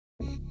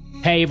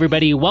Hey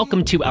everybody,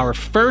 welcome to our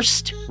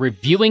first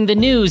Reviewing the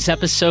News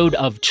episode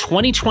of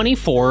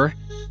 2024,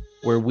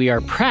 where we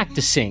are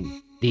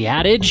practicing the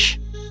adage,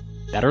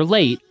 better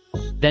late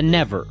than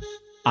never.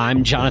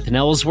 I'm Jonathan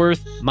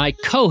Ellsworth, my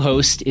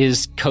co-host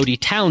is Cody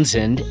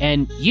Townsend,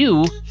 and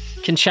you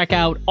can check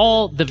out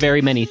all the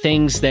very many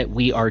things that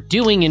we are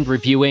doing and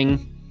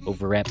reviewing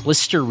over at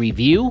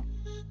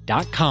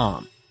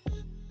blisterreview.com.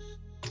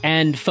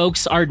 And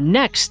folks, our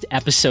next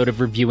episode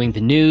of Reviewing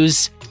the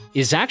News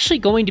is actually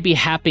going to be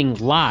happening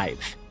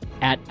live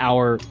at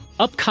our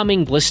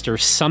upcoming Blister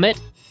Summit.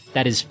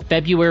 That is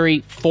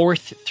February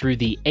 4th through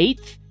the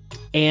 8th.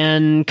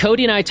 And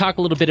Cody and I talk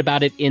a little bit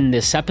about it in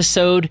this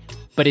episode.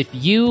 But if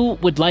you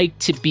would like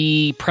to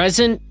be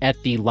present at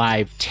the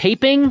live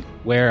taping,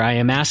 where I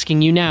am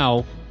asking you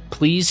now,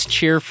 please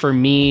cheer for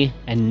me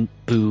and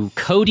boo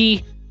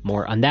Cody.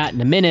 More on that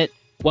in a minute.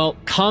 Well,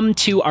 come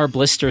to our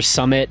Blister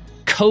Summit.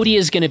 Cody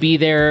is going to be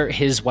there.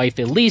 His wife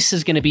Elise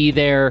is going to be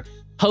there.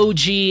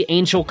 Hoji,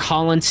 Angel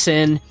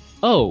Collinson,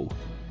 and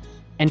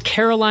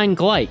Caroline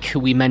Gleich, who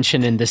we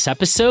mentioned in this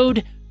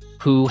episode,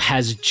 who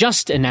has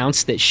just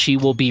announced that she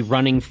will be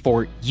running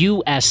for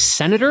U.S.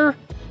 Senator.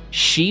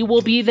 She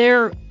will be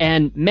there,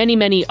 and many,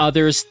 many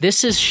others.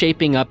 This is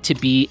shaping up to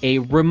be a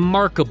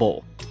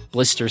remarkable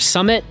Blister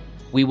Summit.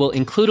 We will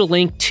include a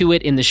link to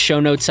it in the show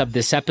notes of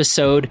this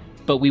episode,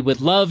 but we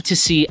would love to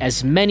see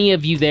as many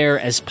of you there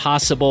as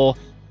possible.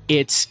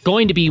 It's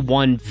going to be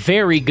one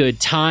very good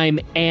time,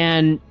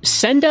 and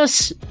send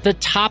us the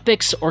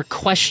topics or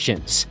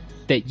questions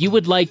that you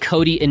would like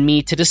Cody and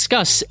me to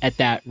discuss at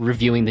that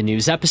Reviewing the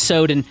News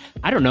episode. And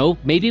I don't know,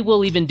 maybe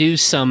we'll even do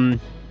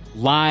some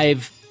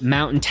live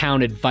Mountain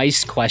Town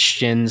advice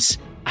questions.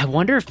 I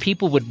wonder if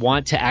people would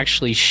want to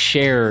actually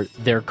share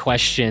their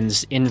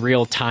questions in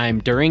real time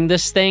during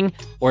this thing,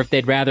 or if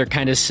they'd rather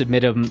kind of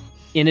submit them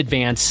in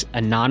advance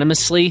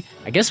anonymously.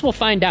 I guess we'll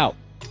find out.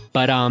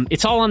 But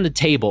it's all on the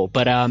table,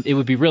 but it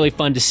would be really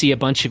fun to see a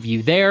bunch of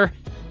you there,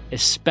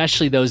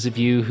 especially those of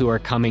you who are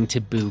coming to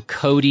boo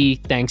Cody.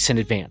 Thanks in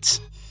advance.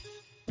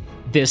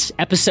 This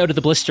episode of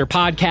the Blister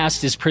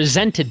Podcast is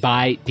presented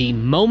by the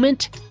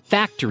Moment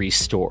Factory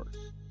Store.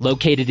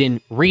 Located in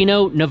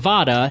Reno,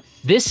 Nevada,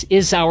 this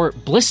is our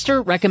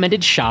Blister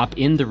recommended shop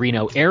in the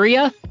Reno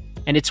area,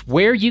 and it's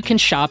where you can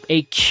shop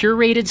a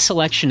curated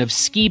selection of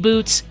ski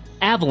boots,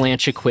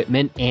 avalanche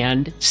equipment,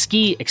 and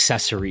ski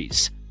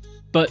accessories.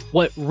 But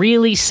what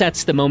really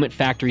sets the Moment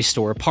Factory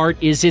Store apart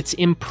is its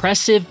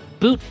impressive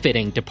boot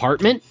fitting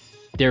department.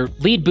 Their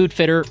lead boot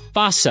fitter,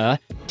 Fossa,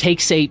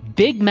 takes a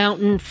big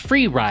mountain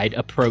free ride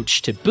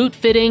approach to boot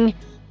fitting.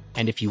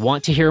 And if you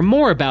want to hear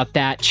more about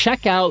that,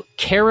 check out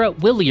Kara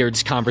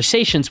Williard's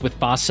conversations with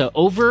Fossa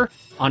over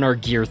on our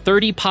Gear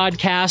 30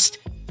 podcast.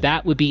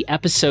 That would be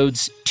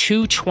episodes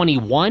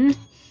 221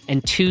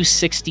 and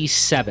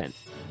 267.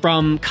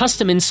 From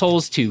custom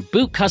insoles to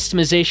boot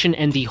customization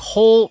and the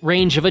whole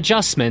range of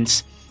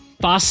adjustments,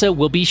 Fossa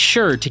will be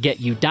sure to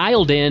get you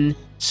dialed in,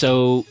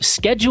 so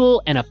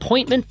schedule an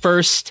appointment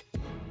first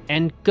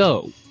and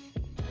go.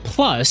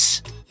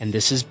 Plus, and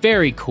this is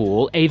very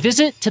cool, a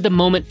visit to the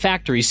Moment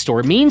Factory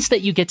Store means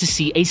that you get to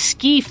see a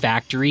ski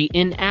factory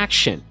in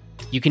action.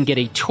 You can get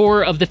a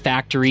tour of the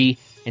factory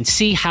and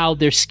see how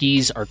their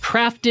skis are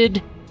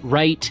crafted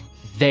right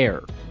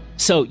there.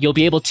 So you'll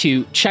be able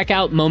to check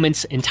out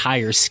Moment's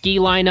entire ski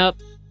lineup,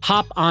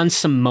 hop on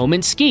some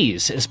Moment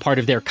skis as part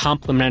of their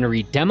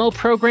complimentary demo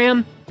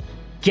program,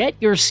 get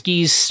your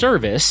skis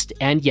serviced,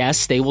 and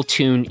yes, they will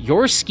tune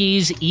your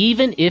skis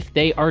even if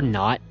they are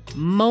not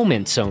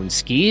Moment's own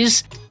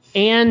skis,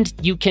 and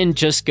you can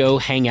just go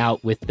hang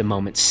out with the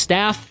Moment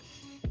staff,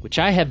 which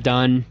I have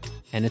done,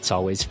 and it's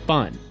always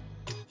fun.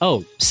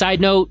 Oh,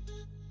 side note,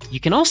 you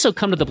can also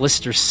come to the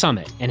Blister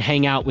Summit and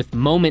hang out with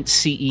Moment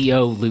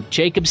CEO Luke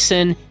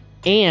Jacobson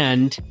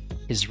and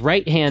his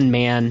right-hand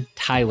man,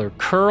 Tyler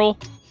Curl.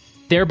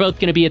 They're both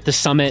going to be at the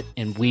summit,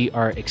 and we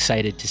are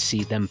excited to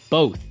see them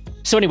both.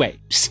 So anyway,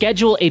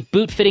 schedule a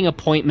boot-fitting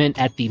appointment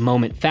at the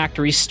Moment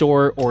Factory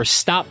Store or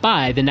stop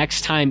by the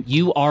next time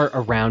you are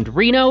around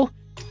Reno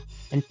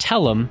and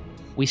tell them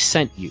we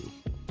sent you.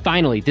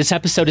 Finally, this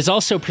episode is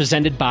also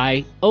presented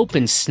by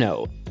Open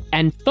Snow.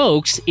 And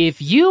folks, if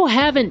you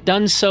haven't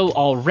done so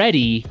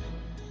already,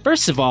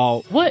 first of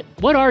all, what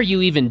are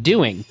you even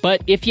doing?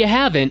 But if you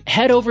haven't,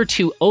 head over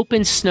to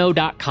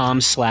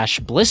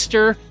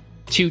opensnow.com/blister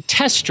to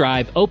test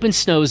drive Open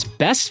Snow's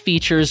best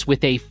features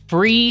with a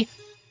free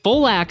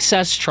full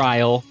access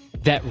trial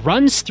that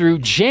runs through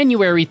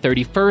January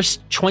 31st,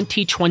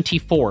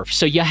 2024.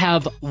 So you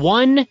have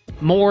one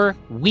more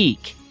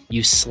week,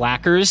 you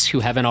slackers who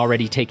haven't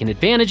already taken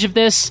advantage of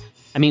this.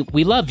 I mean,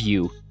 we love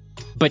you,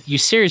 but you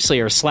seriously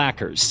are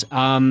slackers.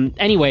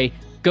 Anyway,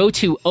 go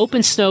to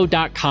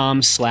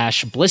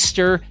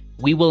opensnow.com/blister.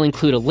 We will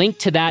include a link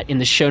to that in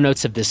the show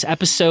notes of this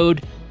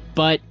episode.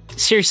 But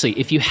seriously,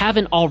 if you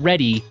haven't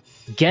already,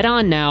 get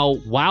on now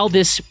while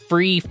this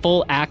free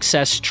full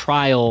access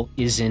trial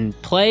is in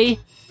play,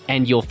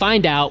 and you'll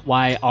find out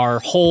why our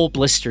whole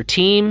Blister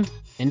team,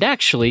 and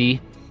actually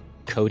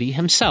Cody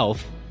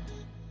himself,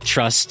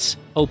 trusts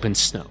Open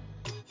Snow.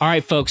 All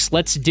right, folks,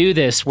 let's do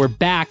this. We're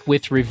back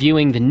with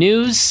reviewing the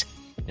news,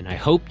 and I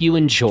hope you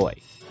enjoy.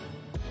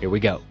 Here we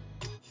go.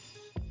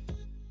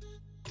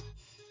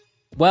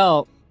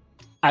 Well,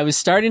 I was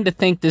starting to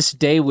think this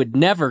day would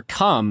never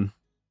come,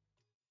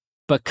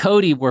 but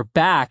Cody, we're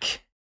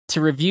back to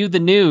review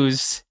the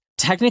news.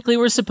 Technically,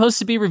 we're supposed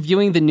to be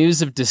reviewing the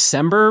news of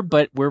December,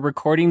 but we're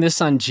recording this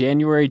on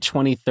January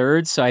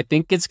 23rd, so I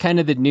think it's kind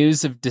of the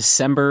news of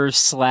December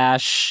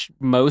 /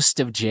 most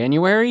of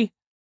January.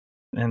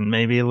 And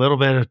maybe a little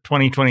bit of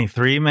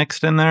 2023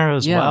 mixed in there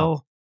as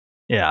well.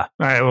 Yeah.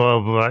 All right.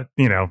 Well,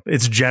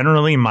 it's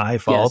generally my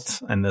fault.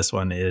 Yes. And this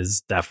one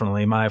is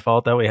definitely my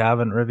fault that we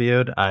haven't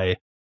reviewed. I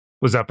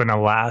was up in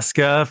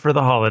Alaska for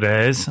the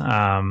holidays,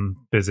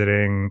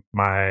 visiting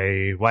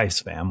my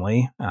wife's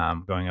family,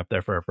 going up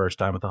there for our first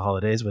time with the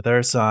holidays with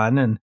our son.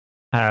 And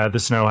the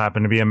snow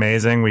happened to be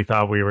amazing. We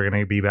thought we were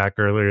going to be back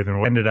earlier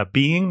than we ended up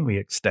being. We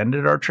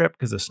extended our trip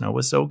because the snow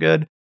was so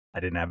good. I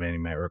didn't have any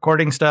of my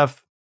recording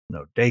stuff,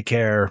 no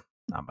daycare,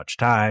 not much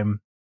time.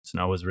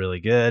 Snow was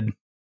really good.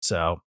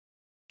 So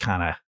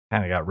kind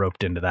of got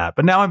roped into that.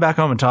 But now I'm back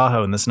home in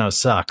Tahoe and the snow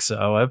sucks.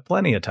 So I have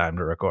plenty of time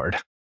to record.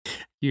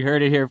 You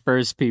heard it here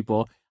first,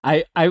 people.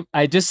 I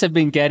just have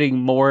been getting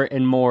more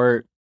and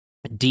more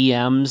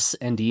DMs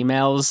and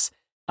emails.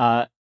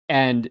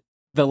 And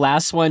the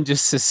last one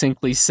just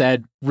succinctly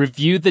said,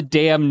 review the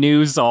damn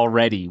news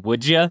already,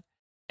 would you?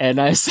 And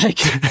I was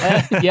like,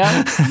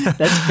 yeah,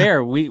 that's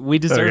fair. We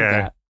deserve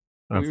that.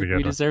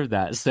 We deserve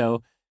that.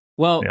 So,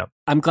 well, yep.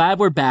 I'm glad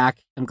we're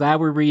back. I'm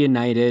glad we're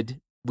reunited.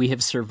 We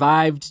have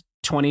survived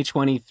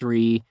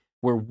 2023.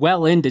 We're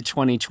well into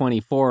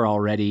 2024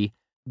 already.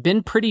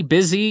 Been pretty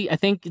busy, I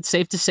think it's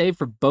safe to say,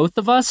 for both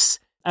of us.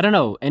 I don't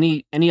know,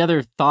 any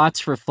other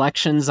thoughts,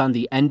 reflections on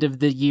the end of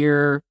the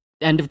year,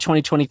 end of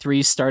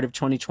 2023, start of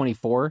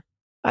 2024?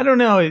 I don't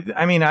know.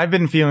 I mean, I've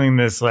been feeling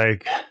this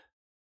like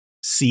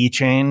sea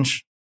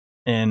change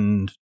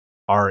in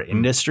our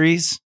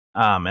industries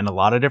in a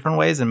lot of different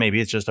ways. And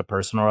maybe it's just a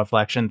personal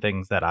reflection,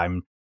 things that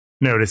I'm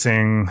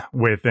noticing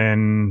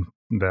within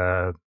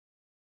the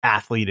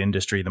athlete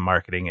industry, the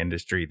marketing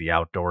industry, the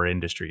outdoor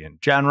industry in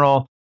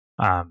general.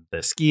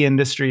 The ski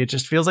industry, it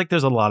just feels like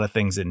there's a lot of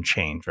things in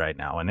change right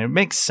now. And it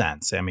makes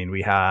sense. I mean,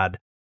 we had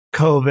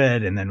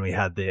COVID and then we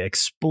had the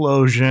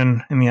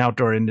explosion in the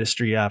outdoor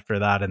industry after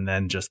that. And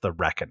then just the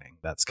reckoning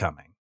that's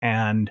coming.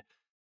 And,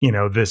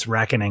 this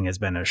reckoning has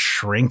been a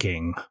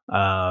shrinking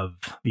of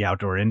the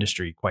outdoor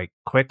industry quite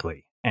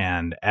quickly.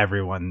 And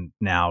everyone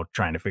now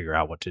trying to figure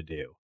out what to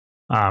do.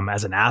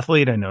 As an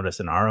athlete, I notice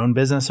in our own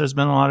business, there's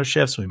been a lot of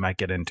shifts. We might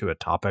get into a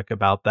topic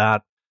about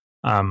that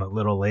a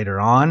little later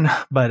on,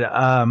 but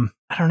I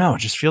don't know. It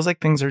just feels like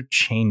things are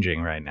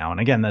changing right now. And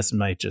again, this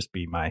might just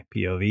be my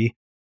POV,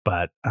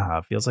 but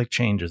feels like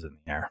change is in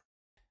the air.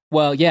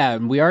 Well, yeah,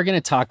 we are going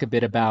to talk a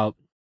bit about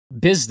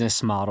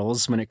business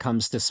models when it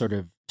comes to sort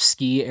of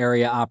ski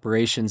area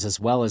operations, as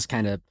well as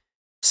kind of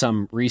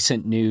some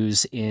recent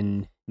news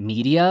in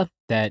media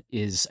that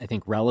is, I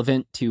think,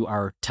 relevant to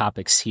our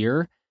topics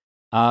here.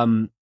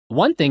 One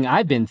thing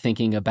I've been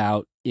thinking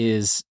about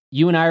is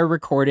you and I are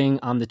recording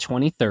on the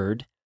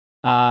 23rd.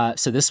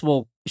 So this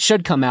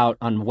should come out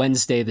on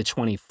Wednesday, the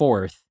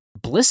 24th.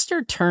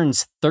 Blister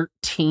turns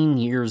 13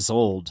 years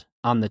old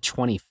on the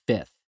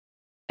 25th.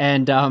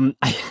 And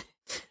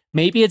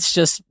maybe it's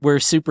just we're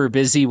super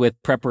busy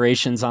with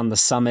preparations on the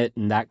summit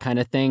and that kind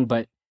of thing.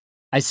 But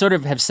I sort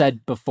of have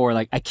said before,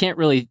 like, I can't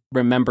really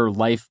remember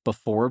life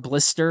before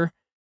Blister.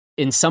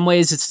 In some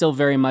ways, it still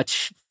very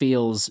much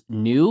feels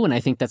new. And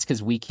I think that's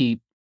because we keep,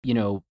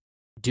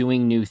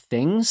 doing new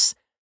things.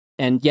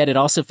 And yet it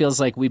also feels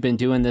like we've been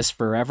doing this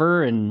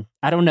forever. And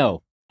I don't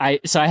know.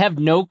 So I have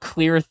no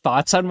clear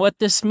thoughts on what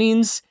this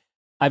means.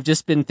 I've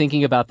just been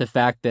thinking about the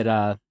fact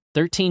that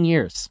 13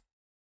 years.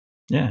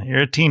 Yeah,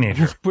 you're a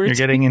teenager. You're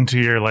getting into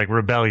your like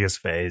rebellious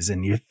phase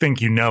and you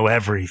think you know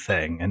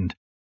everything,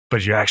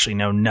 but you actually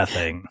know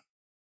nothing.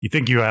 You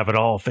think you have it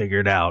all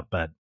figured out,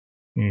 but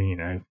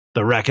the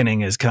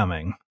reckoning is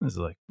coming. Is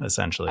like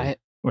essentially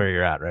where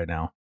you're at right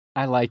now.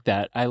 I like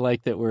that. I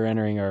like that we're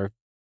entering our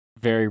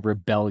very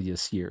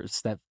rebellious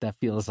years. That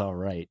feels all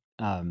right.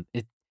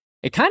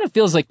 It kind of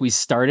feels like we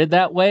started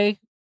that way.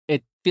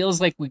 It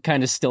feels like we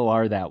kind of still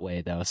are that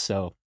way though.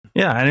 So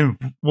yeah,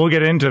 and we'll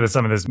get into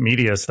some of this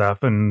media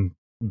stuff and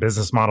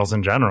business models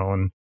in general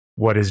and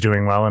what is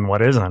doing well and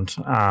what isn't.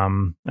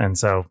 And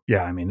so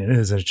yeah, I mean, it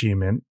is an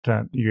achievement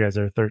that you guys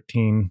are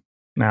 13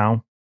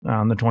 now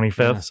on the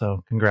 25th. Yeah.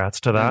 So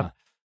congrats to that.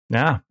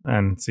 Yeah,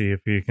 and see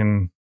if you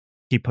can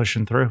keep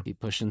pushing through.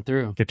 Keep pushing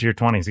through. Get to your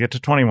 20s. Get to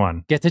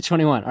 21. Get to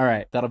 21. All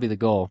right. That'll be the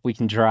goal. We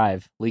can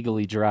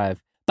legally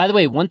drive. By the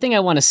way, one thing I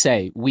want to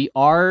say, we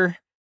are,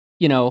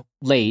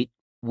 late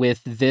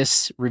with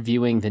this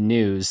reviewing the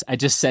news. I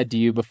just said to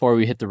you before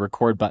we hit the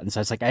record button, so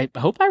I was like, I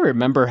hope I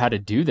remember how to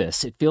do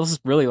this. It feels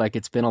really like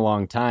it's been a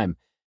long time.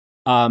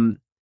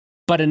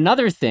 But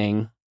another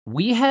thing,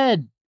 we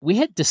had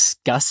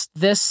discussed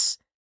this,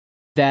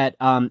 that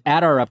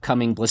at our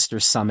upcoming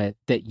Blister Summit,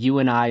 that you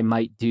and I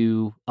might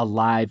do a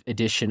live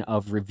edition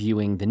of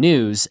reviewing the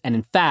news. And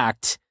in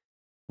fact,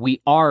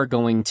 we are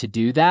going to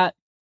do that.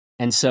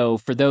 And so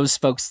for those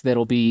folks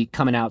that'll be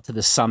coming out to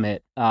the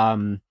summit,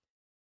 I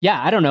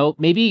don't know,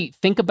 maybe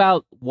think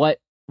about what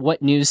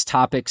news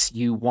topics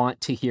you want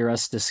to hear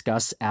us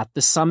discuss at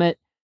the summit,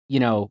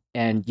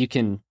 and you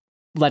can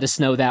let us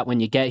know that when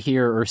you get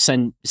here, or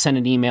send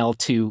an email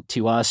to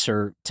us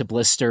or to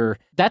Blister.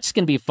 That's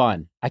going to be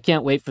fun. I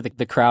can't wait for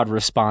the crowd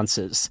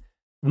responses.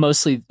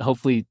 Mostly,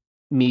 hopefully,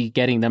 me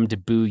getting them to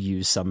boo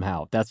you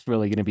somehow. That's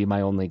really going to be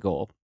my only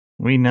goal.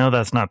 We know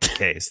that's not the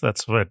case.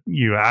 That's what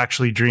you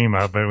actually dream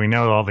of, but we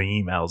know all the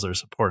emails are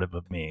supportive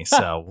of me.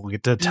 So we'll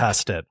get to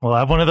test it. We'll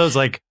have one of those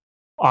like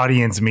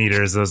audience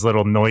meters, those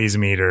little noise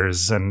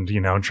meters, and,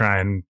 try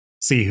and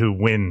see who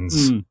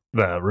wins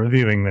the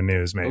reviewing the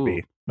news, maybe.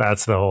 Ooh.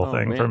 That's the whole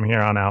thing. Man. From here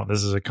on out.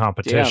 This is a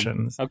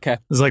competition. Damn. Okay.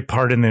 This is like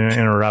pardon the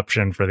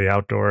interruption for the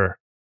outdoor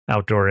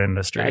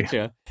industry.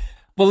 Gotcha.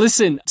 Well,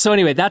 listen, so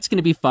anyway, that's going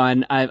to be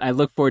fun. I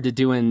look forward to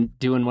doing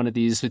one of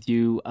these with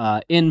you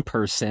in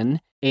person.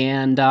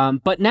 And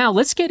but now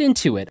let's get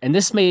into it. And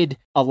this made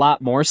a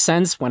lot more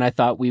sense when I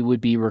thought we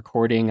would be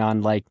recording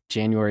on like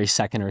January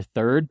 2nd or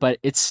 3rd, but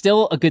it's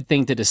still a good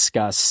thing to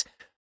discuss.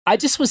 I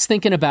just was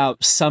thinking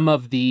about some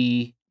of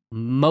the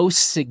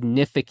most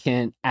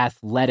significant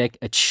athletic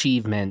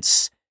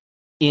achievements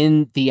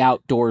in the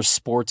outdoor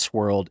sports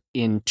world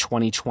in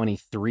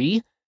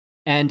 2023.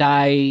 And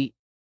I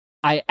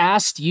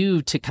asked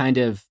you to kind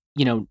of,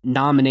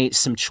 nominate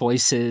some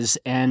choices,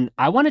 and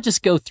I want to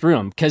just go through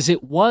them because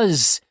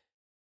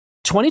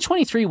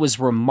 2023 was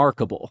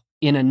remarkable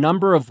in a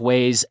number of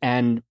ways,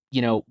 and,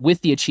 with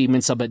the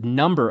achievements of a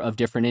number of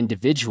different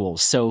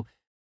individuals. So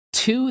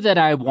 2 that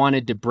I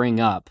wanted to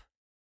bring up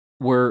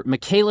were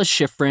Mikaela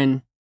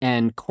Shiffrin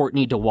and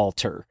Courtney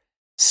Dauwalter.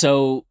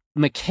 So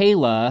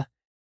Mikaela,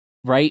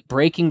 right,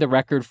 breaking the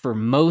record for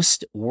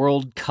most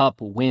World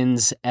Cup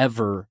wins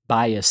ever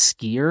by a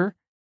skier.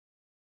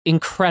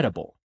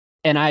 Incredible.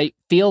 And I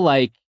feel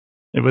like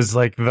it was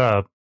like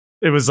the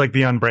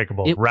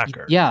unbreakable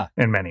record. Yeah.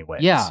 In many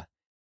ways. Yeah.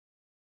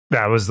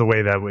 That was the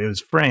way that it was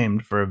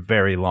framed for a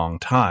very long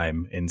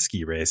time in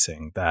ski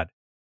racing, that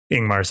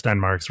Ingmar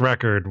Stenmark's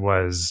record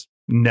was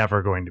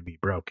never going to be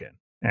broken.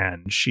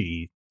 And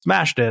she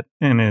smashed it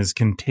and is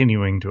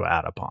continuing to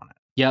add upon it.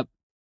 Yep.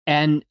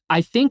 And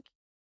I think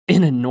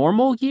in a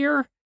normal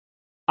year,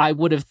 I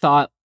would have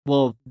thought,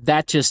 well,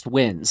 that just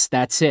wins.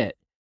 That's it.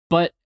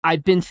 But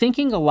I've been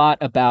thinking a lot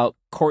about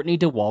Courtney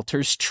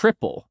Dauwalter's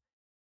triple.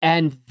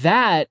 And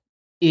that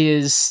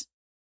is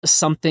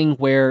something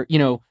where,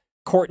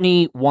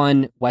 Courtney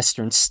won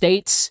Western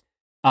States.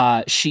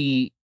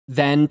 She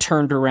then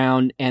turned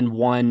around and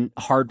won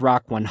Hard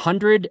Rock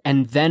 100,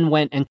 and then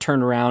went and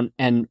turned around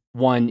and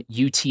won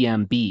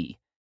UTMB.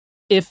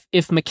 If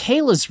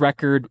Mikaela's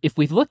record, if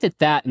we looked at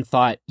that and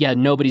thought, yeah,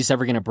 nobody's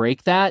ever going to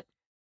break that,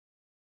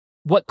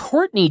 what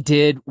Courtney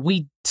did,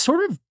 we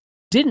sort of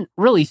didn't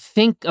really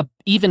think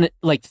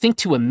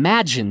to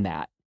imagine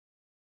that,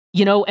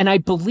 and I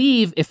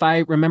believe, if I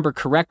remember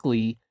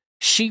correctly,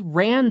 she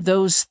ran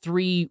those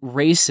 3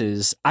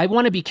 races. I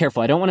want to be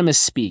careful. I don't want to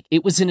misspeak.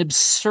 It was an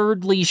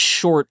absurdly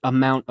short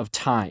amount of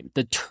time.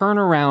 The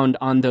turnaround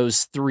on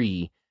those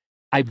 3,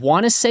 I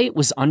want to say it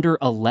was under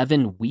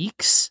 11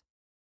 weeks.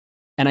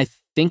 And I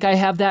think I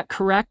have that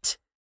correct.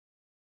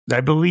 I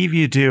believe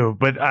you do,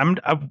 but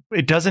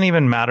it doesn't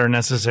even matter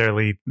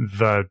necessarily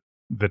the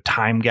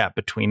time gap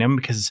between them,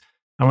 because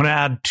I want to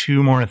add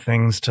 2 more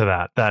things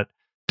to that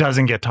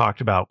doesn't get talked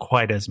about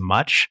quite as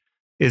much.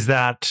 Is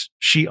that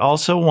she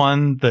also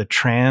won the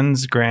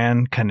Trans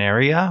Gran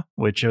Canaria,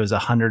 which was a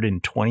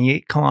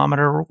 128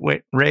 kilometer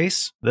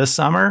race this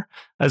summer,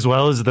 as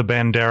well as the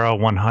Bandera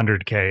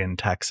 100K in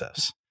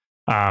Texas.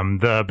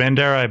 The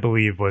Bandera, I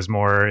believe, was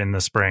more in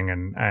the spring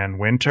and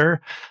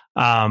winter.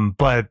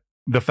 But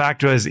the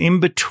fact was,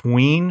 in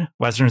between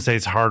Western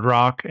States Hard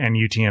Rock and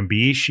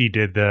UTMB, she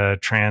did the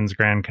Trans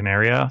Gran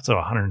Canaria, so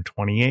a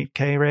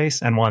 128K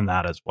race, and won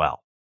that as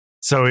well.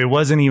 So it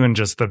wasn't even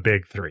just the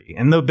big 3.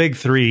 And the big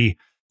 3,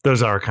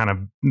 those are kind of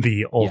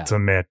the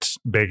ultimate,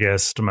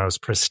 biggest,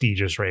 most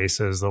prestigious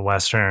races, the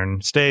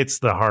Western States,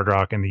 the Hard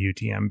Rock, and the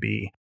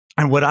UTMB.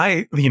 And what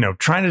I,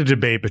 trying to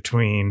debate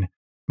between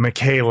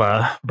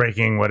Mikaela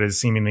breaking what is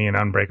seemingly an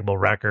unbreakable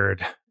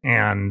record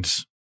and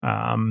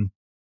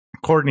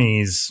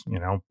Courtney's,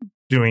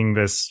 doing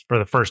this for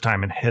the first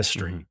time in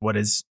history, what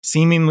is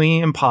seemingly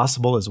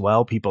impossible as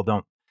well. People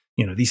don't,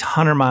 these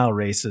 100-mile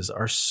races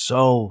are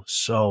so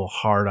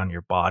hard on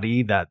your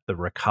body that the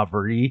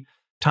recovery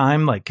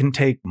time can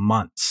take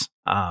months.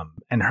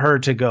 And her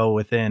to go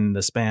within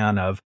the span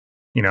of,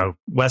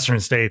 Western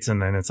States,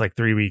 and then it's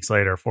 3 weeks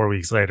later, 4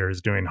 weeks later,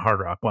 is doing Hard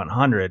Rock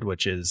 100,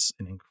 which is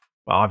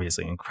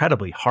obviously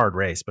incredibly hard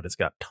race, but it's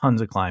got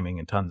tons of climbing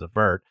and tons of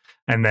vert.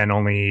 And then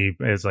only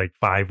is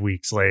 5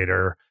 weeks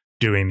later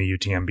doing the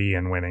UTMB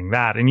and winning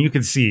that. And you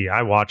can see,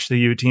 I watched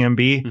the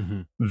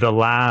UTMB, the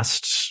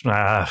last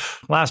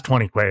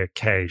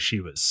 20K, she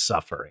was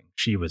suffering.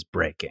 She was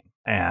breaking.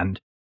 And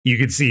you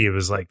could see it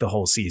was the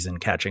whole season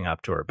catching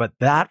up to her. But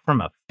that,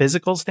 from a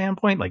physical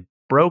standpoint,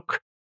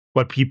 broke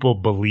what people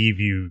believe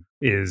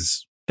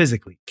is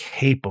physically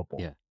capable.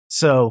 Yeah.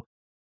 So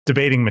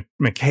debating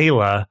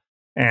Michaela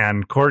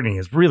and Courtney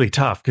is really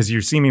tough because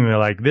you're seemingly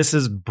like, this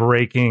is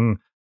breaking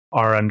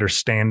our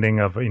understanding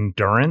of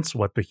endurance,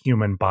 what the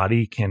human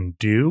body can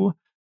do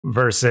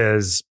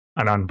versus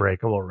an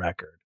unbreakable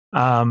record.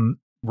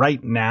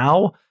 Right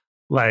now,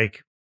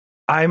 like,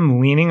 I'm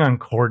leaning on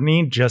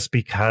Courtney just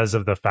because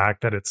of the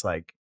fact that it's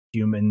like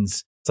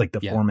humans, it's like the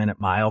 4-minute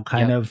mile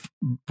kind of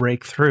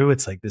breakthrough.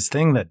 It's like this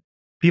thing that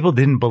people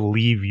didn't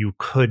believe you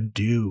could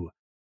do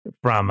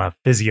from a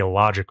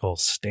physiological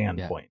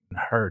standpoint. And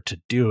her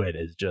to do it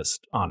is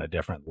just on a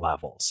different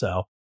level.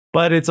 So,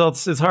 but it's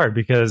hard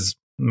because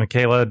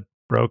Michaela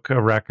broke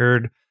a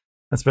record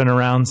that's been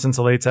around since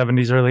the late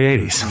 70s, early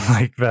 80s.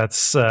 Like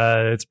that's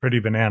it's pretty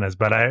bananas.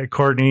 But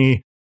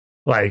Courtney,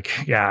 like,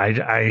 yeah,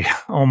 I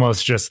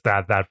almost just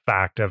that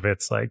fact of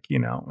it's like, you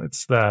know,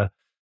 it's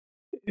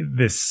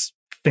this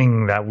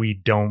thing that we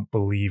don't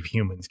believe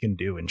humans can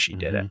do, and she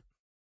did it.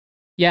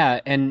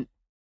 Yeah, and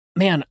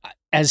man,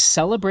 as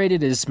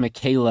celebrated as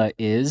Michaela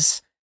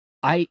is,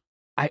 I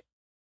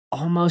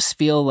almost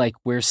feel like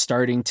we're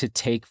starting to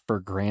take for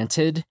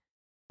granted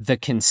the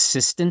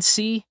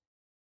consistency,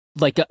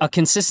 like a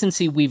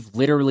consistency we've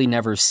literally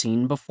never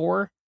seen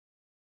before.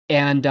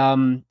 And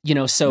you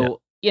know, so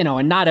you know,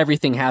 and not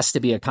everything has to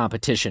be a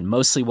competition.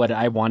 Mostly what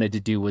I wanted to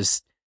do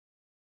was,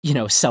 you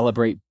know,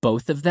 celebrate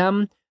both of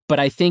them. But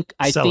I think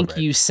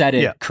you said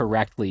it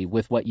correctly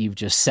with what you've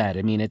just said.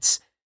 I mean, it's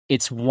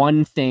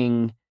one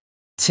thing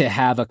to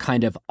have a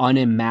kind of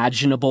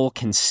unimaginable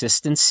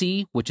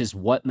consistency, which is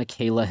what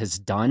Michaela has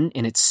done,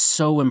 and it's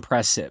so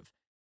impressive.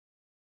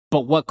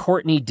 But what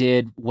Courtney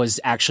did was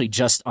actually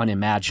just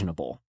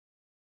unimaginable.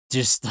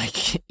 Just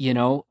like, you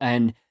know,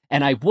 and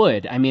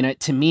I mean,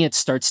 to me, it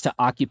starts to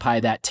occupy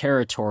that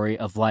territory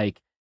of like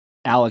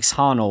Alex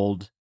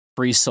Honnold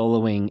free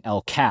soloing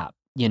El Cap.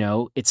 You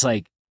know, it's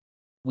like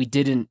we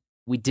didn't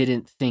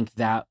think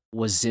that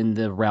was in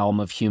the realm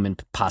of human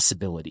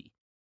possibility.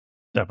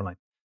 Definitely.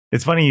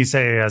 It's funny you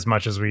say as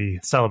much as we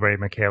celebrate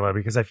Michaela,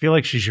 because I feel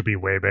like she should be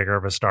way bigger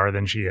of a star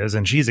than she is.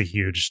 And she's a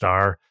huge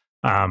star.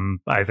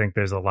 I think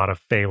there's a lot of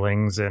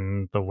failings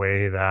in the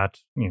way that,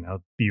 you know,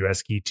 the US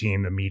ski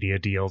team, the media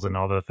deals and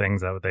all the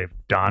things that they've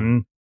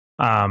done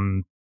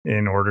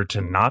in order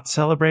to not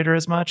celebrate her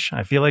as much.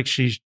 I feel like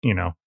she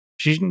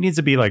needs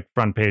to be like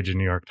front page of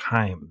New York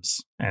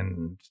Times,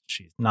 and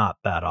she's not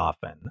that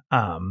often.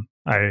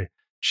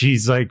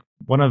 She's like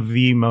one of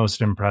the most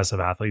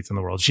impressive athletes in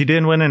the world. She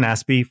did win an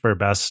ESPY for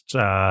best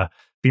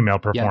female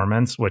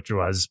performance, which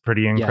was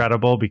pretty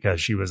incredible because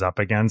she was up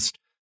against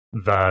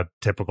the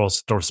typical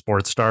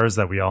sports stars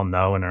that we all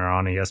know and are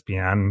on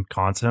ESPN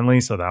constantly.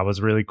 So that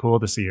was really cool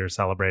to see her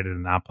celebrated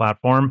in that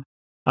platform.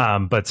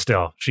 But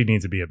still, she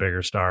needs to be a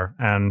bigger star.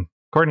 And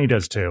Courtney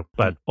does too.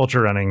 But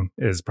ultra running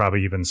is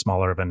probably even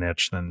smaller of a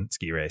niche than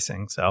ski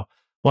racing. So,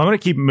 well, I'm going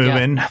to keep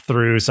moving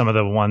through some of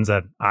the ones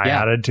that I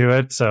added to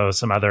it. So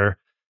some other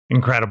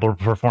incredible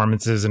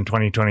performances in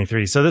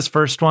 2023. So this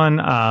first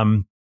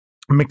one,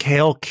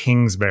 Mikhail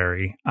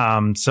Kingsbury.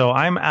 So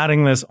I'm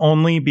adding this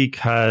only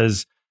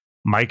because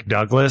Mike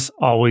Douglas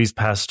always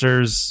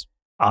pesters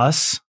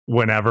us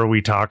whenever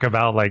we talk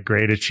about like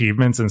great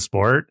achievements in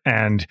sport.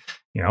 And,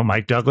 you know,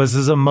 Mike Douglas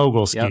is a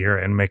mogul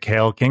skier and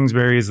Mikhail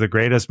Kingsbury is the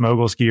greatest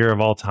mogul skier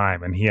of all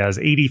time. And he has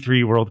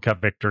 83 World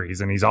Cup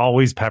victories, and he's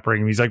always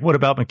peppering him. He's like, what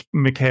about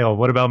Mikhail?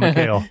 What about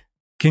Mikhail?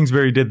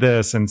 Kingsbury did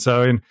this. And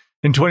so in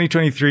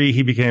 2023,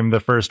 he became the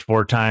first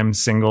 4-time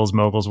singles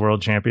moguls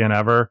world champion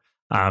ever.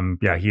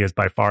 He is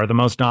by far the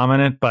most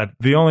dominant. But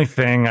the only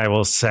thing I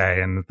will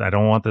say, and I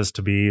don't want this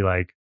to be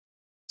like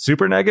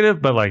super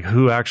negative, but like,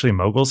 who actually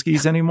mogul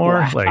skis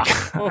anymore? Wow.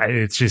 Like,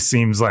 it just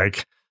seems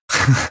like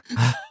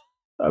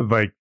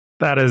like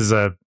that is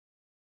I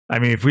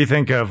mean, if we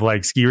think of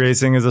like ski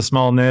racing as a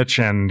small niche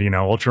and, you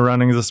know, ultra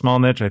running is a small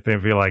niche, I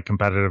feel like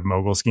competitive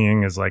mogul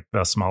skiing is like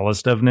the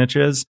smallest of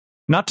niches.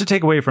 Not to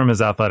take away from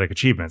his athletic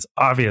achievements.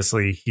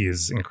 Obviously,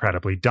 he's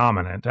incredibly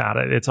dominant at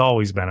it. It's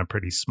always been a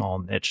pretty small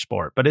niche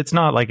sport, but it's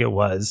not like it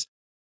was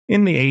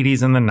in the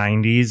 80s and the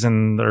 90s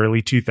and the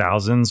early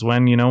 2000s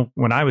when, you know,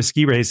 when I was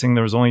ski racing,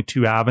 there was only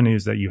 2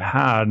 avenues that you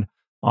had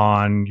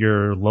on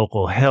your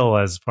local hill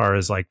as far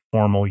as like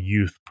formal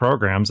youth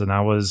programs. And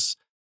that was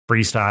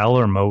freestyle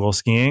or mogul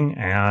skiing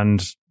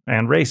and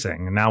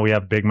racing. And now we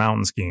have big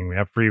mountain skiing. We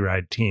have free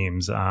ride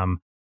teams.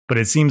 But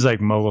it seems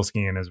like mogul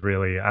skiing is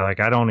really,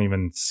 I don't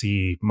even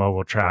see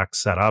mogul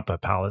tracks set up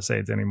at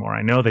Palisades anymore.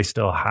 I know they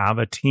still have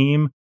a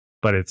team,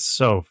 but it's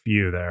so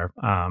few there.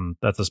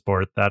 That's a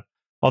sport that,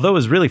 although it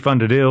was really fun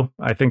to do,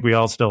 I think we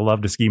all still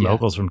love to ski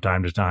moguls from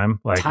time to time.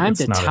 Like,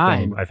 it's not a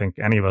thing I think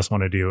any of us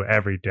want to do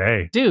every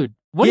day. Dude,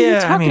 what are you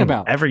talking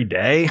about? Every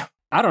day?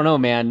 I don't know,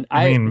 man.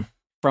 I mean,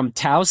 from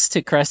Taos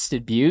to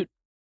Crested Butte,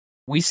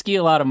 we ski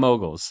a lot of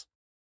moguls.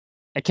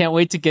 I can't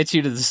wait to get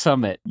you to the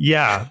summit.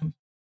 Yeah.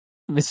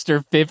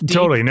 Mr. 50.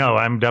 Totally. No,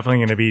 I'm definitely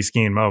going to be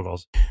skiing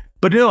moguls.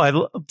 But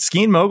no,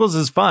 skiing moguls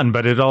is fun,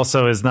 but it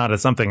also is not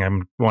something I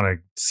want to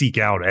seek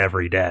out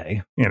every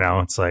day. You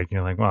know, it's like,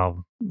 you're like,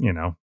 well, you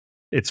know,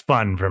 it's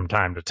fun from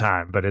time to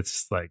time, but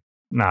it's like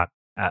not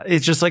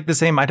It's just like the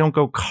same. I don't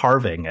go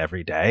carving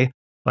every day.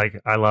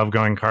 Like, I love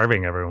going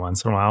carving every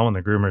once in a while when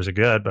the groomers are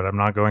good, but I'm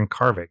not going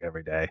carving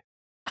every day.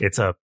 It's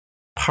a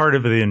part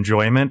of the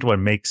enjoyment what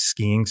makes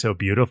skiing so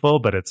beautiful,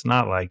 but it's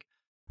not like,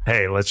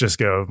 hey, let's just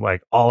go,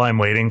 like, all I'm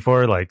waiting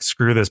for, like,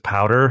 screw this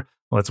powder.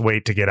 Let's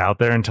wait to get out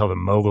there until the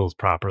moguls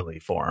properly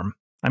form.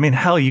 I mean,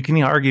 hell, you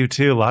can argue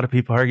too. A lot of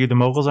people argue the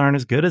moguls aren't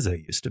as good as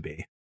they used to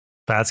be.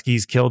 Fat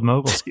skis killed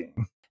mogul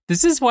skiing.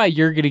 This is why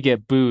you're going to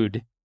get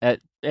booed at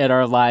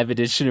our live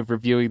edition of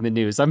Reviewing the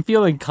News. I'm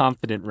feeling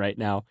confident right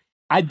now.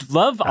 I'm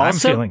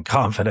feeling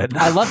confident.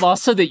 I love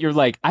also that you're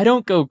like, I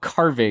don't go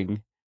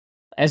carving,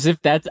 as if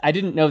I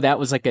didn't know that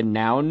was like a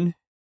noun,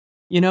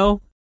 you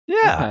know?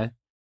 Yeah. Okay.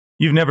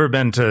 You've never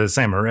been to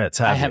St. Moritz,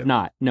 have you? I have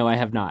not. No, I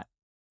have not.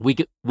 We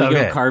go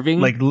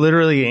carving? Like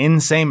literally in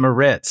St.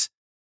 Moritz.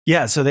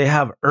 Yeah, so they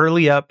have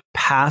early up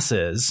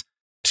passes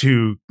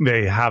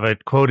they have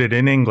it quoted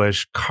in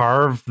English,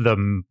 carve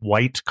the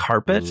white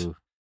carpet. Ooh.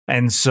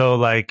 And so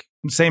like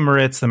St.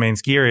 Moritz, the main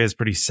ski area is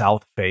pretty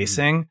south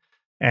facing.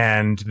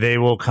 And they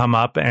will come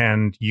up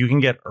and you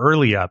can get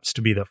early ups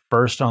to be the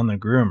first on the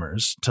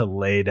groomers to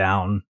lay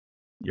down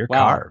your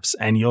carves.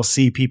 And you'll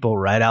see people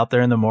right out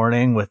there in the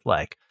morning with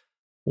like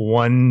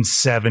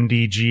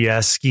 170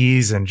 GS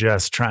skis and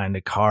just trying to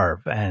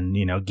carve and,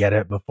 get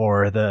it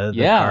before the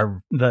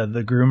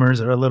groomers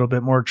are a little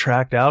bit more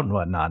tracked out and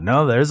whatnot.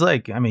 No, there's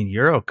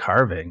Euro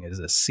carving is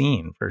a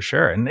scene for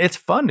sure. And it's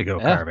fun to go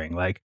carving.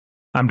 Like,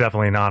 I'm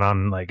definitely not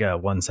on like a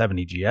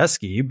 170 GS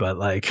ski, but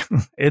like,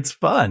 it's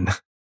fun.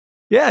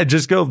 Yeah,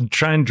 just go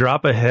try and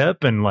drop a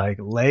hip and like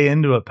lay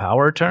into a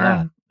power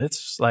turn. Yeah.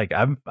 It's like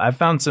I've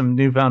found some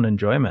newfound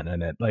enjoyment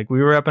in it. Like,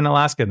 we were up in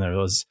Alaska and there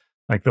was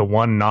like the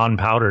one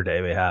non-powder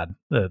day we had.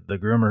 The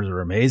groomers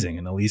were amazing,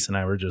 and Elise and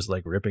I were just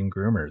like ripping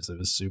groomers. It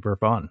was super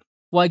fun.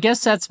 Well, I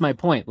guess that's my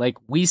point. Like,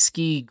 we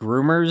ski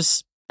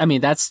groomers. I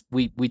mean,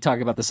 we talk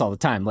about this all the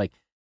time. Like,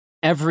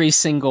 every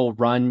single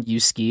run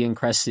you ski in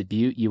Crested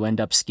Butte, you end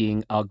up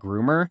skiing a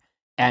groomer.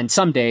 And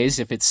some days,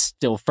 if it's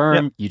still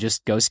firm, you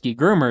just go ski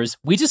groomers.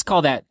 We just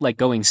call that like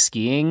going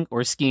skiing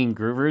or skiing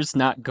groovers,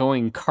 not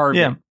going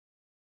carving. Yeah.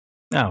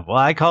 No, well,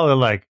 I call it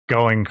like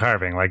going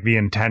carving. Like, the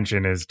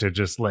intention is to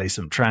just lay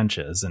some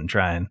trenches and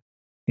try and,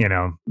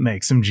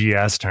 make some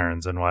GS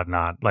turns and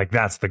whatnot. Like,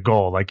 that's the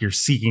goal. Like, you're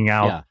seeking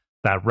out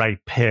that right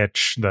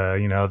pitch,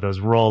 those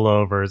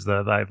rollovers,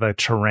 the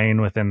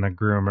terrain within the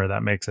groomer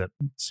that makes it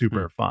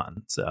super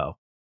fun. So,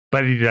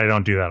 but I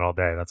don't do that all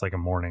day. That's like a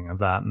morning of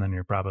that, and then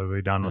you're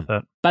probably done with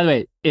it. By the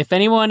way, if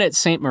anyone at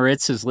St.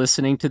 Moritz is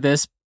listening to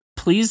this,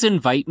 please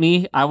invite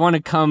me. I want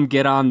to come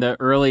get on the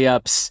early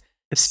ups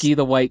ski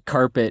the white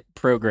carpet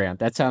program.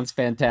 That sounds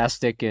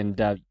fantastic. And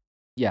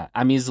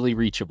I'm easily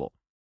reachable.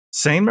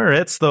 St.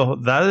 Moritz, though,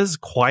 that is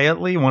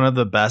quietly one of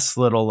the best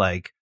little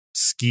like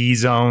ski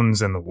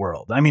zones in the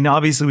world. I mean,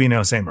 obviously we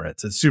know St.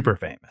 Moritz, it's super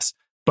famous,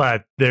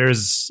 but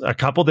there's a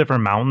couple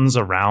different mountains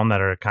around that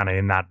are kind of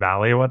in that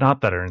valley or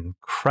whatnot that are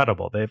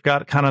incredible. They've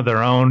got kind of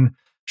their own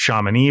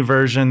Chamonix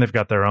version. They've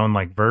got their own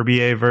like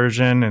Verbier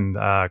version and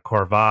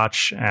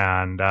Corvatsch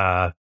and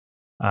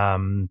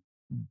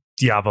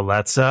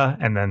Diavoletza,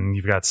 and then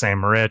you've got St.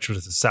 Moritz, which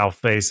is the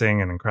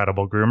south-facing and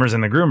incredible groomers,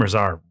 and the groomers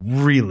are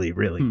really,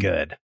 really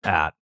good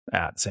at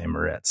St.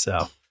 Moritz.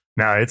 So,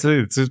 no, it's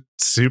a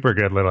super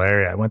good little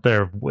area. I went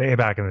there way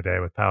back in the day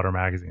with Powder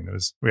Magazine.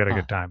 We had a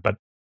good time, but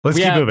let's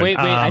keep moving. Wait.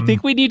 I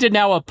think we need to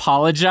now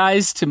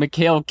apologize to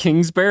Mikhail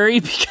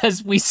Kingsbury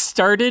because we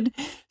started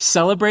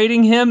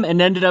celebrating him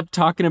and ended up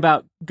talking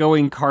about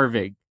going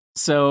carving.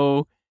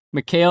 So,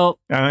 Mikhail,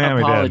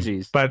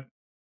 apologies. But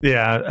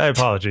yeah,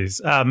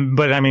 apologies.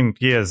 But I mean,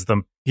 he is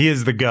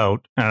the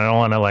GOAT, and I don't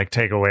want to like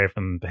take away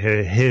from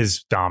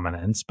his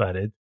dominance, but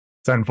it's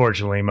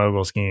unfortunately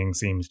mogul skiing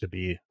seems to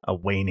be a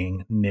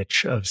waning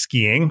niche of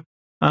skiing.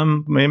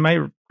 It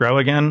might grow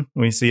again.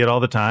 We see it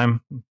all the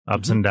time,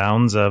 ups and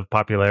downs of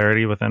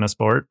popularity within a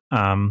sport.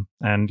 And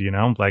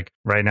like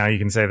right now, you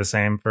can say the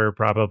same for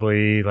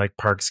probably like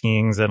park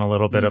skiing's in a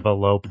little bit of a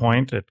low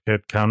point. It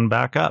could come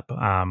back up.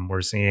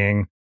 We're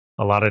seeing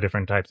a lot of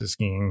different types of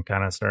skiing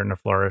kind of starting to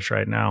flourish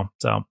right now.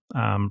 So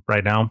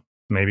right now,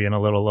 maybe in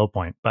a little low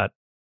point. But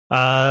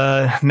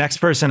next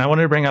person I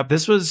wanted to bring up,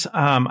 this was,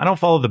 I don't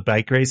follow the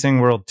bike racing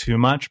world too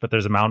much, but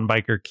there's a mountain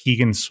biker,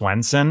 Keegan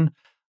Swenson.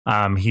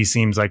 He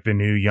seems like the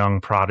new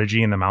young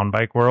prodigy in the mountain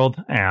bike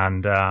world.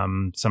 And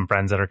some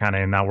friends that are kind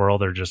of in that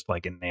world are just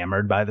like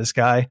enamored by this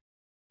guy.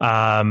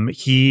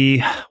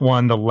 He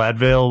won the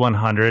Leadville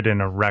 100 in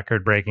a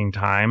record-breaking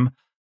time.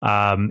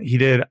 He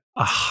did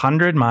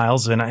 100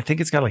 miles, and I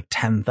think it's got like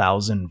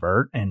 10,000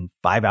 vert in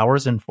 5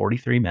 hours and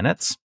 43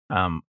 minutes.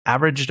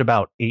 Averaged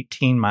about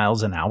 18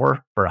 miles an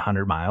hour for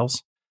 100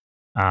 miles.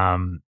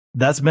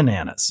 That's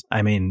bananas.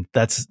 I mean,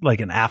 that's like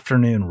an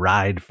afternoon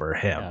ride for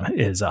him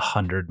is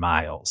 100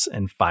 miles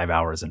in 5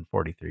 hours and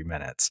 43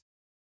 minutes.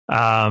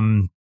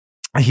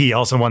 He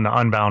also won the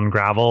Unbound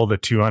Gravel, the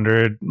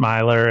 200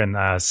 miler, and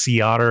the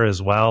Sea Otter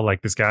as well.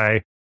 Like this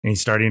guy, and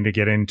he's starting to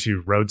get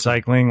into road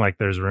cycling. Like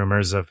there's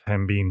rumors of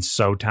him being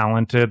so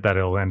talented that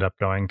he'll end up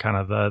going kind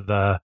of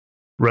the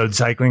road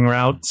cycling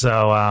route.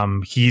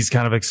 So he's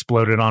kind of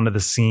exploded onto the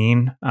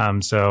scene.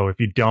 So if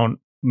you don't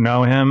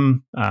know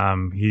him,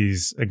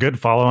 he's a good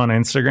follow on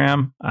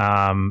Instagram.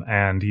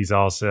 And he's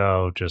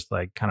also just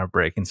like kind of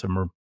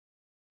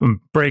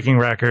breaking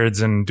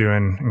records and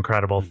doing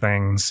incredible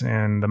things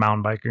in the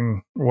mountain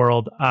biking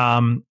world.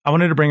 I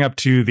wanted to bring up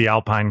to the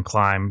Alpine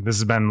climb. This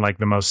has been like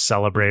the most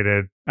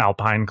celebrated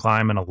Alpine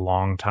climb in a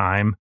long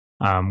time.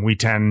 We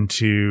tend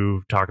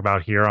to talk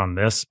about here on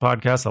this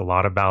podcast a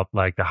lot about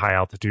like the high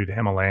altitude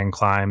Himalayan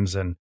climbs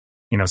and,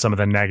 you know, some of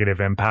the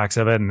negative impacts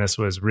of it. And this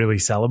was really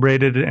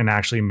celebrated and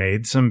actually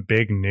made some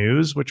big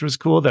news, which was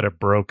cool that it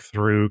broke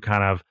through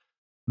kind of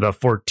the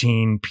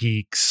 14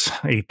 peaks,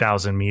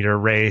 8,000 meter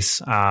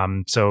race.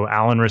 So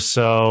Alan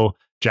Rousseau,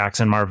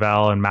 Jackson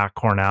Marvell, and Matt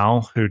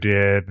Cornell, who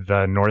did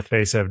the North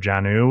Face of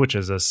Janu, which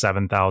is a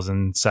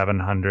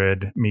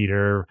 7,700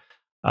 meter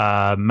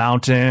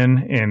mountain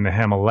in the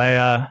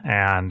Himalaya,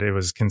 and it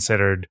was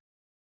considered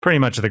pretty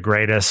much the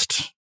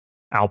greatest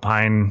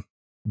alpine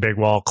big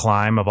wall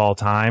climb of all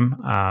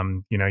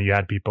time. You know, you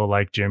had people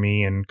like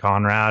Jimmy and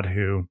Conrad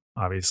who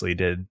obviously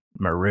did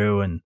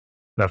Meru and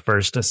the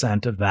first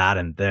ascent of that,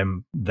 and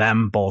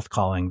them both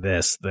calling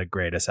this the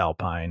greatest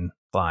alpine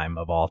climb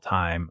of all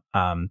time.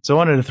 So I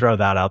wanted to throw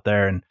that out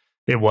there, and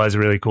it was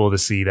really cool to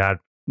see that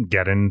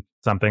get in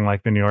something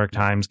like the New York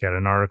Times, get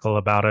an article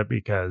about it,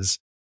 because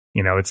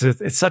you know, it's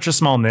such a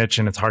small niche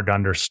and it's hard to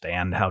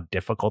understand how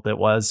difficult it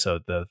was. So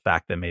the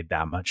fact that it made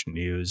that much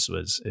news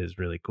is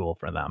really cool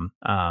for them.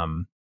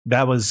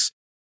 That was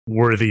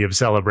worthy of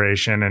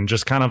celebration, and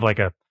just kind of like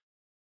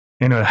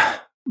in a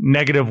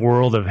negative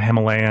world of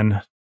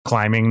Himalayan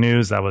climbing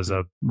news, that was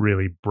a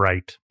really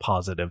bright,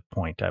 positive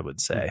point, I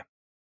would say.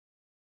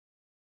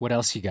 What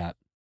else you got?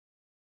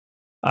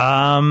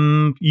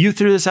 You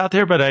threw this out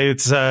there, but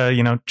it's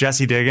you know,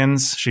 Jessie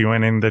Diggins. She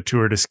went in the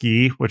Tour de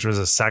Ski, which was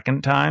a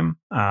second time.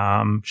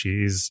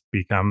 She's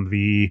become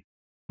the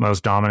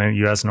most dominant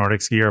U.S.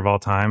 Nordic skier of all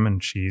time,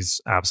 and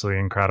she's absolutely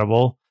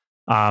incredible.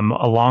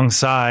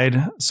 Alongside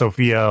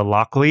Sophia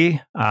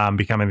Lockley,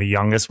 becoming the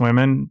youngest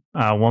woman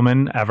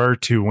ever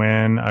to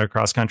win a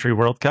cross country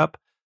World Cup.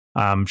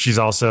 She's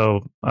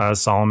also a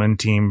Solomon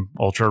team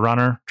ultra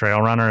runner,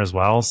 trail runner as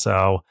well.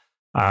 So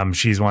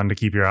she's one to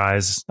keep your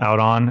eyes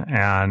out on.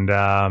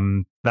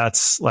 And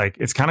that's like,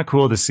 it's kind of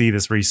cool to see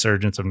this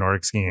resurgence of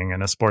Nordic skiing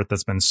in a sport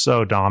that's been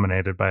so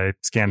dominated by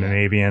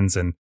Scandinavians,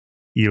 and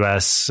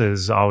US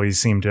has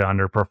always seemed to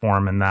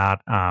underperform in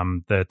that,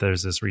 that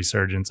there's this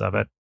resurgence of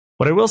it.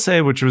 What I will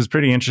say, which was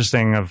pretty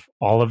interesting of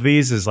all of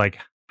these, is like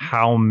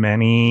how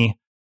many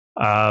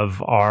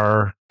of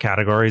our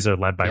categories are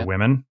led by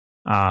women,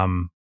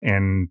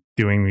 and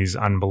doing these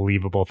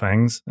unbelievable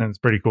things. And it's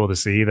pretty cool to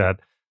see that.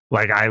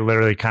 Like, I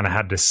literally kind of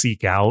had to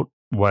seek out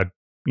what,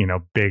 you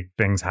know, big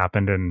things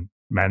happened in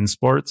men's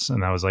sports.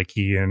 And that was like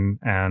Keegan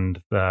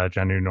and the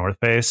Janu North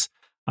Face.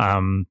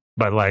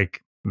 But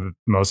like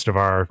most of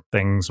our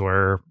things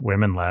were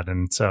women led.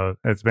 And so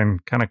it's been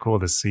kind of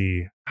cool to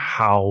see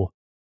how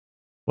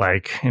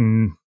like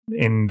in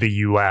the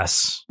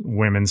US,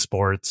 women's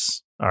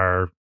sports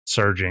are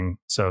surging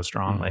so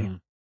strongly. Mm-hmm.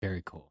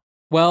 Very cool.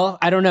 Well,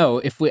 I don't know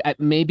if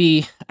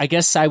I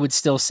guess I would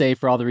still say,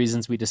 for all the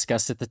reasons we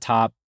discussed at the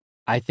top,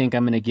 I think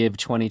I'm going to give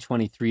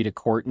 2023 to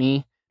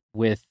Courtney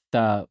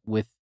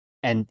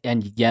and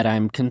yet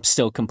I'm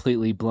still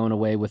completely blown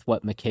away with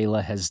what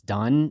Michaela has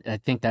done. I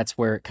think that's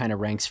where it kind of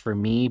ranks for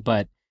me,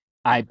 but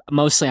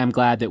I'm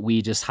glad that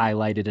we just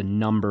highlighted a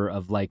number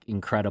of like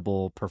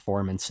incredible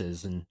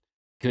performances, and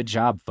good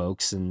job,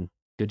 folks, and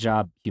good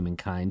job,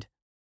 humankind.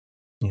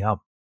 Yeah.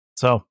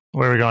 So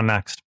where are we going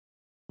next?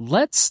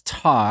 Let's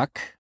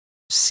talk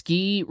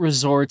ski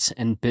resorts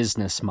and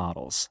business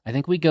models. I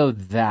think we go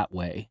that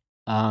way.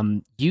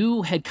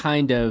 You had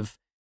kind of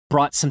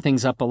brought some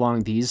things up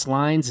along these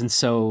lines, and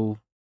so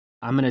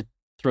I'm going to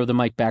throw the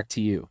mic back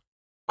to you.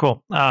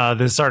 Cool.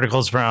 This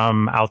article's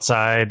from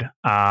Outside.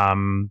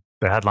 The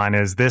headline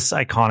is, "This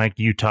iconic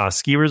Utah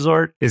ski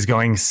resort is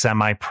going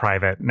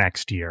semi-private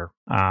next year."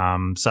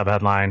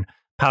 Subheadline,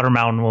 "Powder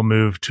Mountain will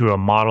move to a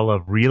model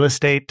of real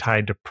estate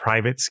tied to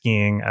private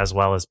skiing as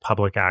well as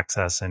public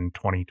access in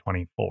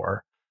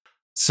 2024.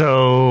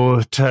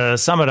 So to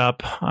sum it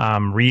up,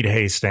 Reed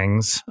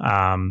Hastings,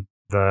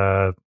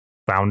 the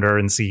founder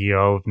and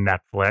CEO of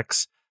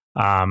Netflix,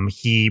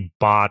 he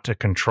bought a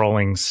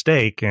controlling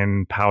stake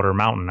in Powder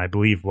Mountain, I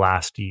believe,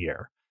 last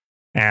year.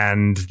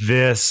 And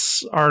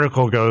this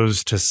article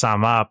goes to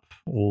sum up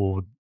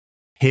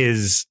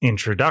his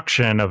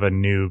introduction of a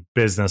new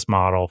business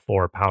model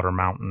for Powder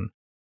Mountain.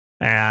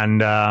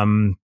 And,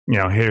 you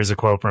know, here's a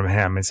quote from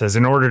him. It says,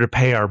 "In order to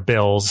pay our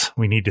bills,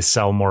 we need to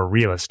sell more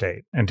real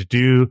estate. And to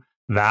do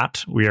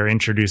that, we are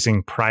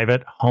introducing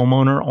private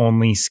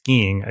homeowner-only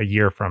skiing a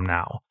year from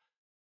now.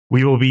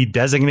 We will be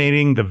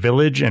designating the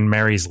Village and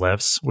Mary's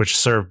lifts, which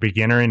serve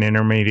beginner and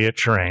intermediate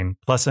terrain,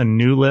 plus a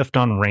new lift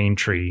on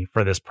Raintree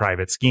for this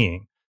private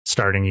skiing,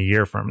 starting a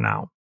year from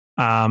now."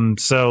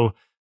 So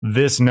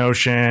this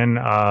notion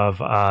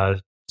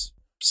of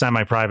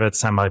semi-private,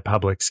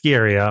 semi-public ski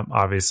area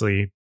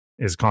obviously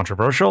is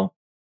controversial.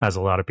 has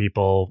a lot of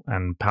people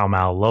and Pall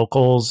Mall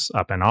locals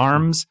up in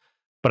arms.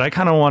 But I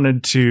kind of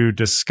wanted to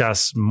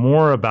discuss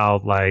more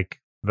about like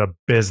the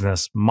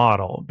business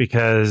model,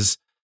 because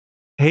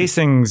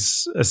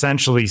Hastings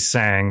essentially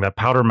saying that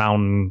Powder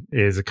Mountain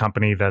is a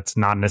company that's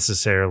not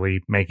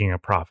necessarily making a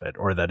profit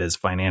or that is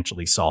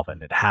financially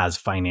solvent. It has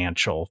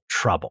financial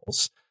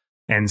troubles.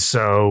 And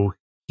so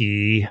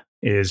he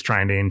is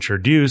trying to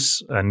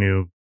introduce a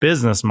new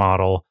business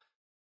model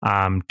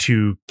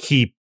to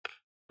keep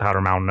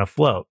Powder Mountain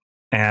afloat.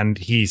 And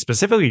he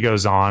specifically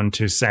goes on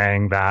to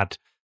saying that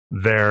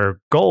their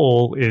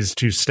goal is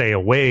to stay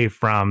away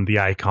from the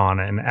Icon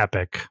and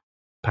Epic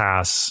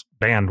Pass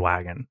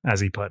bandwagon, as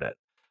he put it.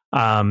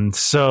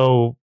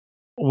 So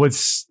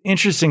what's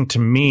interesting to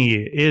me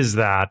is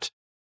that,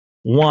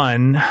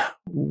 one,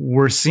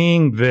 we're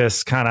seeing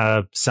this kind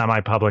of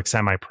semi-public,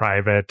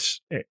 semi-private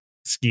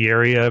ski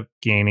area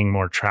gaining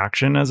more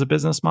traction as a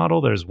business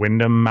model. There's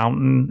Windham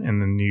Mountain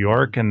in New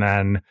York, and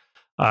then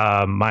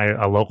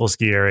a local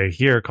ski area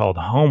here called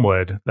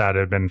Homewood that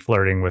had been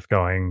flirting with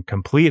going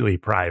completely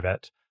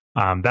private.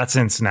 That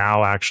since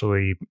now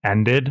actually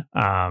ended.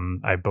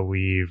 I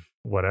believe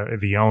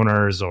the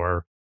owners,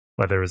 or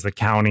whether it was the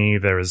county,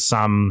 there was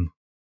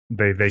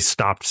they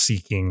stopped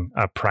seeking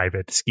a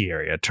private ski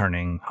area,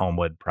 turning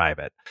Homewood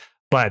private.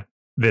 But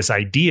this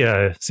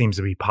idea seems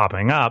to be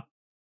popping up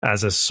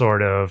as a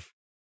sort of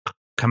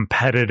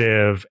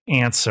competitive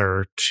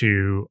answer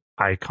to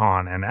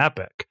Icon and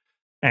Epic.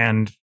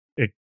 And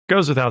it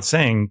goes without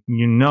saying,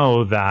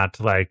 that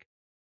like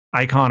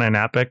Icon and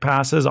Epic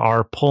passes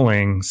are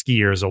pulling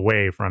skiers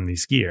away from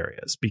these ski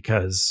areas,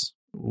 because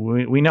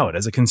we know it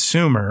as a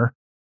consumer.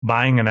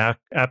 Buying an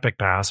Epic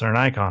Pass or an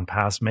Icon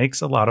Pass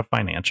makes a lot of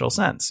financial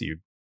sense. You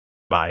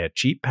buy a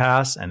cheap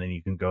pass and then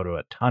you can go to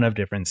a ton of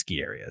different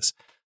ski areas.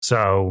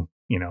 So,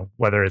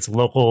 whether it's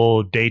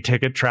local day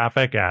ticket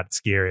traffic at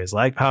ski areas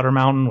like Powder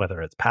Mountain,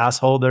 whether it's pass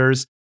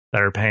holders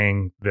that are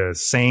paying the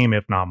same,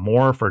 if not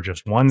more, for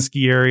just one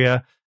ski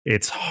area,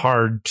 it's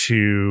hard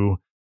to,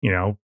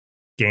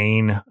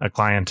 gain a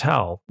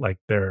clientele like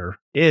there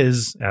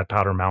is at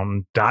Powder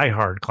Mountain,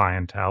 diehard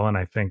clientele. And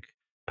I think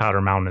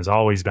Powder Mountain has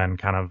always been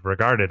kind of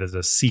regarded as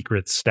a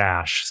secret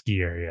stash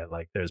ski area.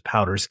 Like there's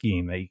powder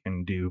skiing that you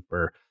can do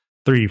for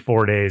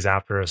 3-4 days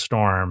after a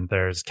storm.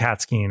 There's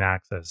cat skiing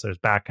access. There's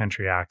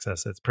backcountry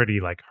access. It's pretty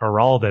like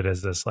heralded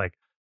as this like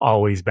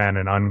always been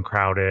an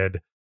uncrowded,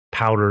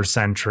 powder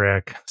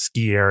centric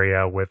ski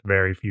area with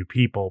very few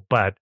people.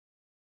 But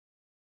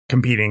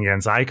competing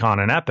against Icon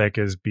and Epic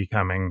is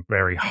becoming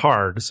very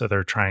hard. So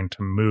they're trying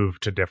to move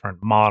to different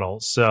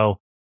models. So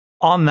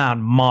on that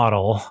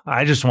model,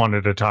 I just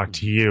wanted to talk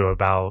to you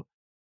about,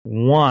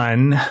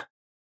 one,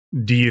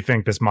 do you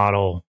think this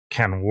model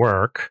can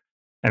work?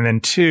 And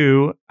then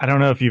two, I don't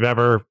know if you've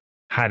ever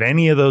had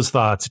any of those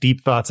thoughts,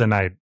 deep thoughts at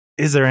night.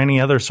 Is there any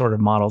other sort of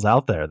models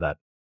out there that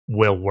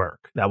will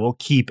work, that will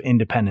keep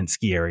independent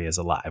ski areas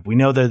alive? We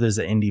know that there's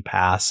an Indy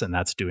Pass, and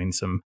that's doing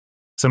some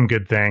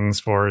good things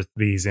for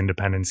these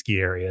independent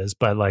ski areas.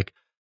 But like,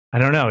 I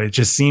don't know, it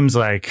just seems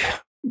like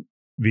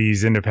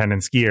these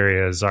independent ski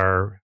areas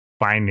are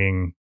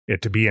finding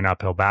it to be an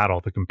uphill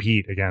battle to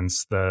compete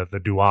against the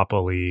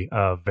duopoly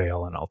of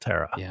Vail and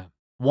Alterra. Yeah.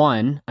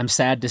 One, I'm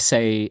sad to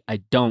say I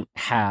don't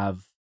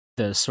have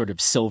the sort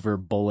of silver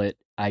bullet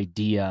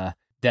idea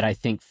that I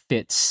think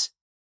fits,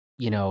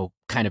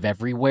 kind of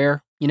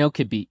everywhere,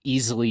 could be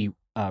easily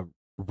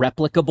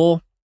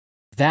replicable.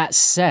 That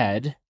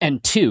said,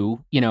 and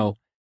two,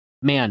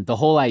 man, the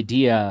whole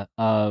idea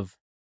of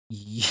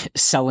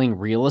selling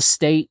real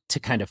estate to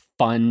kind of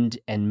fund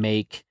and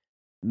make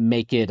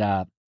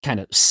it kind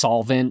of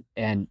solvent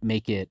and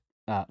make it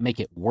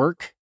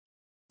work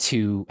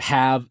to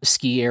have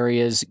ski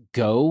areas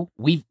go.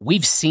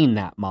 We've seen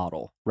that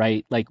model,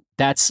 right? Like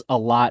that's a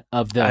lot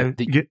of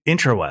the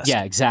Intrawest.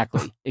 Yeah,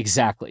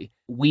 exactly.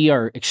 We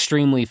are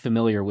extremely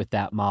familiar with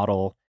that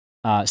model,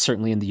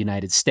 certainly in the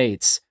United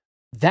States.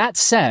 That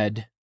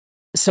said,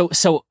 so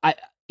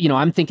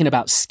I'm thinking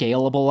about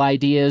scalable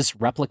ideas,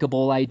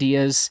 replicable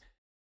ideas.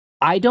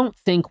 I don't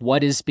think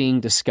what is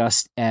being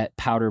discussed at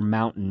Powder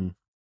Mountain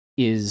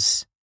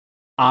is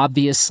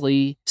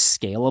obviously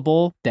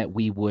scalable, that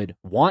we would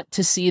want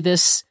to see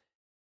this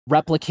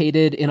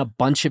replicated in a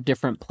bunch of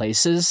different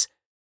places.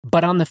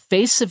 But on the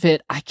face of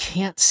it, I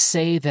can't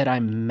say that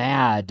I'm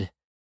mad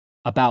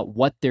about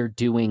what they're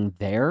doing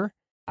there.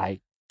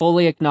 I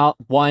fully acknowledge,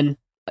 one,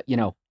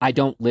 I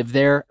don't live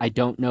there. I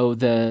don't know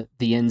the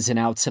ins and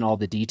outs and all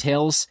the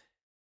details.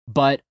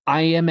 But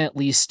I am at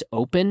least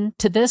open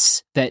to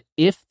this, that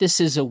if this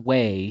is a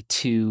way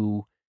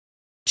to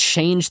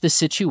change the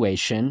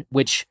situation,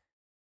 which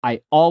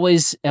I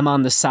always am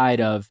on the side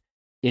of,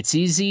 it's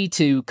easy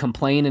to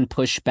complain and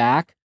push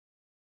back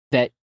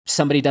that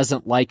somebody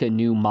doesn't like a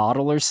new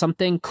model or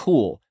something.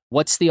 Cool.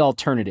 What's the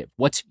alternative?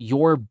 What's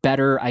your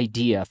better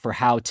idea for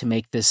how to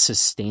make this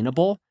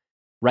sustainable?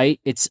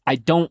 Right? I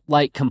don't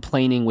like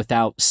complaining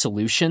without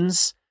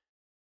solutions.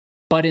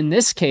 But in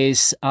this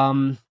case,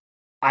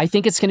 I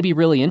think it's going to be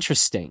really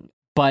interesting.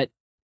 But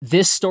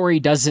this story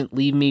doesn't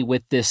leave me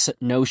with this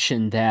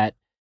notion that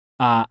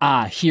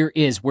here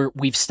is where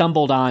we've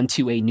stumbled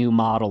onto a new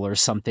model or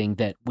something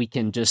that we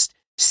can just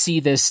see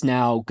this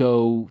now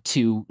go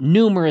to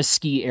numerous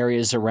ski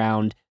areas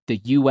around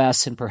the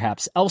US and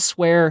perhaps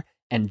elsewhere.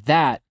 And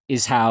that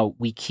is how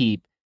we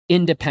keep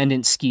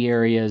independent ski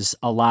areas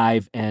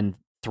alive and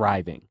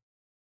thriving.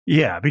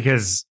 Yeah,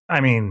 because,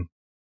 I mean,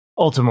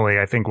 ultimately,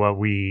 I think what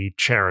we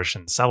cherish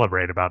and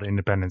celebrate about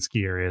independent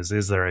ski areas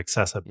is their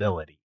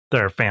accessibility,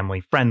 their family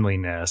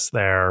friendliness,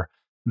 their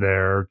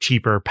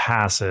cheaper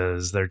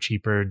passes, their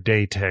cheaper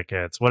day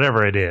tickets,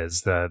 whatever it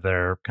is,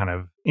 their kind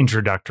of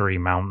introductory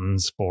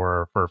mountains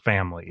for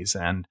families.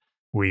 And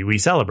we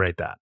celebrate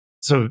that.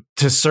 So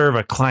to serve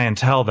a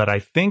clientele that I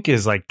think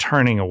is like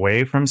turning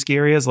away from ski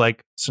areas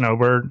like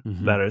Snowbird,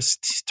 that is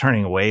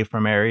turning away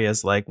from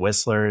areas like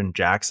Whistler and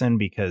Jackson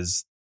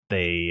because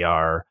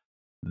they're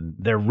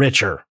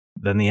richer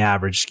than the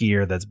average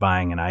skier that's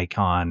buying an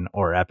Icon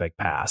or Epic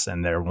Pass,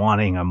 and they're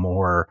wanting a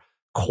more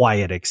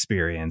quiet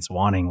experience,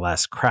 wanting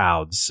less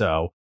crowds.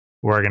 So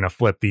we're going to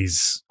flip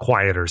these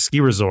quieter ski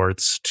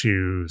resorts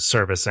to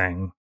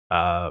servicing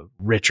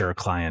richer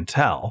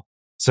clientele.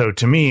 So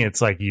to me,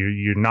 it's like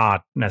you're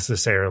not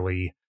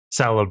necessarily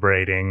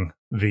celebrating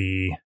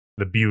the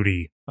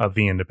beauty of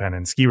the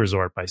independent ski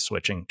resort by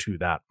switching to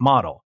that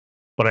model.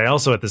 But I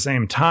also, at the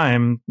same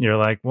time, you're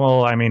like,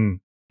 well, I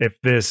mean,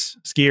 if this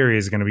ski area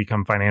is going to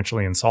become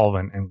financially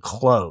insolvent and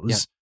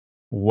close,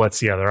 what's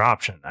the other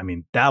option? I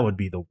mean, that would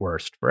be the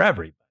worst for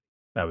everybody.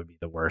 That would be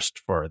the worst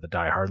for the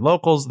diehard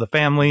locals, the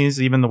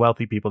families, even the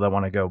wealthy people that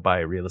want to go buy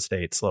real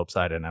estate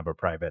slopeside and have a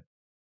private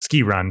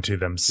ski run to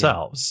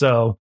themselves.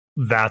 So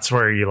that's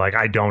where you're like,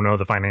 I don't know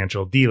the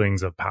financial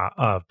dealings of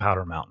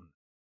Powder Mountain.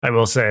 I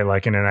will say,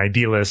 like, in an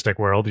idealistic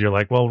world, you're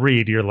like, well,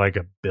 Reed, you're like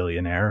a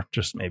billionaire.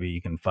 Just maybe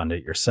you can fund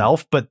it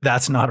yourself. But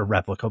that's not a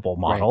replicable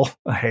model.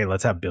 Right. Hey,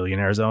 let's have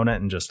billionaires own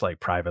it and just like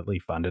privately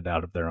fund it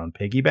out of their own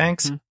piggy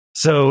banks. Mm-hmm.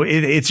 So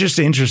it's just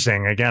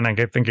interesting. Again, I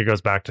think it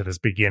goes back to this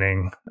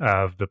beginning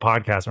of the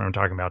podcast when I'm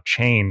talking about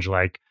change.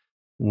 Like,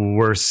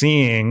 we're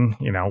seeing,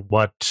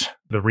 what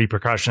the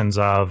repercussions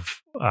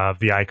of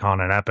the Icon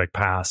and Epic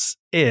Pass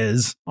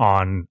is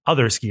on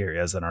other ski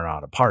areas that are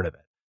not a part of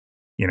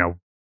it.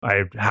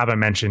 I haven't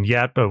mentioned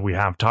yet, but we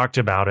have talked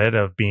about it,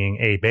 of being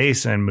a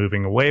base and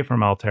moving away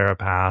from Altera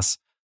Pass,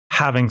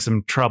 having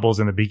some troubles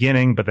in the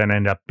beginning, but then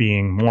end up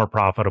being more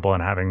profitable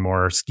and having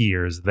more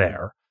skiers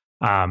there.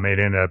 It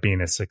ended up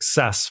being a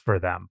success for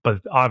them.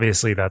 But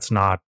obviously that's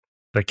not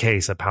the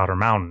case at Powder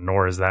Mountain,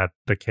 nor is that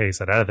the case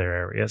at other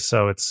areas.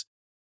 So it's,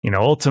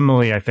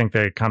 ultimately, I think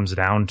that it comes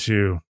down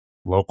to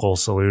local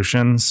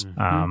solutions,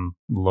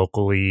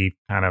 locally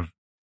kind of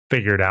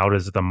figured out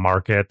as the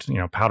market.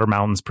 Powder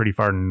Mountain's pretty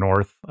far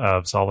north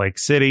of Salt Lake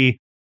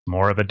City,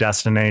 more of a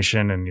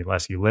destination, and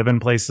unless you live in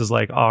places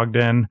like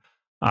Ogden.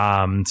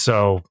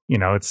 So,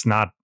 there's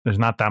not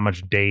that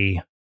much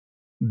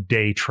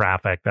day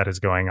traffic that is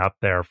going up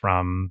there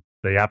from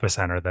the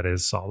epicenter that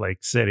is Salt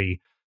Lake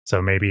City.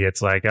 So maybe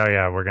it's like, oh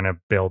yeah, we're going to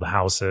build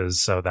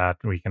houses so that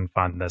we can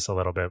fund this a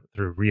little bit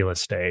through real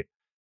estate.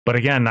 But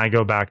again, I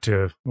go back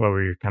to what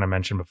we kind of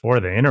mentioned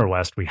before, the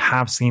Interwest. We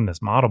have seen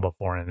this model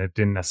before, and it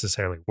didn't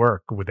necessarily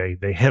work.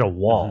 They hit a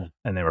wall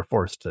and they were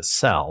forced to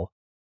sell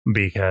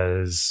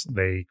because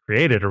they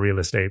created a real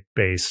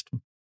estate-based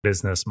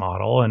business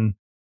model. And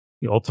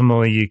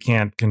ultimately, you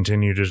can't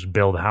continue to just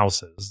build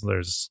houses.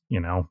 There's,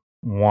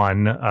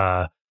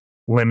 one,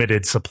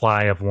 limited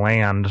supply of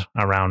land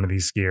around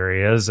these ski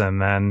areas.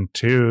 And then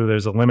two,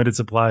 there's a limited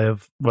supply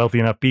of wealthy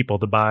enough people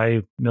to buy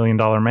 $1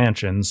 million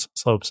mansions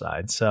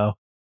slopeside. So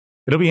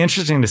it'll be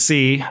interesting to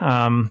see.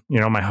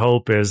 My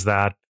hope is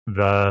that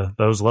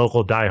those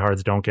local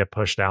diehards don't get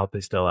pushed out.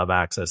 They still have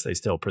access. They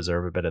still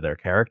preserve a bit of their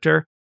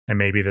character. And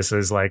maybe this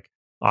is like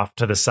off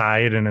to the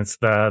side, and it's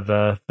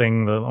the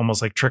thing,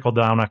 almost like trickle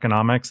down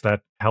economics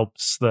that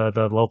helps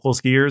the local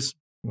skiers.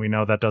 We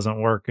know that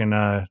doesn't work in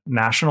a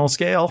national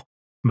scale,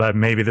 but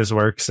maybe this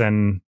works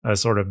in a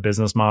sort of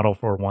business model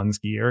for one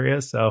ski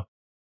area. So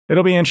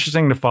it'll be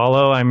interesting to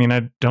follow. I mean,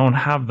 I don't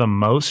have the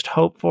most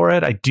hope for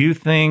it. I do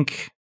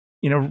think,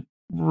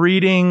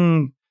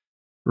 reading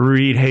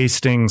Reed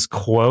Hastings'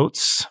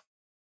 quotes,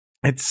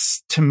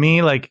 it's, to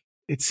me, like,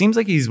 it seems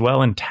like he's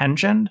well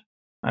intentioned,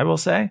 I will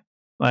say.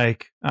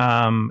 Like,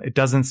 it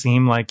doesn't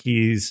seem like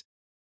he's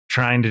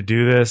trying to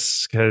do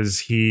this because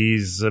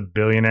he's a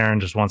billionaire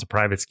and just wants a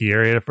private ski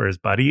area for his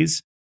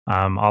buddies,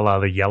 a la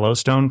the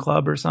Yellowstone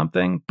Club or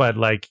something. But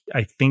like,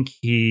 I think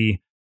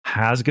he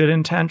has good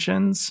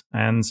intentions,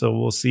 and so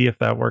we'll see if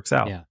that works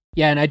out.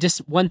 Yeah. And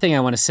one thing I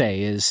want to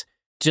say is,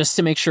 just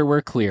to make sure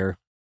we're clear,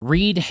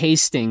 Reed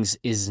Hastings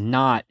is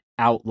not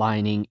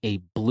outlining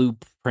a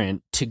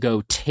blueprint to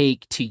go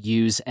take to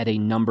use at a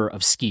number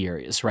of ski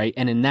areas, right?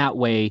 And in that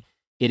way,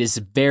 it is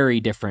very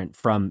different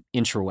from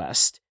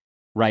Interwest,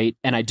 right?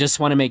 And I just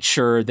want to make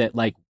sure that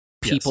like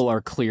people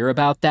are clear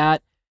about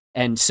that.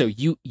 And so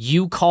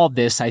you called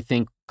this, I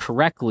think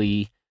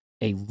correctly,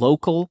 a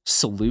local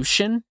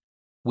solution.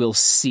 We'll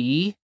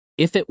see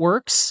if it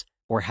works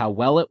or how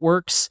well it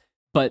works.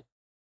 But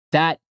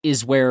that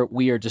is where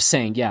we are just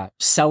saying, yeah,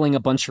 selling a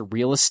bunch of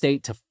real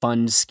estate to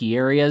fund ski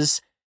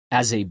areas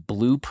as a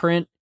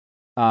blueprint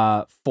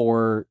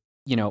for,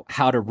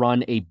 how to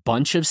run a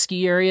bunch of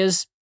ski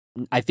areas.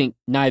 I think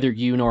neither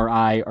you nor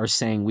I are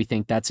saying we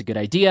think that's a good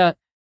idea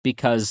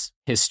because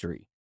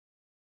history.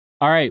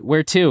 All right,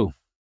 where to?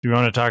 Do you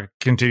want to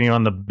continue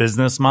on the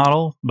business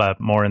model, but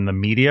more in the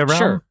media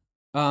realm?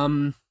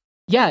 Sure.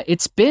 Yeah,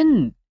 it's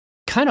been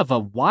kind of a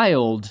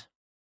wild,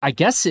 I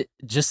guess it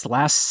just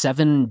last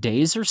 7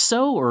 days or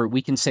so, or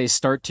we can say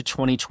start to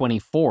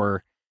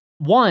 2024.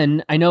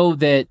 One, I know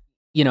that,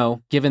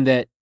 given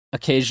that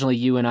occasionally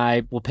you and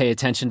I will pay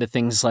attention to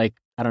things like,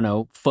 I don't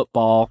know,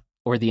 football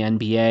or the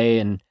NBA,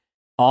 and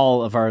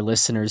all of our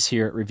listeners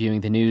here at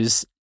Reviewing the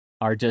News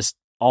are just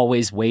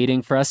always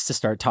waiting for us to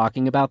start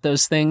talking about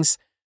those things.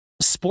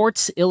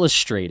 Sports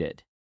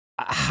Illustrated,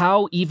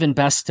 how even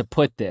best to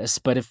put this,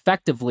 but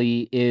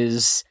effectively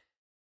is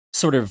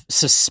sort of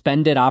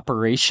suspended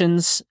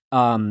operations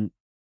for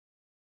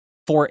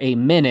a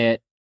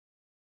minute,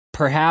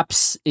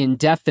 perhaps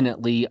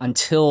indefinitely,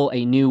 until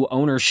a new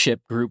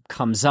ownership group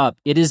comes up.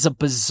 It is a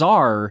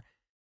bizarre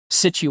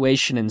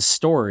situation and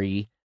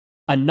story.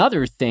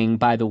 Another thing,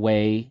 by the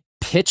way,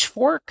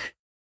 Pitchfork,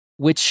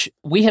 which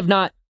we have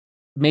not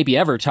maybe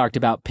ever talked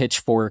about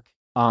Pitchfork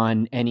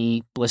on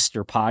any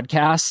Blister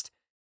podcast,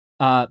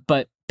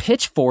 but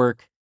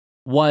Pitchfork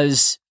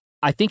was,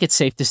 I think it's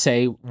safe to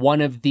say,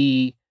 one of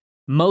the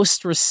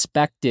most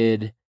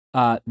respected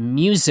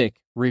music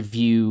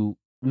review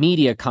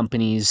media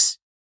companies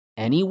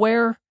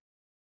anywhere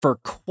for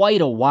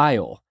quite a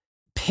while.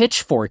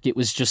 Pitchfork, it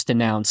was just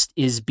announced,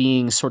 is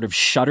being sort of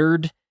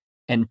shuttered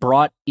and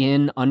brought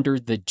in under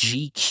the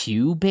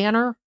GQ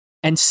banner.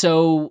 And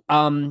so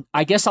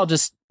I guess I'll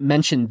just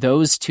mention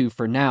those two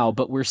for now,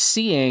 but we're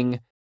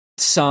seeing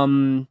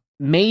some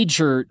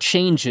major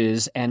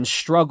changes and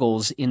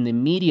struggles in the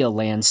media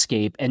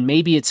landscape, and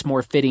maybe it's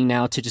more fitting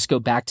now to just go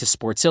back to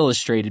Sports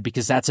Illustrated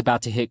because that's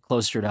about to hit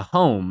closer to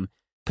home,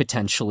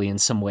 potentially in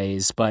some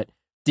ways. But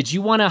did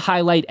you want to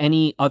highlight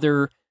any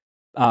other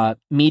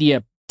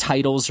media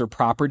titles or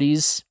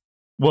properties?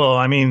 Well,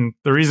 I mean,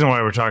 the reason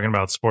why we're talking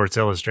about Sports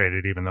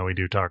Illustrated, even though we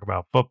do talk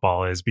about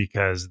football, is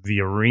because the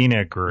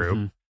Arena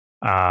Group,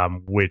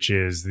 which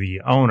is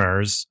the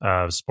owners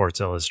of Sports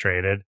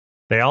Illustrated,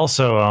 they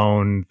also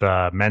own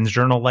the Men's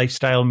Journal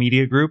Lifestyle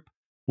Media Group,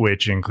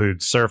 which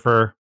includes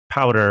Surfer,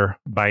 Powder,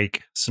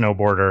 Bike,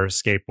 Snowboarder,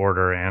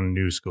 Skateboarder, and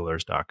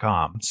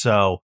Newschoolers.com.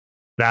 So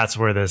that's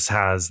where this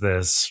has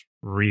this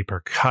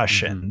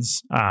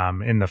repercussions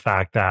in the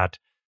fact that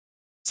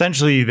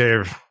essentially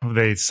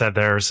they said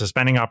they're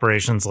suspending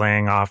operations,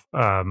 laying off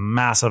a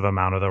massive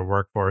amount of their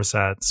workforce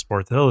at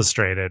Sports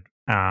Illustrated.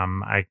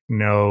 I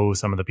know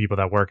some of the people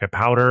that work at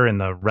Powder in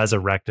the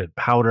Resurrected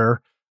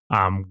Powder,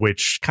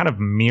 which kind of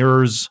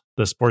mirrors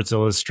the Sports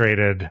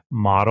Illustrated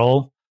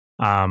model,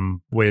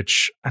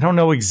 which I don't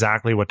know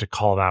exactly what to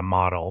call that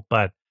model,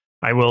 but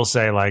I will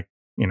say, like,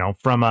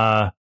 from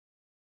a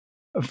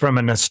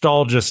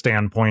nostalgia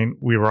standpoint,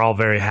 we were all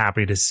very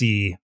happy to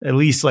see at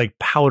least like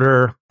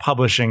Powder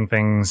publishing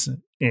things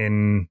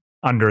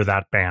under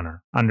that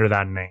banner, under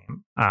that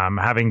name.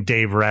 Having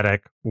Dave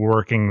Reddick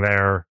working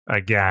there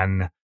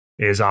again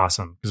is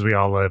awesome because we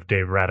all love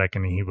Dave Reddick,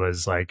 and he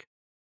was like,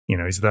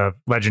 he's the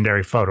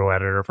legendary photo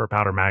editor for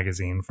Powder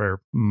Magazine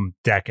for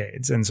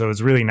decades. And so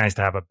it's really nice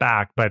to have it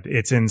back, but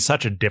it's in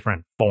such a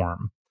different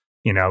form.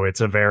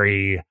 It's a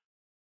very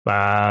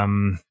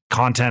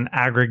content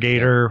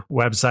aggregator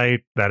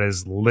website that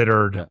is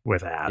littered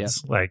with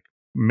ads, like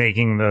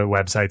making the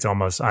websites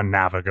almost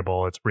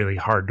unnavigable. It's really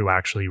hard to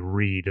actually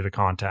read the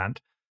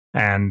content.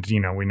 And,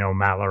 we know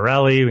Matt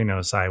Lorelli, we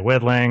know Cy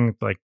Whitling,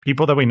 like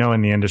people that we know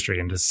in the industry,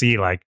 and to see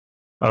like,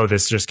 oh,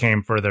 this just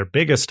came for their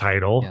biggest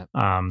title,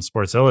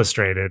 Sports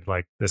Illustrated,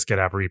 like this could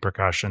have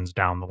repercussions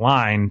down the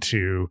line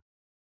to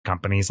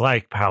companies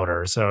like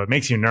Powder. So it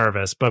makes you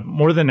nervous. But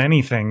more than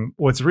anything,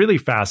 what's really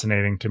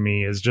fascinating to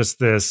me is just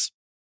this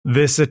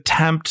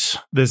attempt,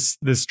 this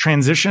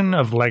transition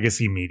of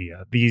legacy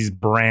media, these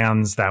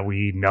brands that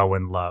we know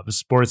and love,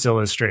 Sports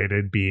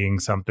Illustrated being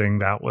something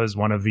that was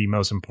one of the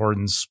most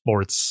important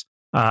sports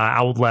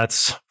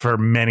outlets for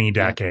many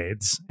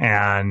decades.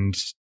 And,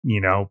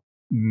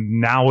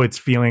 now it's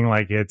feeling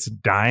like it's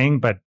dying,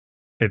 but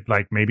it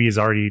like maybe has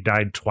already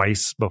died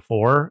twice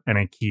before, and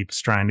it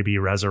keeps trying to be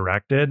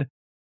resurrected.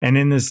 And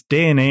in this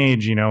day and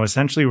age,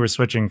 essentially we're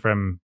switching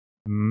from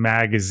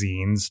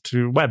magazines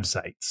to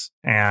websites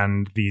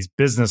and these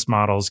business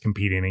models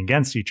competing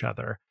against each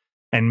other.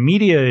 And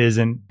media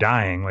isn't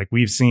dying. Like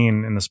we've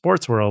seen in the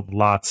sports world,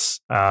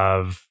 lots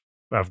of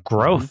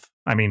growth.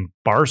 I mean,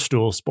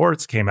 Barstool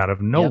Sports came out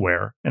of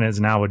nowhere and is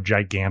now a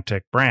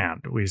gigantic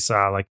brand. We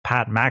saw like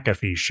Pat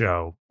McAfee's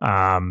show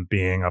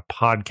being a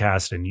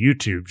podcast and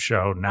YouTube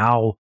show,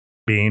 now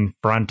being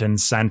front and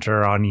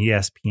center on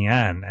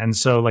ESPN. And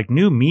so like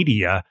new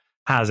media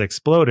has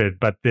exploded,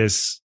 but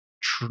this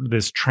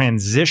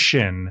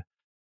transition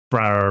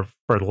for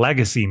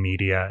legacy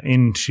media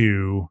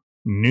into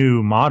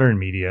new modern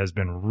media has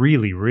been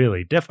really,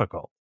 really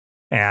difficult.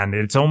 And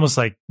it's almost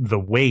like the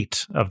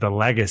weight of the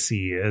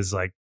legacy is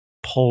like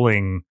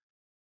pulling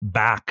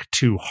back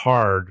too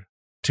hard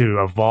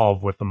to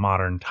evolve with the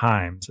modern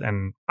times.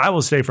 And I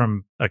will say,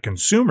 from a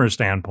consumer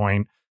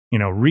standpoint,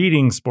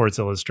 reading Sports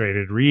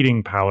Illustrated,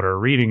 reading Powder,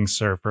 reading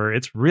Surfer,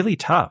 it's really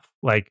tough.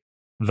 Like,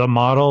 the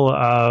model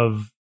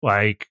of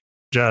like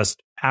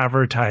just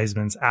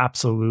advertisements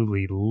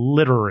absolutely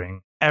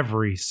littering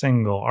every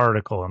single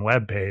article and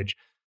webpage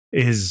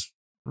is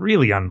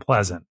really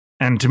unpleasant.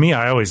 And to me,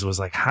 I always was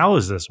like, how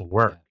does this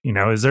work?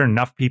 Is there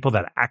enough people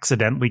that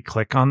accidentally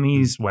click on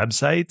these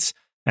websites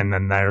and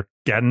then they're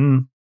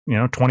getting,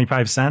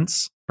 25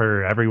 cents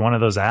for every one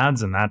of those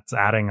ads? And that's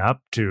adding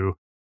up to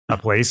a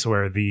place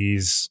where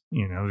these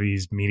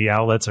media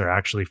outlets are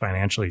actually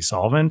financially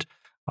solvent.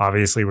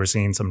 Obviously, we're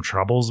seeing some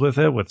troubles with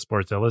it with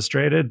Sports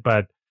Illustrated,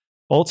 but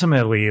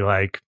ultimately,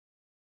 like,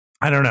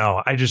 I don't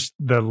know.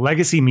 The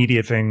legacy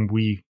media thing,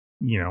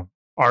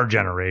 our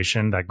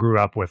generation that grew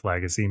up with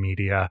legacy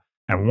media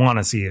and want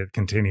to see it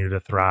continue to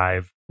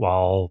thrive,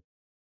 while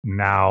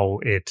now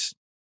it's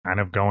kind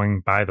of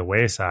going by the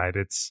wayside.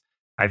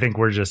 I think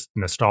we're just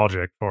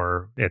nostalgic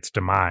for its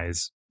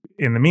demise.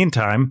 In the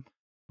meantime,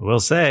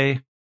 we'll say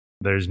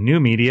there's new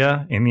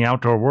media in the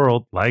outdoor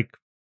world, like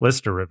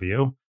Blister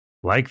Review,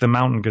 like the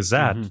Mountain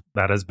Gazette,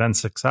 that has been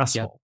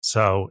successful. Yep.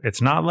 So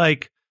it's not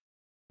like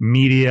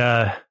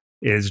media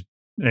is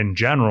in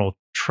general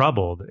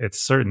troubled. It's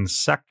certain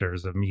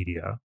sectors of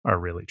media are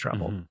really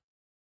troubled.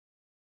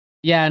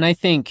 Yeah, and I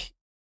think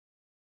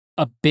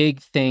a big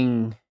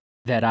thing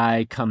that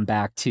I come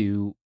back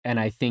to, and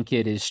I think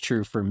it is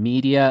true for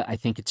media, I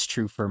think it's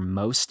true for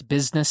most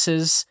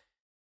businesses,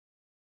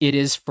 it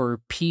is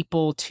for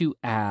people to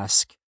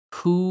ask,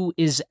 who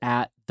is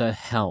at the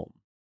helm?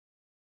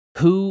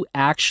 Who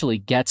actually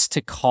gets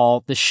to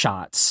call the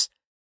shots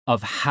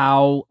of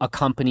how a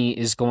company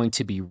is going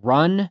to be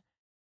run,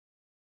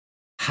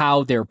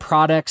 how their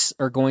products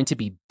are going to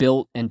be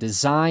built and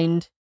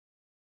designed,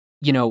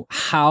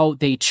 how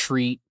they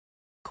treat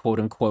quote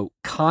unquote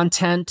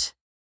content.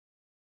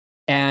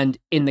 And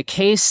in the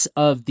case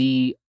of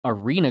the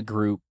Arena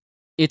Group,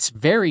 it's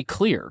very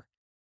clear.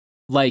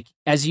 Like,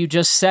 as you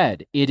just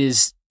said, it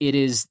is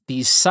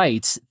these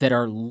sites that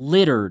are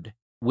littered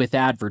with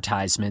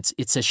advertisements.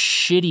 It's a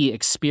shitty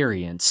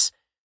experience.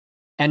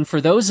 And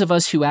for those of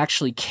us who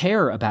actually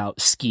care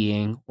about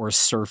skiing or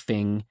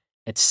surfing,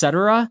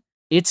 etc.,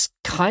 it's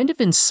kind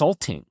of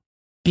insulting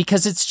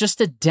because it's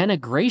just a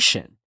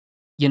denigration,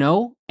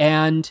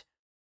 And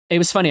it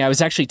was funny. I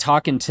was actually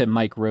talking to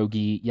Mike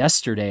Rogie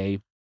yesterday,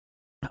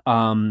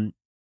 and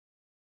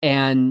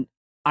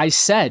I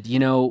said,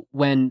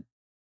 when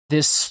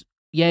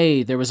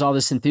there was all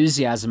this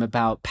enthusiasm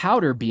about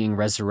Powder being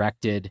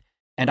resurrected,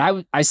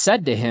 and I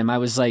said to him, I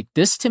was like,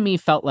 this to me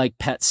felt like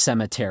Pet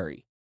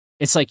Sematary.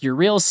 It's like, you're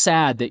real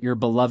sad that your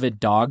beloved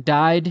dog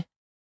died,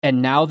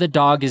 and now the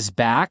dog is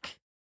back.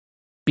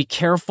 Be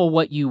careful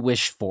what you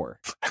wish for.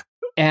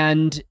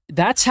 And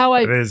that's how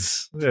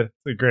it's a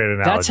great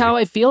analogy. That's how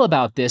I feel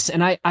about this.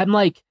 And I'm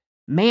like,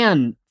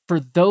 man, for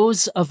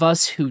those of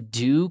us who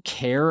do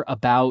care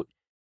about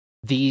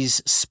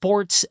these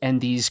sports and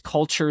these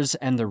cultures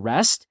and the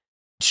rest,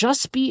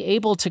 just be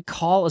able to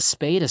call a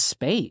spade a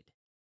spade.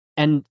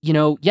 And,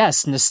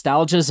 yes,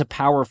 nostalgia is a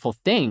powerful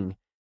thing,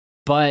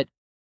 but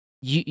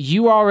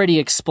you already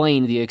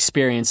explained the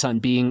experience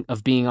of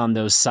being on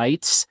those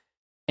sites.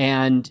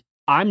 And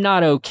I'm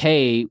not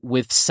okay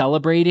with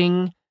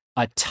celebrating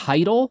a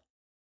title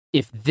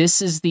if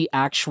this is the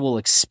actual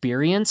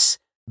experience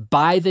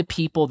by the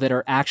people that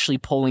are actually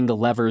pulling the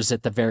levers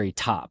at the very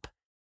top.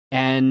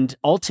 And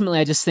ultimately,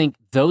 I just think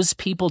those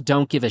people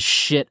don't give a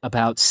shit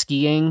about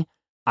skiing.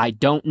 I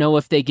don't know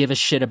if they give a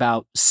shit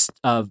about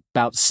surfing,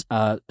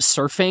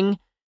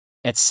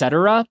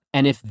 etc.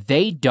 And if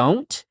they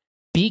don't,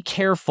 be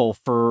careful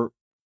for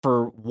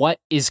what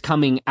is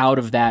coming out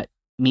of that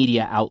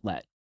media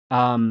outlet.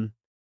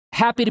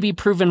 Happy to be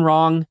proven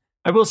wrong.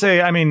 I will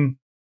say,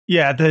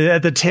 yeah,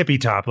 at the tippy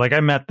top, like I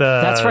met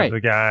That's right.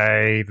 the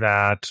guy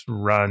that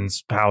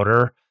runs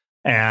Powder,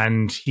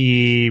 and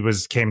he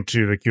came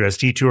to the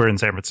QST tour in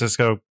San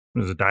Francisco. He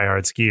was a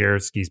diehard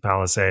skier, skis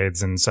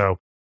Palisades, and so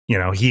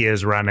he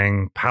is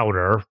running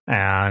Powder,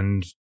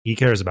 and he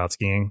cares about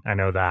skiing. I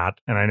know that,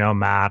 and I know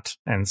Matt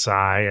and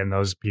Cy and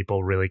those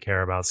people really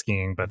care about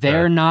skiing, but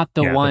they're not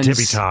the ones. The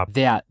tippy top.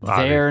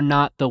 They're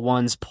not the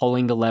ones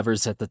pulling the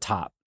levers at the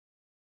top.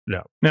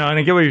 No, and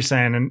I get what you're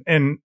saying,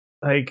 and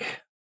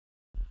like.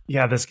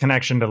 Yeah, this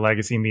connection to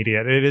legacy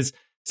media. It is.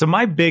 So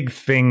my big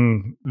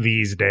thing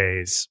these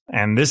days,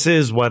 and this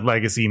is what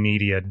legacy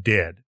media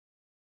did,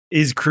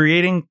 is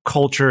creating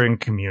culture and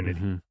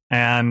community.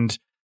 And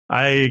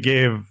I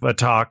gave a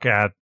talk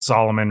at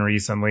Solomon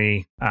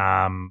recently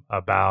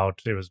about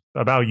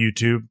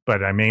YouTube,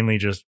 but I mainly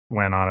just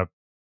went on a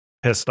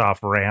pissed off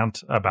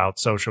rant about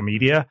social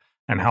media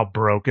and how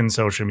broken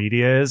social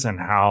media is and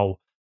how,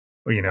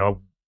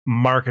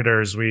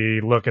 marketers,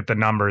 we look at the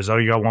numbers. Oh,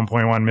 you got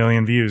 1.1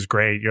 million views.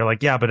 Great. You're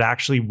like, yeah, but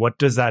actually, what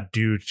does that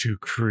do to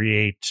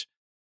create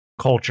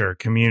culture,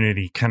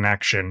 community,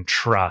 connection,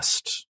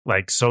 trust.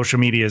 Like social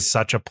media is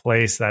such a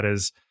place that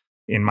is,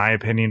 in my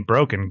opinion,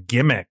 broken.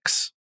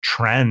 Gimmicks,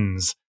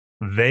 trends,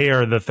 they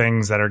are the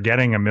things that are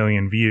getting 1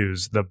 million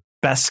views. The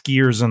best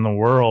skiers in the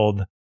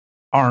world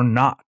are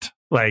not.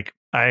 Like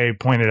I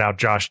pointed out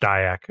Josh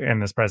Dyack in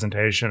this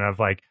presentation of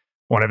like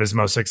one of his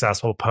most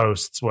successful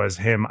posts was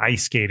him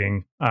ice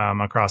skating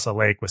across a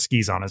lake with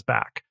skis on his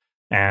back.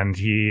 And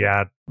he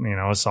had,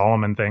 a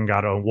Solomon thing,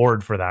 got an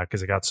award for that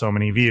because it got so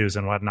many views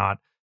and whatnot.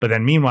 But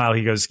then meanwhile,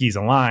 he goes skis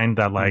a line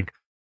that like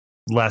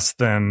less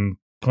than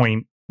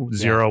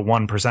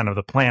 0.01% of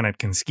the planet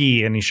can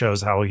ski. And he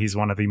shows how he's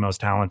one of the most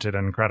talented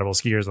and incredible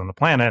skiers on the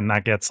planet. And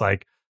that gets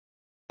like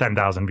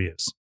 10,000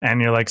 views.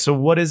 And you're like, so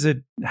what is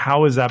it?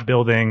 How is that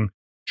building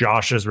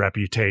Josh's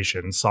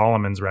reputation,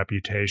 Solomon's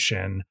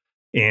reputation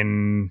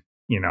in,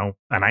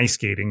 an ice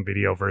skating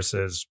video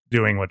versus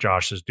doing what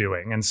Josh is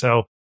doing? And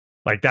so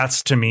like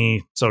that's, to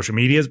me, social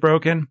media is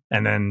broken.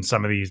 And then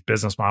some of these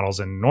business models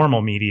in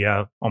normal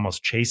media,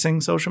 almost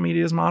chasing social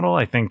media's model,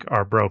 I think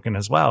are broken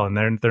as well. And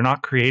they're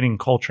not creating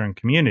culture and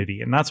community.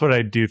 And that's what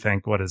I do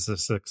think. What is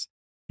this?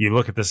 You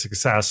look at the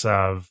success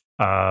of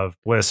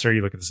Blister,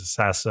 you look at the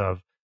success of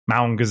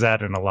Mountain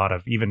Gazette, and a lot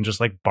of even just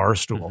like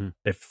Barstool. Mm-hmm.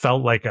 It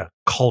felt like a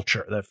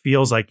culture that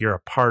feels like you're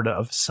a part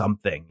of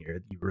something.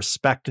 You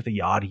respect the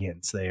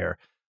audience there,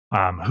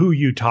 who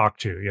you talk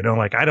to.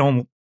 Like I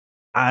don't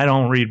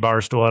read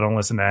Barstool. I don't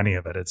listen to any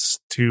of it. It's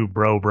too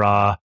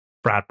bro-bra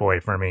frat boy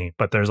for me.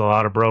 But there's a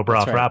lot of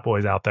bro-bra frat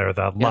boys out there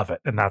that love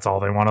it. And that's all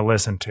they want to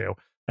listen to.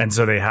 And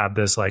so they had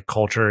this like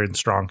culture and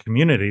strong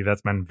community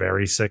that's been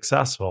very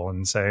successful.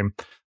 And same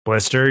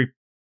Blister,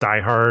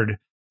 diehard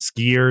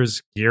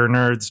skiers, gear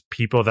nerds,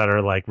 people that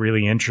are like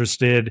really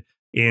interested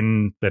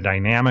in the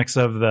dynamics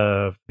of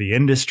the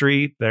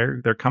industry.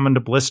 They're coming to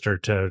Blister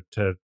to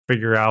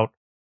figure out,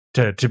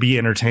 to be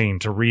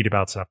entertained, to read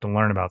about stuff, to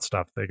learn about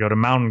stuff. They go to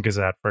Mountain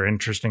Gazette for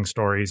interesting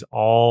stories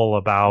all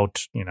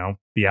about,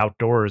 the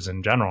outdoors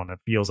in general. And it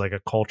feels like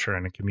a culture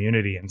and a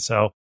community. And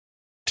so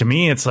to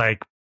me, it's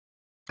like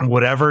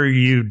whatever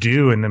you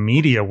do in the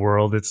media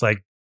world, it's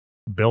like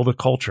build a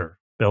culture,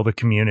 build a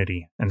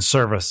community, and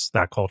service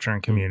that culture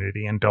and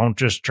community. And don't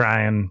just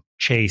try and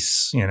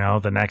chase,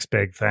 the next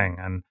big thing.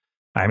 And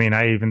I mean,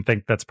 I even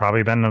think that's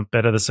probably been a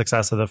bit of the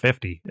success of the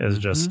 50 is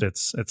just,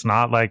 it's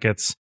not like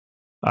it's,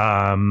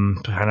 I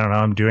don't know,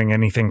 I'm doing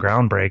anything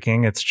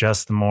groundbreaking. It's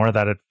just more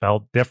that it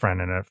felt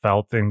different and it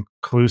felt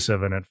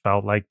inclusive and it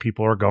felt like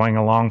people were going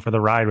along for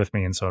the ride with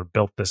me. And so it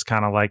built this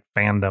kind of like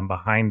fandom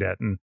behind it.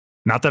 And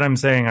not that I'm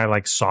saying I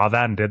like saw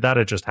that and did that.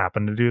 It just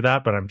happened to do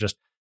that. But I'm just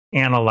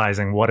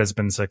analyzing what has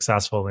been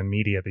successful in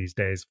media these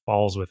days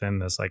falls within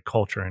this like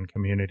culture and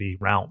community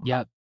realm.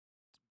 Yeah.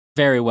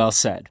 Very well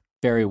said.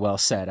 Very well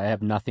said. I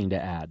have nothing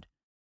to add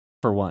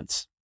for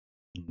once.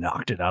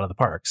 Knocked it out of the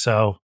park.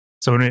 So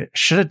we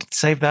should have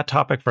saved that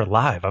topic for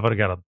live. I would have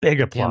got a big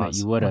applause. Damn it,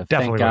 you would have.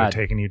 Definitely would have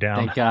taken you down.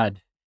 Thank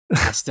God.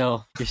 You're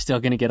still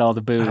going to get all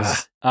the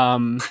booze.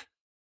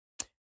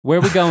 Where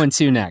are we going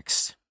to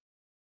next?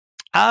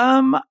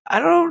 Do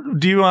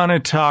you want to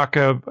talk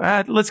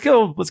let's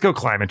go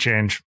climate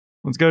change.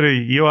 Let's go to,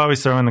 you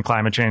always throw in the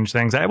climate change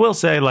things. I will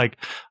say, like,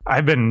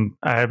 I've been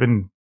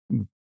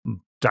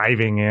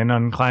diving in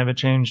on climate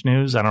change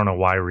news. I don't know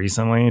why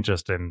recently,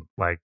 just in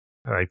like,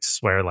 I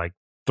swear like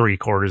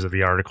 3/4 of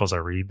the articles I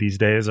read these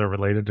days are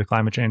related to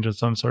climate change and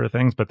some sort of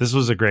things. But this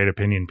was a great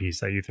opinion piece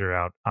that you threw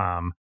out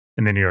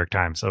in the New York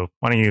Times. So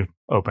why don't you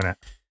open it?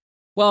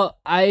 Well,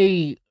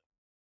 I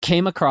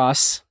came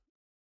across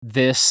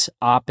this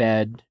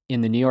op-ed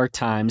in the New York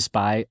Times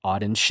by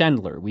Auden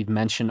Schendler. We've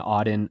mentioned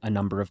Auden a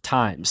number of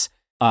times.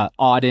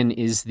 Auden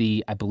is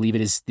I believe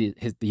it is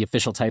the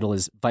official title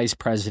is Vice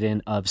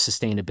President of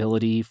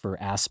Sustainability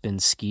for Aspen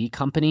Ski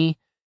Company.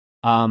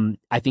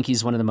 I think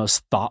he's one of the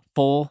most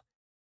thoughtful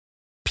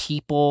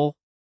people,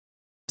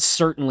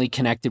 certainly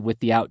connected with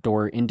the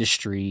outdoor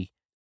industry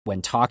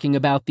when talking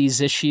about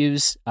these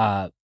issues.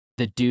 The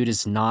dude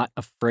is not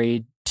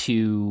afraid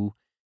to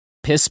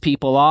piss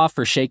people off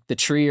or shake the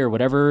tree or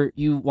whatever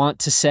you want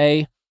to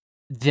say.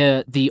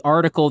 The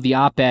article, the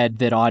op-ed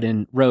that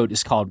Auden wrote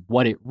is called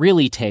What It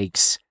Really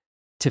Takes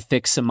to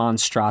Fix a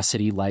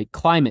Monstrosity Like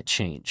Climate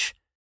Change.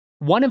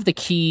 One of the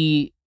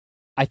key,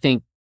 I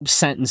think,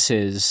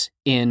 sentences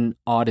in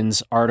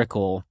Auden's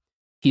article,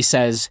 he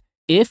says,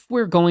 if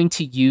we're going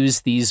to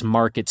use these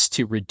markets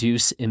to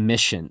reduce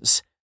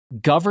emissions,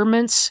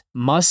 governments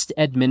must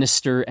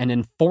administer and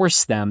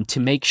enforce them to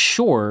make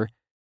sure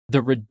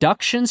the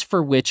reductions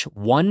for which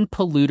one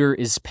polluter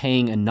is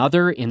paying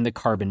another in the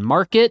carbon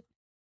market,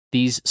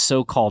 these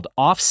so-called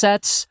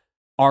offsets,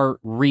 are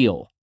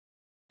real.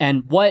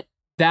 And what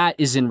that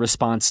is in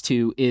response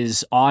to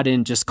is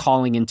Auden just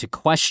calling into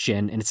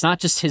question, and it's not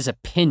just his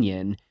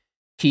opinion,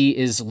 he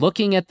is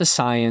looking at the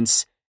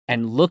science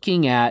and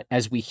looking at,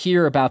 as we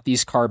hear about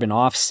these carbon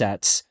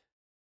offsets,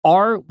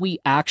 are we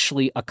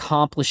actually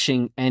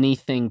accomplishing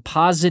anything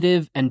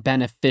positive and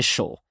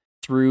beneficial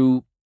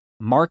through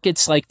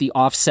markets like the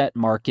offset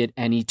market?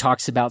 And he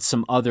talks about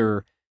some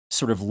other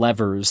sort of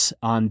levers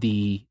on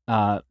the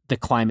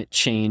climate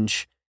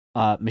change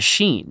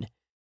machine.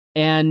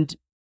 And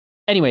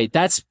anyway,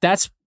 that's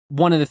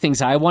one of the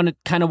things I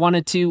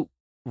wanted to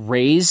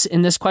raise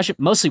in this question.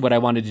 Mostly what I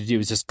wanted to do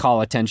is just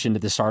call attention to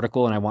this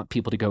article, and I want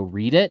people to go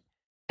read it.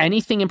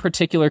 Anything in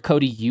particular,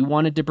 Cody, you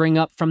wanted to bring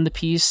up from the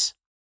piece?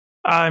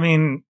 I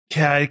mean,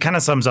 yeah, it kind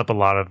of sums up a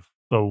lot of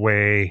the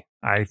way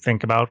I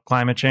think about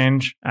climate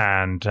change,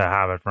 and to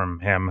have it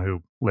from him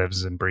who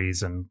lives and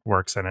breathes and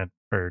works in it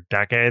for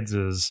decades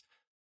is,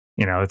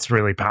 it's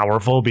really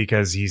powerful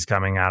because he's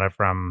coming at it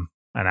from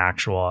an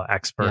actual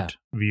expert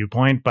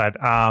viewpoint. But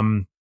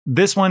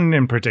this one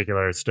in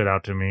particular stood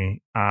out to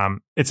me.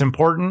 It's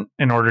important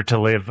in order to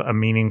live a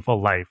meaningful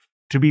life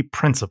to be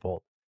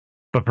principled.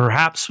 But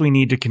perhaps we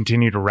need to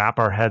continue to wrap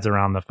our heads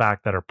around the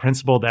fact that our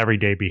principled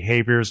everyday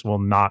behaviors will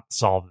not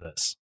solve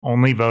this.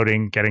 Only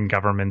voting, getting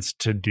governments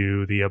to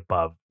do the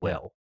above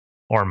will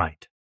or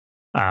might.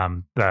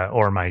 The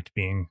or might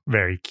being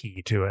very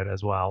key to it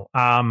as well.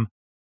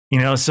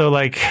 So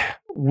like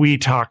we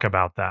talk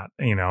about that.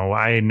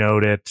 I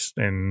note it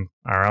in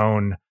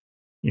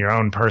your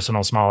own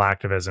personal small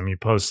activism. You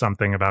post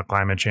something about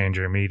climate change,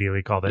 you're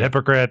immediately called a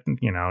hypocrite.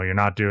 You're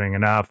not doing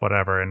enough,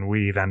 whatever. And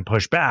we then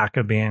push back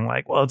of being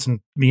like, well,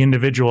 the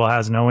individual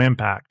has no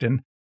impact.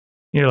 And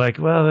you're like,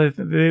 well,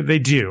 they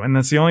do. And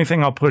that's the only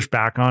thing I'll push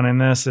back on in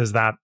this is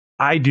that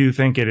I do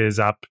think it is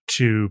up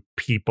to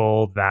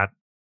people that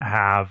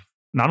have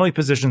not only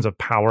positions of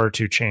power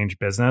to change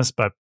business,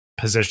 but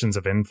positions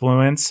of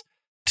influence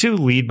to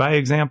lead by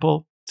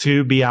example,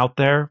 to be out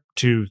there,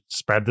 to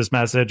spread this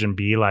message and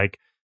be like,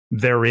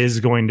 there is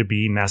going to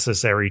be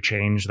necessary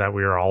change that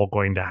we are all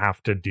going to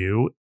have to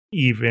do,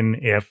 even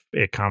if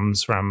it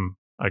comes from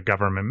a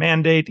government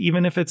mandate,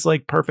 even if it's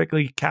like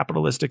perfectly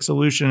capitalistic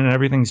solution and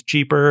everything's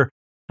cheaper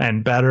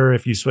and better.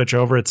 If you switch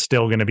over, it's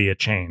still going to be a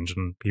change.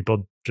 And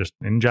people just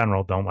in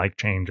general don't like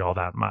change all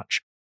that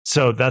much.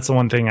 So that's the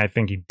one thing I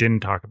think he didn't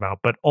talk about.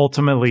 But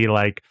ultimately,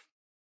 like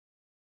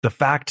the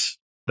fact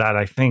that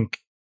I think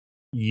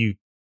you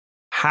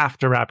have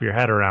to wrap your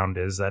head around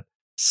is that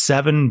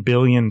 7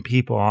 billion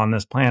people on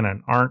this planet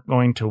aren't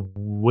going to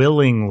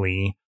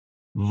willingly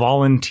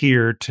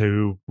volunteer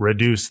to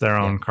reduce their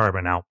own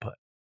carbon output.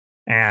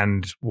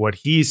 And what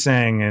he's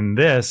saying in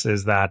this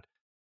is that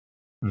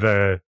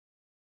the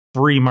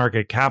free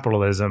market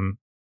capitalism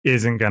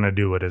isn't going to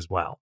do it as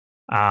well.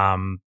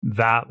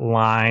 That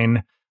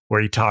line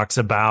where he talks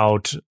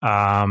about,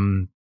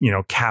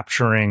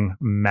 capturing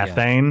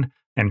methane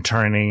and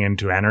turning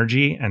into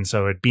energy. And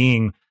so it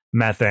being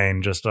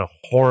methane, just a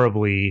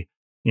horribly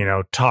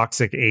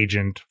toxic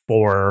agent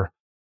for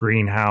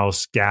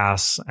greenhouse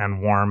gas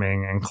and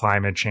warming and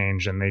climate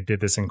change. And they did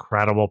this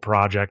incredible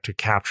project to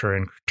capture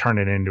and turn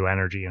it into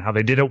energy, and how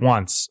they did it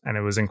once and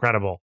it was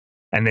incredible.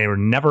 And they were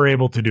never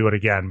able to do it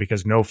again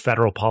because no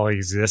federal policy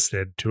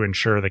existed to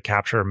ensure the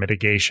capture and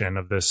mitigation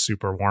of this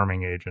super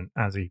warming agent,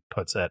 as he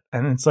puts it.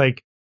 And it's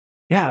like,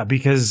 yeah,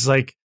 because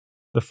like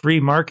the free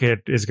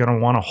market is going to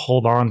want to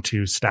hold on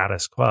to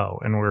status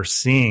quo. And we're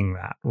seeing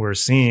that. We're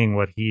seeing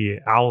what he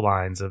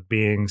outlines of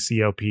being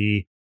COP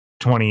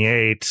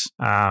 28,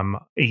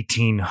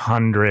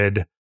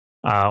 1800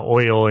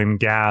 oil and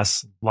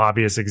gas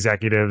lobbyist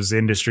executives,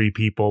 industry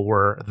people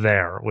were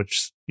there,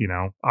 which,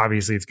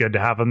 obviously it's good to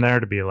have them there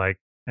to be like,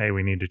 hey,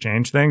 we need to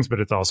change things, but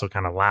it's also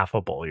kind of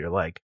laughable. You're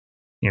like,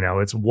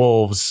 it's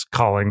wolves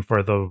calling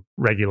for the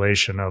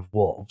regulation of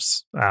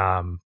wolves.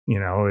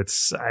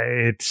 It's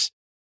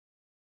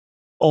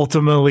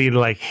ultimately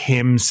like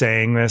him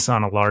saying this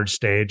on a large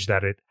stage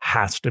that it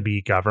has to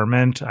be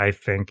government, I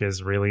think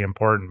is really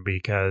important,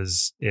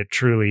 because it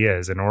truly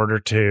is. In order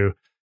to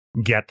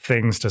get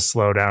things to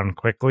slow down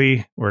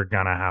quickly, we're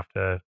going to have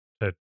to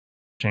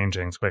change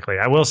things quickly.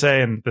 I will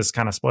say, and this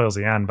kind of spoils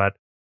the end, but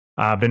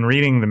I've been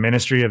reading The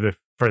Ministry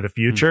for the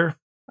Future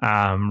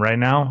right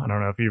now. I don't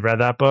know if you've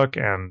read that book,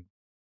 and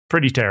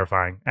pretty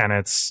terrifying. And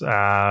it's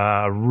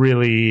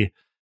really,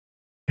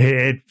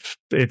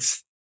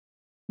 it's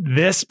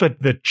this, but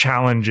the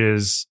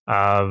challenges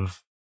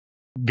of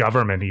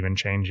government even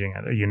changing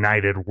it, a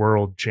united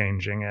world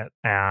changing it.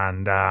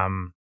 And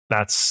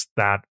that's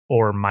that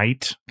or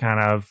might kind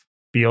of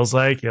feels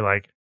like. You're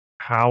like,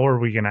 how are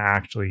we going to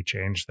actually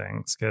change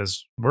things?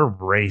 Because we're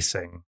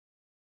racing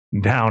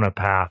down a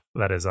path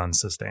that is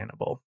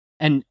unsustainable.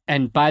 And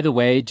by the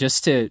way,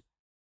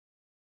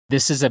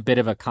 this is a bit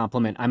of a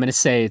compliment. I'm going to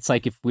say it's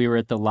like if we were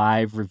at the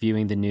live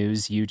reviewing the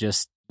news, you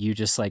just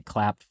like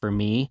clapped for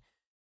me.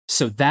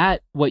 So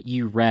that what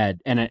you read,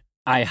 and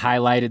I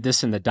highlighted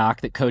this in the doc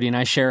that Cody and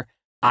I share.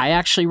 I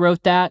actually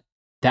wrote that.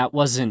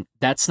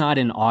 That's not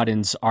in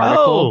Auden's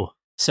article. Oh.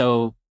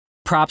 So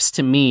props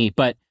to me.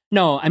 But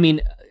no, I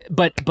mean,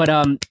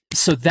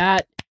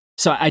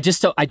 so I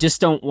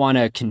just don't want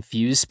to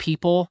confuse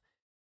people.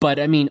 But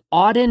I mean,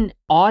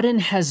 Auden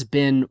has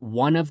been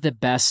one of the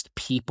best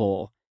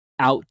people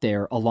out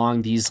there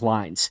along these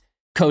lines.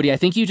 Cody, I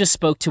think you just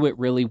spoke to it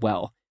really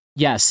well.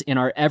 Yes, in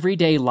our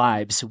everyday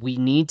lives, we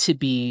need to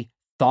be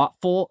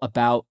thoughtful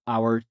about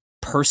our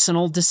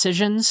personal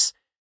decisions.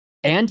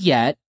 And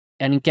yet,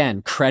 and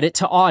again, credit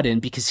to Auden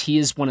because he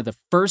is one of the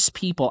first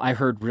people I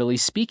heard really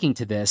speaking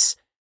to this.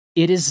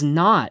 It is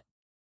not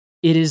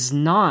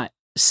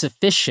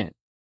sufficient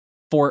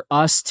for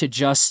us to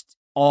just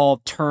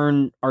all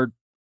turn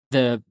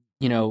the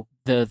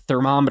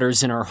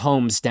thermometers in our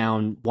homes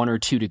down 1 or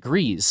 2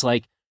 degrees.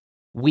 Like,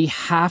 we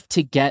have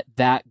to get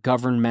that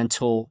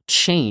governmental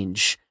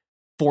change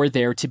for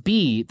there to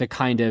be the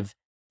kind of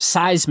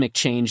seismic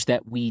change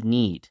that we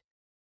need.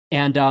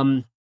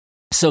 And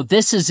so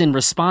this is in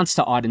response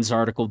to Auden's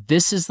article.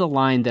 This is the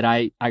line that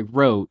I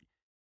wrote.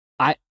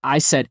 I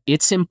said,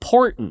 it's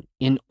important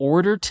in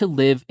order to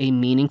live a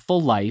meaningful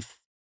life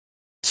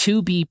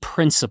to be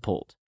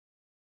principled,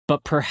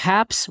 but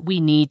perhaps we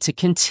need to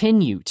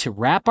continue to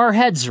wrap our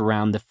heads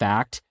around the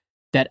fact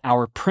that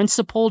our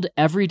principled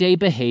everyday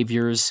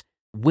behaviors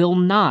will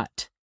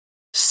not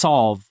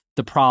solve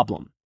the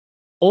problem.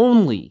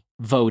 Only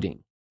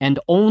voting and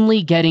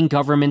only getting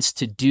governments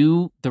to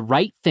do the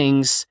right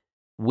things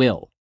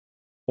will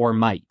or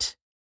might.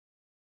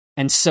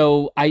 And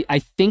so I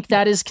think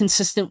that is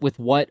consistent with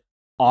what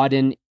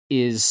Auden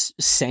is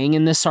saying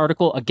in this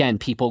article. Again,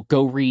 people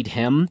go read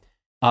him.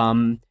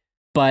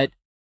 But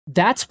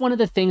that's one of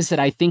the things that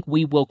I think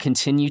we will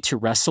continue to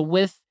wrestle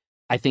with.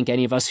 I think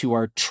any of us who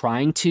are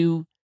trying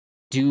to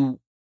do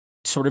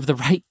sort of the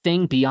right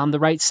thing, be on the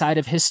right side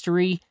of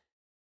history,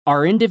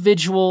 our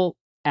individual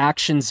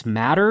actions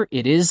matter.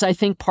 It is, I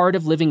think, part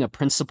of living a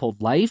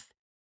principled life.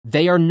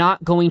 They are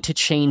not going to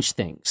change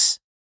things.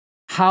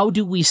 How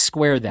do we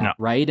square that, No.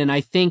 right? And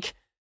I think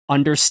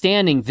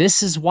understanding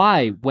this is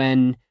why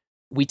when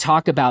we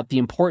talk about the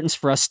importance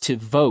for us to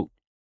vote,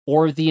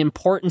 or the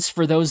importance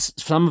for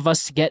some of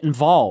us to get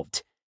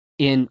involved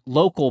in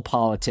local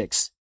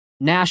politics,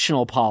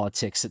 national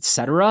politics,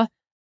 etc.,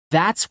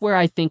 that's where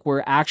I think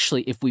we're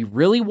actually, if we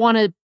really want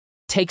to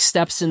take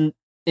steps in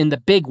the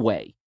big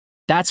way,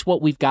 that's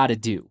what we've got to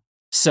do.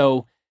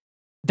 So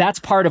that's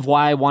part of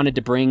why I wanted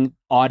to bring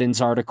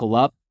Auden's article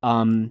up.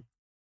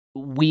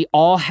 We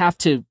all have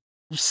to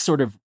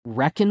sort of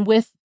reckon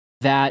with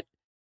that.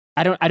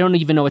 I don't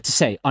even know what to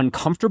say.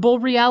 Uncomfortable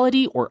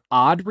reality or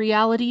odd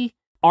reality,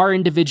 our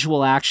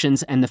individual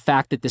actions, and the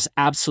fact that this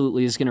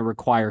absolutely is going to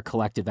require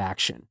collective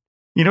action.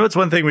 You know, it's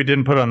one thing we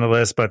didn't put on the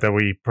list, but that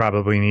we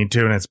probably need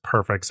to, and it's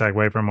perfect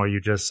segue from what you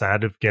just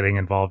said of getting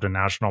involved in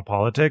national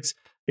politics,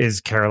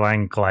 is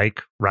Caroline Gleick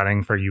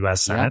running for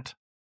U.S. Senate,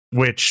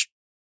 which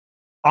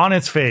on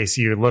its face,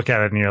 you look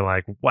at it and you're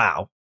like,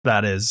 wow,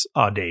 that is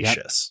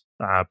audacious.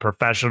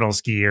 Professional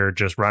skier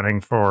just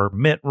running for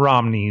Mitt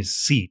Romney's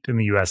seat in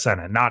the U.S.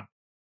 Senate, not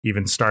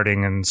even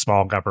starting in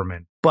small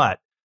government. But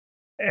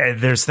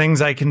there's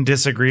things I can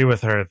disagree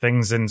with her,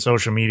 things in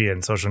social media,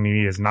 and social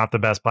media is not the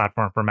best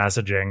platform for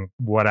messaging,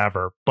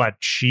 whatever. But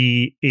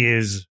she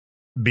is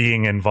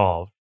being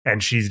involved,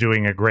 and she's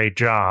doing a great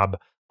job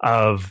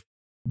of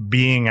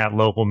being at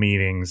local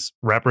meetings,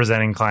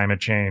 representing climate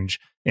change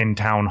in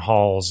town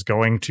halls,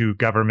 going to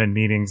government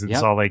meetings in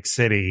Salt Lake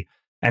City,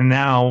 and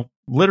now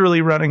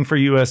literally running for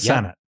U.S.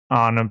 Senate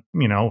on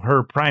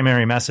her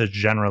primary message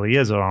generally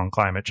is on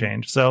climate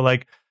change. So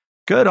like,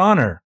 good on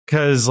her,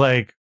 because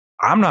like,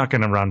 I'm not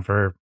going to run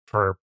for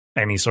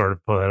any sort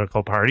of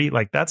political party.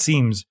 Like, that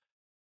seems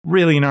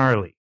really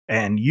gnarly,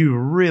 and you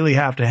really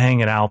have to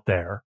hang it out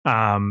there.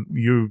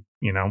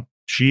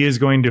 She is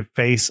going to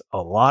face a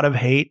lot of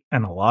hate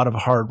and a lot of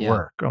hard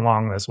work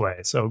along this way.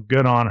 So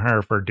good on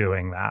her for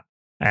doing that.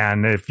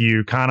 And if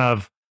you kind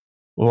of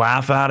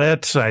laugh at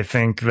it, I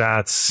think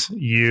that's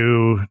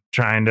you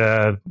trying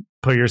to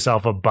put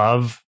yourself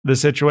above the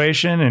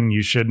situation, and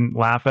you shouldn't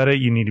laugh at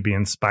it. You need to be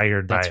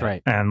inspired by it.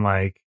 Right. And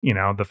like,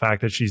 the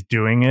fact that she's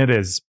doing it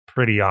is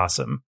pretty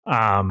awesome.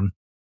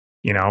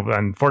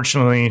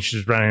 Unfortunately,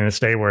 she's running in a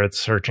state where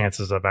her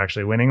chances of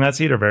actually winning that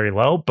seat are very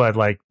low, but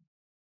like,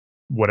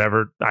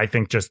 whatever, I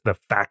think just the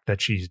fact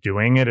that she's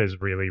doing it is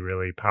really,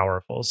 really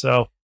powerful.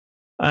 So,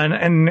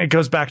 and it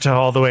goes back to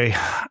all the way,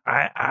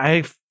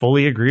 I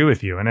fully agree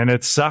with you. And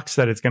it sucks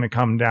that it's going to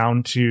come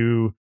down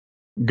to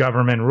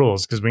government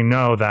rules, because we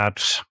know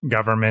that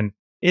government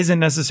isn't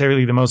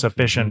necessarily the most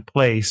efficient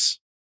place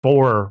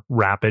for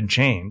rapid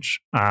change.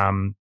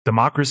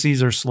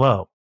 Democracies are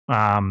slow.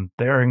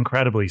 They're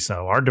incredibly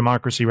slow. Our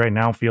democracy right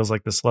now feels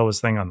like the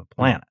slowest thing on the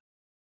planet.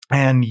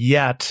 And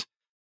yet,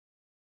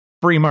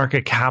 free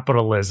market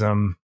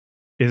capitalism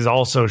is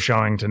also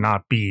showing to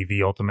not be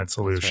the ultimate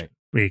solution,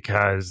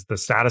 because the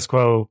status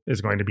quo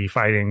is going to be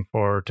fighting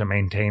to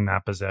maintain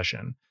that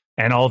position.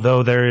 And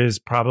although there is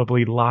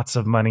probably lots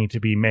of money to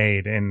be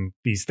made in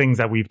these things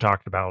that we've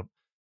talked about,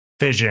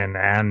 fission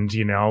and,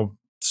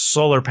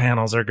 solar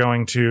panels are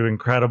going to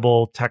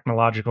incredible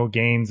technological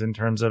gains in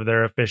terms of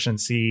their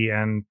efficiency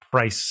and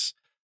price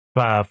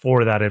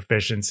for that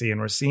efficiency.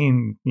 And we're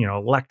seeing,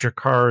 electric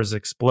cars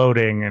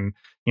exploding, and,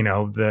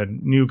 the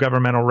new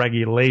governmental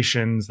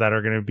regulations that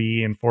are going to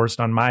be enforced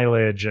on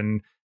mileage.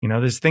 And,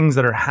 there's things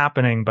that are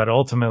happening, but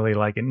ultimately,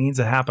 like, it needs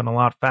to happen a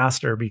lot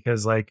faster,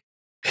 because like,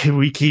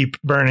 we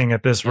keep burning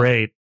at this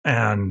rate,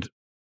 and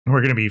we're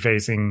going to be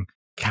facing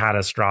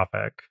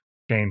catastrophic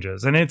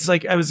changes. And it's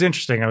like, it was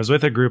interesting. I was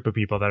with a group of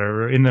people that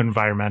are in the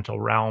environmental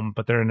realm,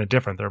 but they're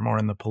more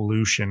in the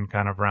pollution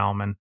kind of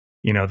realm. And,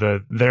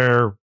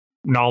 their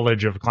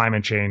knowledge of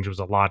climate change was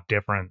a lot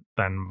different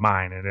than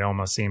mine. And it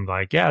almost seemed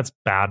like, yeah, it's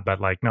bad, but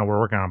like, no, we're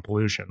working on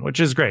pollution, which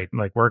is great.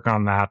 Like, work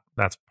on that.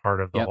 That's part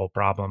of the whole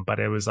problem. But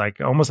it was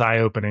like almost eye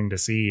opening to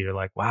see. You're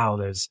like, wow,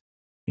 there's,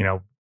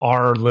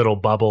 our little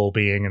bubble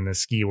being in the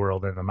ski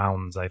world in the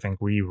mountains. I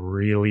think we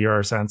really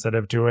are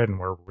sensitive to it and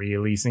we're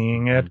really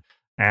seeing it.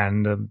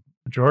 And the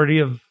majority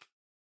of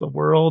the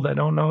world, I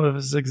don't know if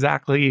it's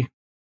exactly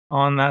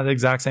on that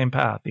exact same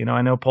path.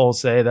 I know polls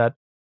say that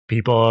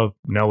people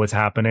know what's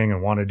happening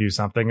and want to do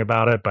something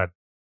about it, but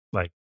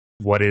like,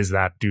 what is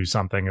that do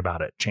something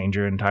about it? Change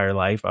your entire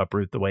life,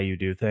 uproot the way you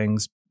do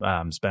things,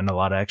 spend a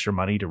lot of extra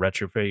money to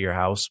retrofit your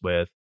house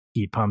with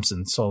heat pumps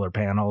and solar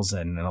panels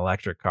and an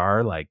electric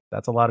car. Like,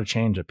 that's a lot of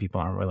change that people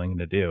aren't willing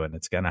to do. And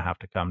it's going to have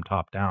to come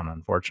top down,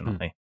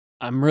 unfortunately.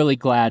 I'm really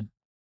glad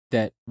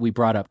that we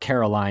brought up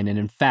Caroline. And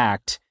in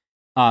fact,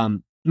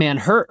 man,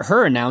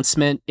 her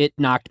announcement, it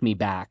knocked me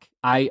back.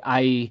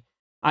 I've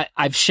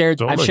shared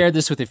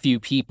this with a few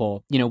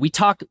people. We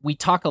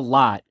talk a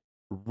lot,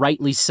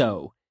 rightly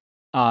so.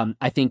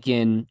 I think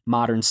in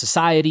modern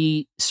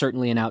society,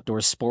 certainly in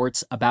outdoor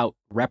sports, about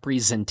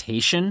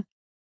representation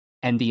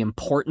and the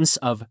importance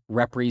of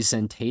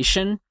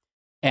representation.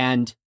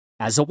 And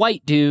as a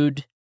white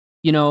dude,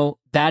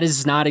 that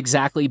has not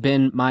exactly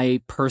been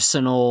my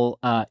personal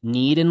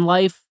need in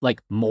life,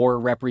 like more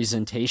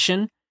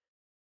representation.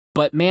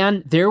 But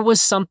man, there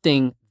was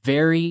something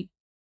very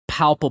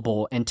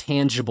palpable and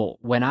tangible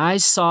when I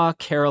saw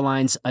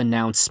Caroline's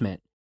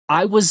announcement.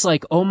 I was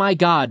like, oh my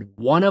God,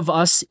 one of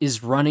us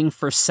is running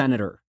for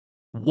senator.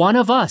 One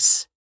of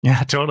us.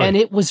 Yeah, totally. And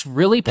it was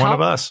really one of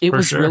us. It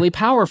was really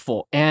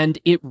powerful, and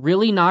it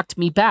really knocked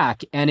me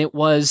back. And it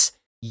was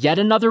yet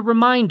another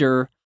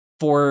reminder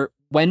for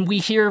when we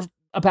hear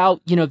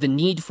about, the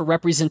need for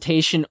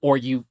representation, or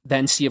you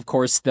then see, of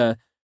course, the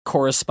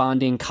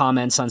corresponding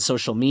comments on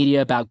social media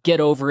about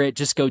get over it,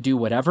 just go do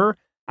whatever.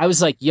 I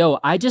was like, yo,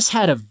 I just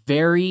had a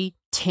very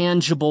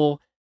tangible,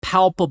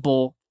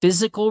 palpable,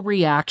 physical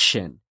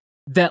reaction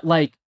that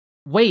like,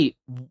 wait,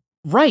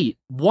 right,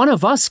 one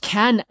of us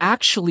can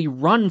actually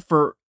run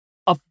for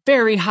a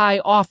very high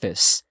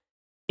office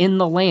in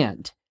the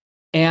land.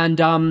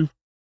 And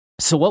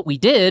so what we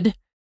did,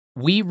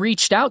 we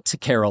reached out to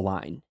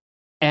Caroline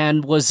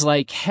and was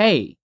like,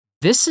 hey,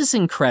 this is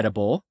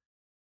incredible.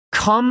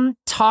 Come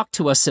talk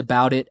to us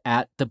about it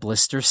at the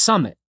Blister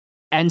Summit.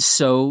 And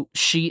so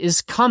she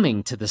is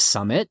coming to the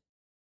summit,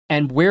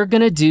 and we're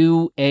going to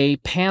do a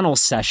panel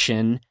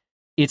session.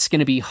 It's going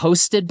to be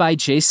hosted by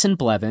Jason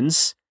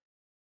Blevins,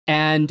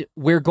 and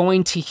we're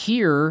going to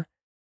hear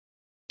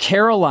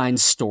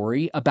Caroline's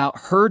story about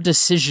her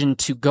decision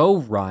to go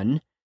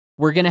run.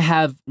 We're going to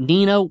have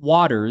Nina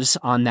Waters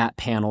on that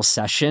panel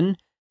session.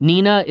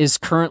 Nina is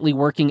currently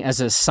working as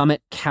a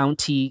Summit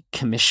County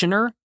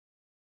Commissioner.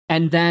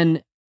 And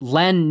then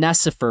Len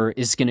Nessifer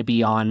is going to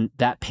be on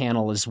that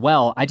panel as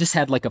well. I just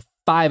had like a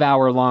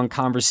 5-hour-long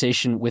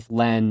conversation with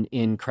Len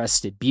in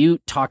Crested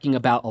Butte talking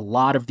about a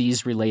lot of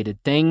these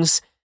related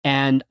things.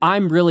 And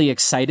I'm really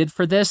excited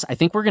for this. I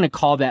think we're going to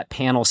call that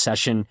panel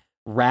session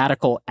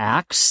Radical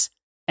Acts.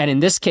 And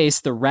in this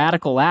case, the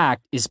radical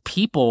act is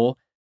people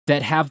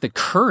that have the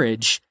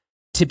courage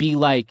to be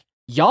like,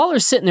 y'all are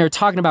sitting there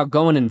talking about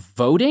going and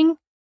voting?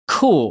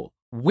 Cool.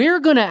 We're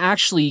going to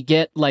actually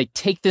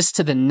take this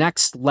to the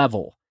next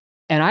level.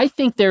 And I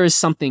think there is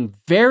something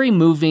very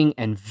moving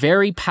and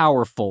very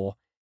powerful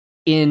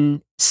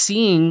in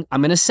seeing,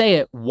 I'm going to say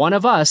it, one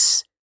of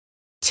us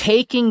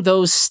taking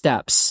those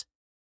steps,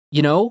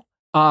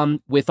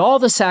 with all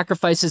the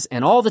sacrifices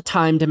and all the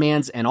time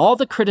demands and all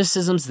the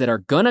criticisms that are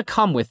going to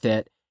come with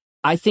it.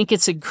 I think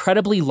it's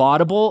incredibly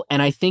laudable,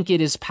 and I think it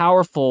is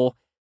powerful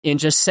in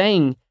just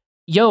saying,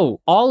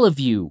 yo, all of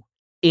you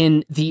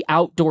in the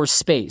outdoor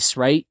space,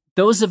 right?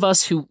 Those of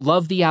us who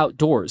love the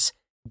outdoors,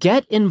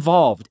 get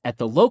involved at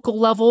the local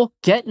level,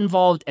 get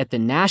involved at the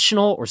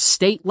national or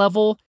state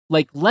level.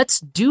 Like, let's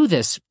do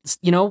this,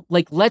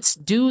 let's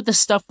do the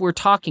stuff we're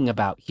talking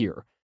about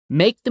here.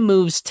 Make the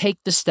moves, take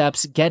the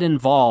steps, get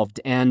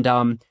involved. And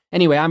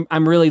anyway,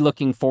 I'm really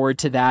looking forward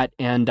to that.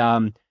 And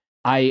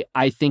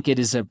I think it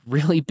is a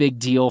really big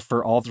deal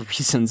for all the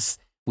reasons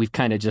we've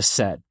kind of just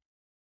said.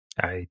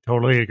 I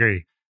totally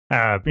agree.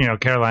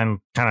 Caroline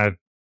kind of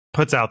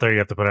puts out there, you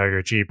have to put out your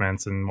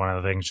achievements. And one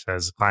of the things she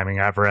says, climbing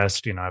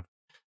Everest,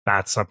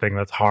 that's something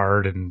that's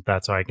hard. And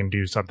that's why I can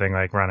do something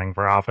like running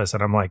for office.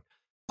 And I'm like,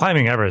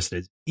 climbing Everest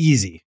is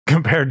easy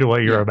compared to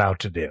what you're about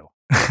to do.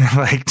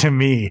 Like, to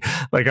me,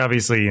 like,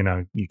 obviously,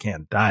 you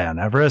can't die on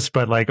Everest,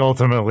 but like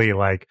ultimately,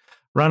 like,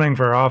 running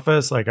for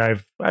office, like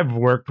I've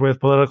worked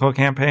with political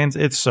campaigns.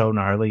 It's so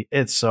gnarly.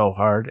 It's so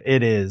hard.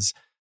 It is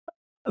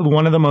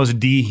one of the most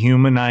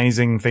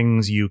dehumanizing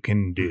things you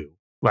can do.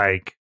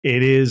 Like,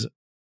 it is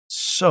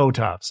so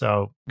tough.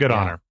 So good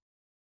on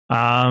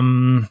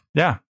her.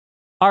 Yeah.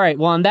 All right.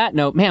 Well, on that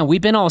note, man, we've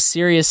been all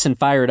serious and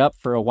fired up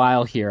for a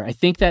while here. I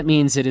think that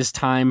means it is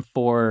time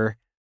for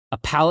a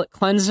palate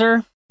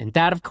cleanser, and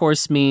that, of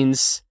course,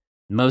 means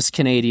most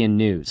Canadian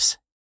news.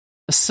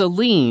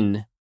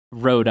 Celine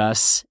wrote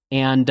us,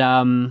 and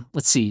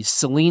let's see.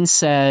 Celine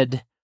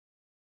said,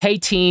 "Hey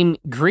team,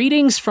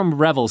 greetings from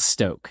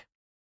Revelstoke.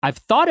 I've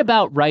thought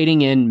about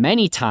writing in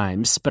many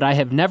times, but I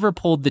have never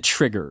pulled the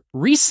trigger.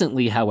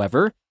 Recently,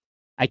 however,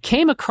 I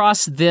came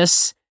across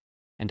this,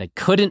 and I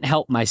couldn't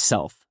help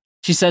myself."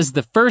 She says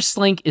the first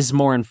link is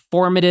more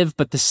informative,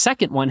 but the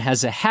second one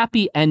has a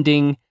happy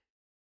ending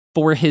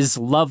for his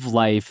love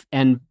life,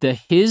 and the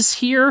his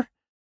here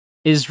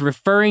is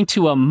referring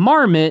to a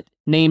marmot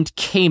named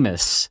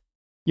Camus.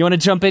 You want to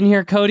jump in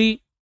here,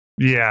 Cody?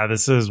 Yeah,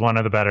 this is one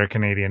of the better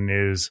Canadian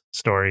news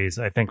stories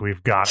I think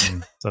we've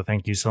gotten. So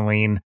thank you,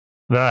 Celine.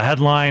 The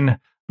headline,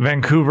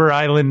 Vancouver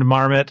Island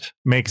marmot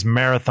makes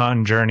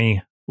marathon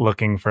journey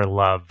looking for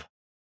love.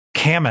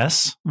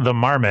 Camus, the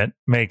marmot,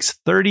 makes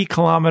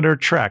 30-kilometer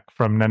trek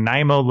from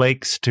Nanaimo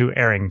Lakes to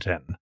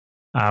Arrington.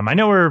 I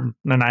know where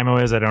Nanaimo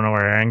is. I don't know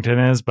where Arrington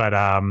is, but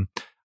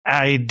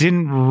I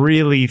didn't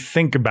really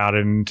think about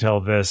it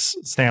until this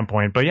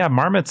standpoint. But yeah,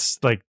 marmots,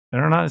 like,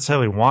 they're not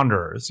necessarily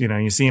wanderers. You know,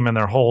 you see them in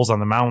their holes on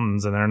the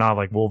mountains, and they're not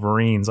like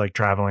wolverines, like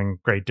traveling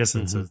great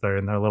distances. They're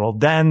in their little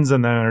dens,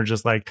 and then they're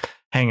just like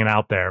hanging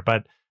out there.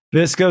 But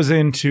this goes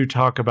in to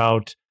talk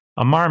about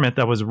a marmot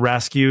that was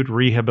rescued,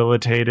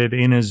 rehabilitated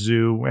in a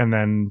zoo, and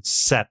then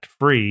set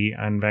free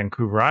on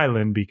Vancouver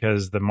Island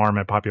because the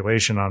marmot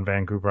population on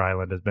Vancouver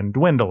Island has been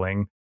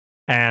dwindling,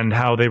 and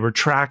how they were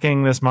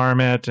tracking this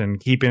marmot and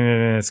keeping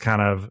it in its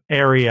kind of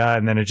area,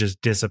 and then it just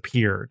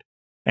disappeared.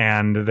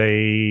 And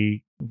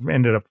they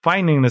ended up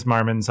finding this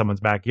marmot in someone's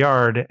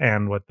backyard,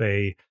 and what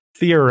they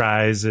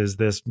theorize is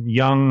this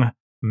young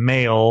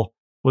male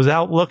was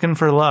out looking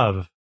for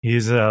love.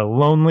 He's a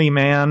lonely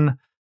man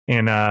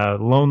in a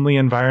lonely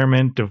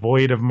environment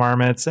devoid of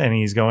marmots, and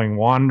he's going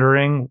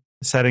wandering,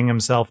 setting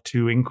himself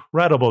to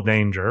incredible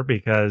danger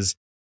because,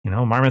 you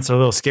know, marmots are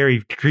little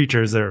scary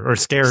creatures, or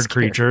scared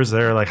creatures.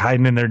 They're like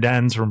hiding in their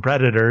dens from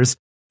predators,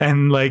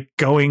 and like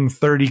going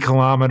 30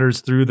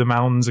 kilometers through the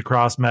mountains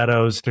across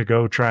meadows to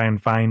go try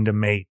and find a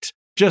mate.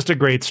 Just a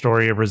great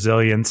story of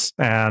resilience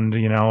and,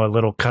 you know, a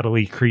little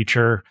cuddly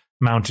creature,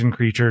 mountain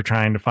creature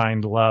trying to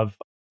find love.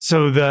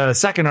 So the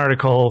second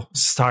article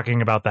is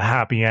talking about the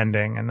happy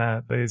ending. And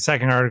the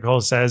second article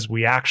says,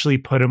 we actually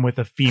put him with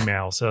a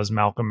female, says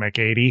Malcolm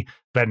McAdie,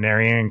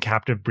 veterinarian and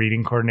captive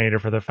breeding coordinator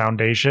for the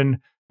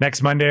foundation.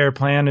 Next Monday, our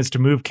plan is to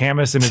move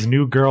Camus and his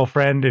new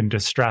girlfriend into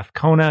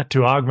Strathcona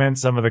to augment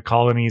some of the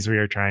colonies we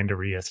are trying to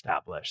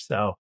reestablish.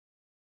 So,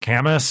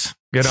 Camus,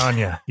 good on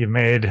you. You've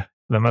made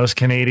the most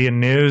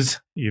Canadian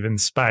news. You've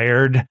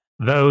inspired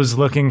those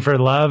looking for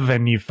love,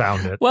 and you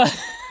found it. Well,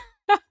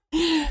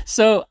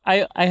 so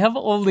I have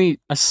only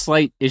a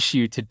slight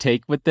issue to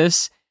take with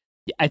this.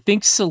 I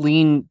think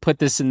Celine put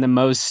this in the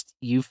most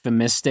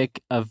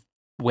euphemistic of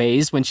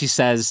ways when she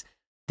says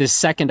this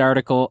second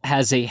article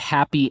has a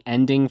happy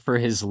ending for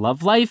his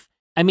love life.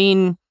 I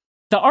mean,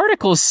 the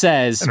article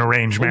says an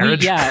arranged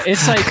marriage.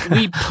 It's like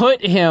we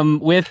put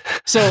him with.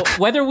 So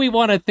whether we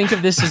want to think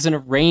of this as an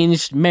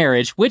arranged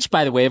marriage, which,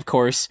 by the way, of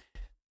course,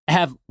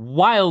 have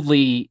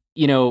wildly,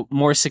 you know,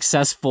 more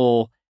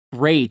successful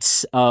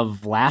rates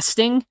of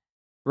lasting,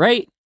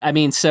 right? I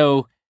mean,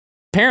 so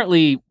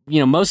apparently,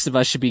 you know, most of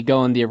us should be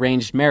going the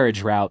arranged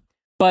marriage route.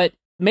 But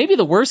maybe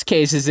the worst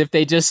case is if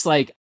they just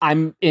like,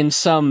 I'm in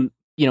some,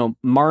 you know,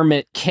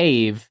 marmot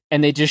cave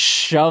and they just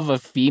shove a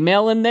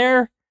female in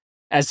there.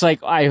 It's like,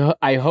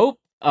 I hope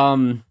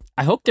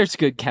there's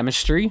good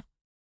chemistry.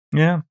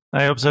 Yeah,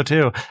 I hope so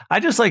too.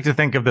 I just like to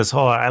think of this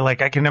whole,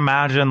 I can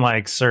imagine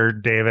like Sir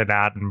David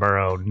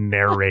Attenborough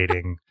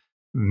narrating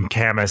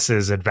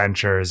Camus's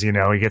adventures. You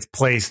know, he gets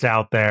placed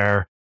out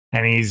there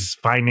and he's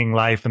finding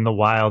life in the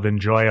wild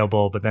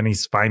enjoyable, but then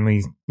he's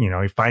finally, you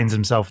know, he finds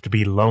himself to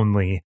be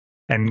lonely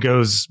and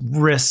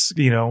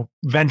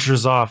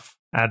ventures off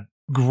at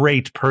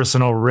great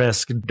personal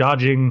risk,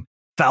 dodging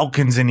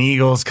falcons and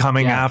eagles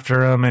coming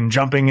after him and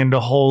jumping into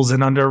holes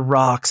and under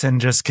rocks,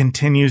 and just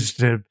continues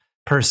to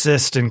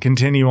persist and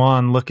continue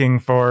on looking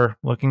for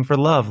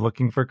love,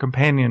 looking for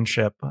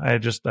companionship. I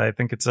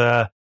think it's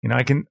I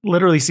can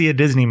literally see a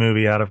Disney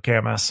movie out of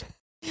Camus.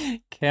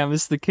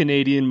 Camus the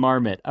Canadian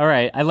marmot. All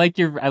right. I like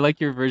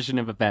your version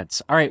of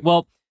events. All right.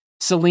 Well,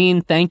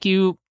 Celine, thank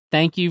you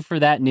for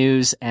that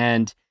news.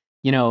 And,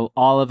 you know,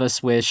 all of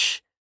us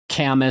wish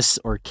Camus,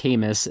 or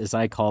Camus as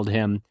I called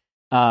him,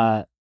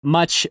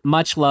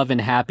 much love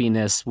and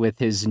happiness with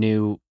his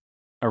new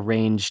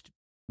arranged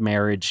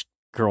marriage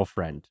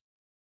girlfriend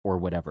or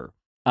whatever.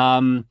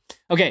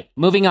 Okay,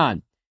 moving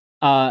on.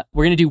 We're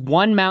going to do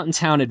one mountain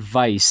town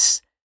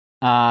advice.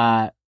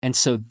 And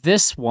so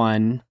this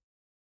one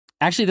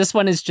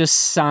is just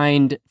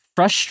signed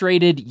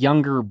Frustrated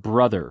Younger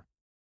Brother.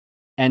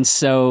 And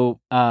so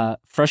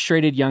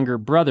Frustrated Younger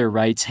Brother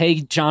writes,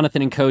 "Hey,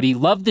 Jonathan and Cody,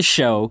 love the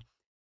show,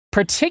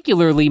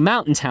 particularly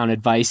mountain town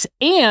advice,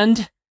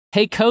 and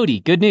hey, Cody,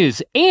 good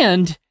news,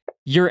 and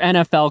your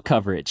NFL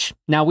coverage."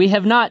 Now, we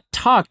have not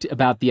talked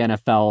about the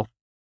NFL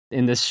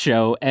in this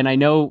show, and I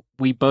know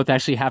we both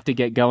actually have to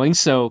get going,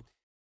 so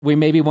we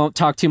maybe won't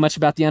talk too much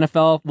about the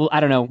NFL. Well, I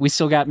don't know. We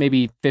still got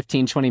maybe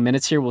 15, 20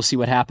 minutes here. We'll see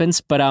what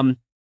happens. But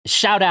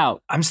shout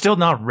out. I'm still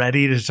not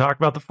ready to talk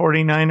about the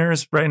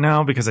 49ers right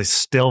now because I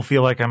still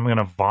feel like I'm going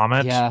to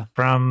vomit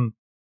from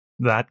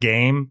that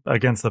game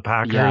against the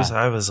Packers.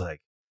 I was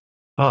like,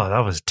 oh, that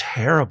was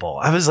terrible.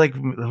 I was like,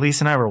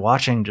 Elise and I were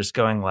watching just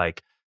going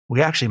like,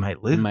 we actually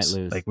might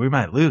lose. We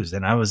might lose.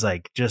 And I was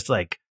like, just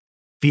like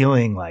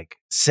feeling like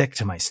sick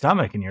to my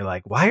stomach. And you're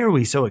like, why are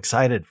we so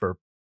excited for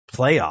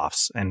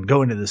playoffs and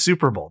going to the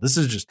Super Bowl? This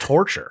is just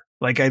torture.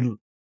 I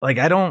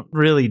don't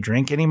really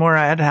drink anymore.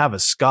 I had to have a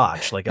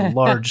scotch, like a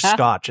large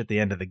scotch at the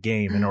end of the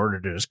game in order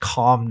to just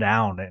calm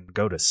down and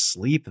go to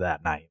sleep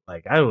that night.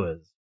 That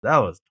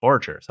was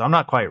torture. So I'm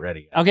not quite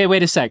ready yet. Okay,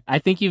 wait a sec. I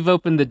think you've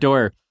opened the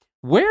door.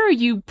 Where are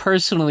you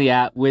personally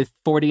at with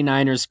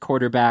 49ers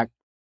quarterback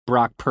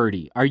Brock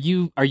Purdy? Are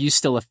you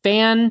still a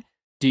fan?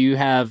 Do you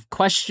have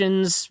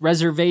questions,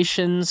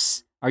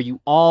 reservations? Are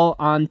you all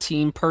on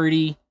Team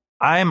Purdy?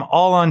 I'm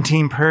all on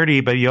Team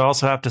Purdy, but you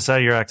also have to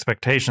set your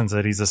expectations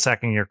that he's a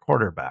second-year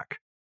quarterback.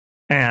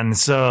 And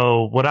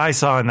so what I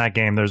saw in that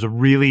game, there's a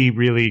really,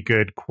 really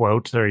good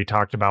quote where he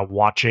talked about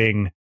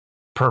watching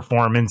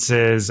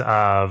performances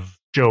of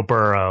Joe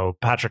Burrow,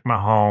 Patrick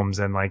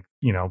Mahomes, and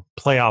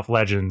playoff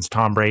legends,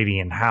 Tom Brady,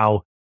 and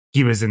how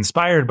he was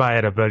inspired by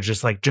it, but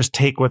just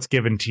take what's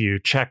given to you,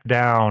 check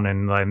down,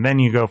 and then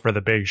you go for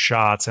the big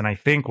shots. And I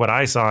think what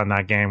I saw in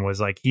that game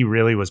was he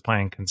really was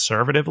playing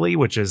conservatively,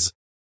 which is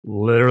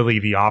literally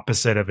the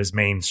opposite of his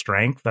main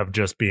strength of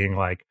just being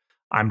like,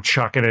 I'm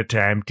chucking it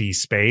to empty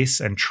space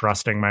and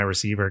trusting my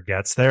receiver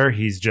gets there.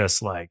 He's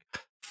just like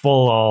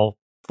full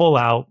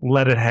out,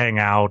 let it hang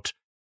out.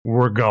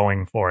 We're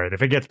going for it.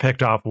 If it gets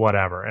picked off,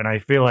 whatever. And I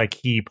feel like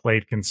he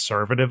played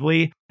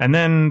conservatively. And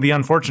then the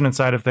unfortunate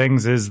side of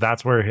things is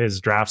that's where his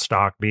draft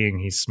stock being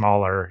he's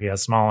smaller, he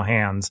has small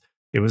hands.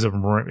 It was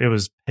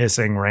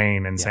pissing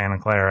rain in Santa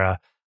Clara.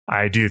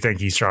 I do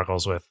think he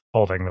struggles with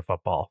holding the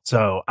football.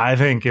 So I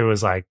think it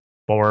was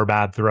 4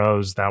 bad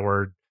throws that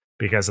were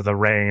because of the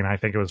rain. I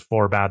think it was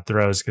 4 bad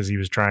throws because he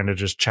was trying to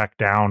just check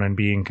down and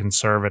being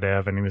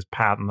conservative and he was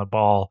patting the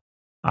ball.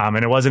 And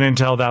it wasn't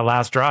until that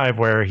last drive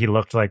where he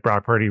looked like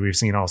Brock Purdy we've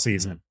seen all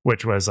season,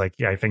 which was I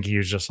think he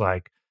was just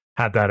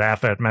had that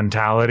effort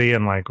mentality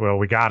and well,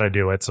 we got to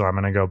do it. So I'm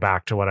going to go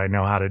back to what I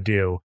know how to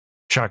do,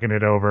 chucking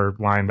it over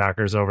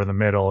linebackers over the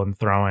middle and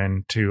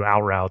throwing 2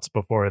 out routes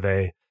before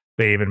they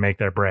even make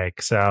their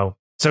break. So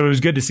it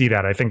was good to see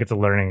that. I think it's a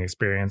learning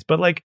experience,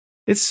 but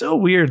it's so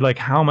weird,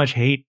 how much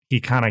hate he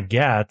kind of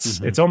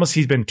gets. It's almost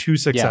he's been too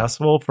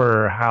successful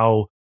for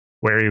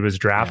where he was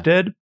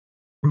drafted.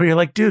 But you're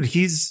like, dude,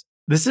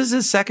 this is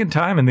his second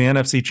time in the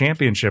NFC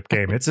Championship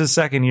game. It's his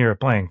second year of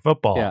playing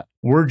football. Yeah.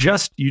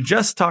 You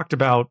just talked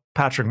about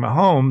Patrick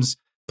Mahomes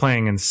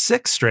playing in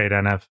 6 straight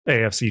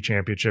AFC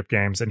Championship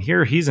games, and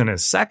here he's in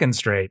his 2nd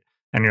straight,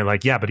 and you're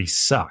like, yeah, but he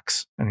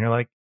sucks. And you're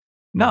like,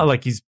 no,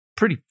 he's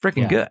pretty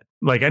freaking good.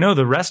 I know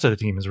the rest of the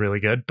team is really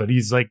good, but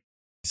he's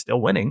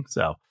still winning.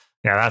 So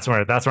yeah, that's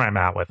where I'm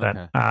at with it.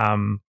 I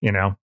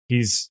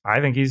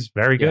think he's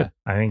very good.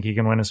 I think he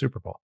can win a Super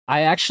Bowl.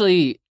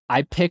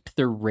 I picked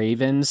the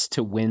Ravens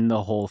to win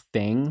the whole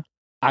thing.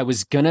 I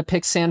was going to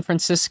pick San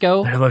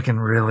Francisco. They're looking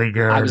really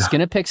good. I was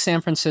going to pick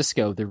San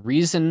Francisco. The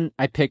reason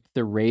I picked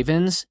the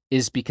Ravens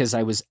is because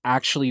I was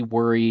actually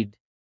worried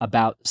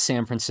about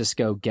San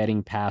Francisco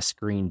getting past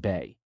Green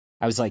Bay.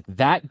 I was like,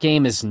 that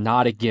game is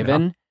not a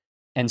given. Yeah.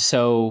 And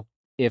so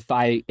if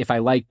I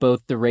like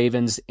both the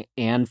Ravens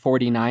and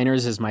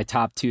 49ers as my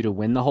top 2 to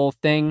win the whole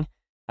thing,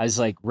 I was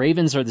like,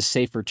 Ravens are the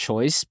safer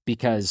choice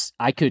because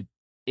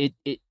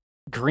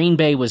Green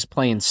Bay was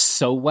playing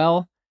so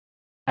well.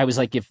 I was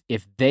like,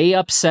 if they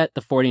upset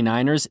the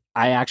 49ers,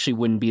 I actually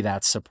wouldn't be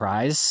that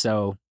surprised.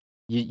 So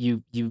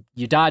you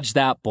dodged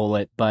that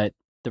bullet, but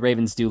the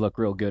Ravens do look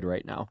real good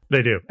right now.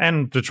 They do.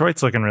 And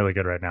Detroit's looking really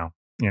good right now.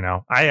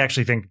 I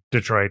actually think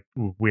Detroit,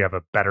 we have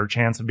a better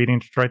chance of beating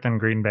Detroit than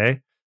Green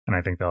Bay. And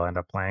I think they'll end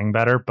up playing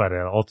better. But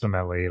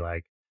ultimately,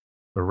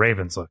 the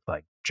Ravens look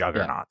like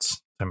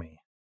juggernauts to me.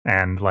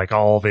 And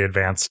all the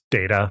advanced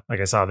data,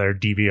 I saw their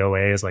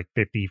DVOA is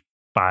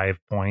 55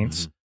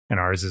 points and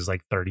ours is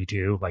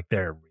 32.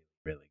 They're really,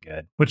 really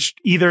good. Which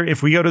either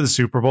if we go to the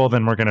Super Bowl,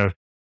 then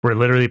we're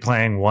literally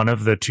playing one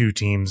of the 2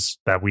 teams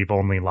that we've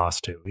only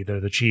lost to, either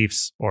the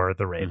Chiefs or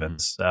the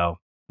Ravens. So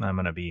I'm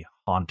going to be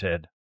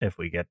haunted if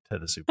we get to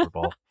the Super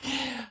Bowl.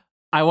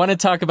 I want to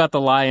talk about the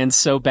Lions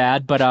so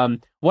bad, but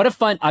I'm just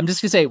going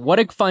to say, what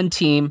a fun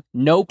team.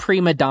 No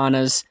prima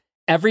donnas.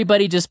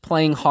 Everybody just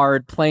playing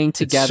hard, playing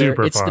together.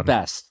 It's fun. The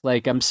best.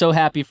 I'm so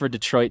happy for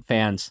Detroit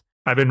fans.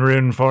 I've been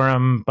rooting for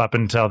them up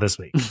until this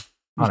week.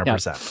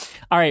 100%.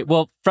 Yeah. All right.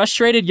 Well,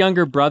 frustrated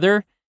younger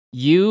brother,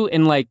 you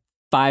and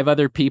 5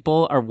 other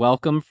people are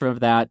welcome for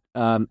that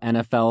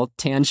NFL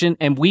tangent.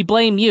 And we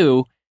blame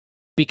you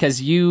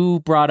because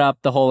you brought up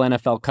the whole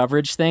NFL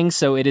coverage thing.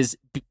 So it is,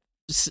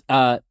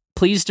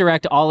 please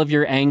direct all of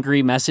your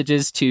angry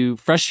messages to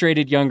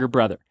frustrated younger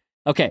brother.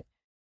 Okay.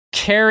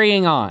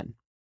 Carrying on.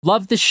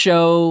 Love the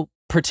show,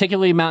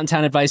 particularly Mountain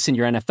Town Advice and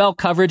your NFL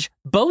coverage.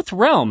 Both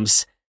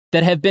realms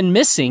that have been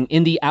missing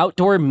in the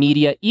outdoor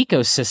media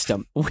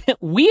ecosystem.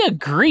 We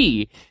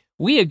agree.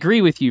 We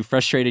agree with you,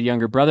 frustrated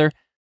younger brother.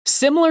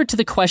 Similar to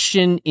the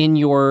question in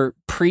your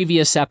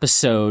previous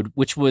episode,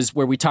 which was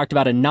where we talked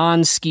about a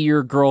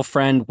non-skier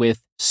girlfriend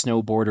with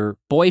snowboarder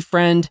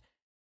boyfriend,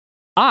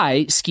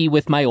 I ski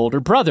with my older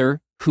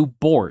brother who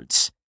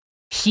boards.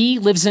 He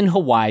lives in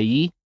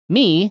Hawaii,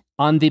 me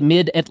on the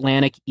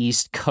mid-Atlantic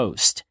East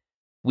Coast.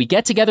 We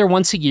get together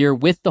once a year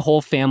with the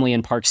whole family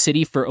in Park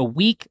City for a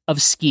week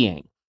of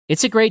skiing.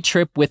 It's a great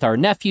trip with our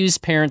nephews,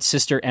 parents,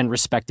 sister, and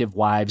respective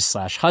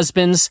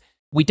wives/husbands.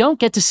 We don't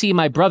get to see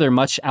my brother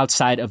much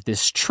outside of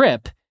this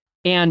trip,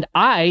 and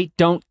I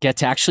don't get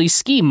to actually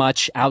ski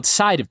much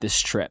outside of this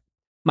trip.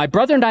 My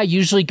brother and I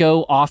usually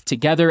go off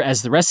together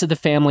as the rest of the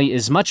family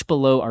is much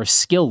below our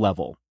skill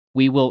level.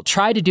 We will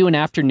try to do an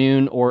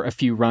afternoon or a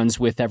few runs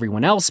with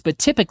everyone else, but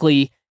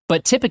typically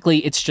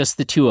it's just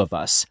the two of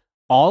us.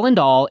 All in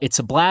all, it's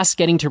a blast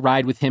getting to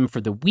ride with him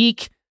for the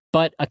week,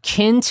 but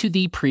akin to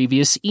the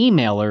previous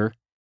emailer,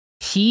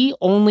 he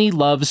only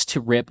loves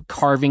to rip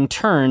carving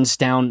turns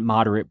down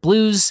moderate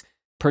blues,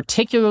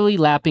 particularly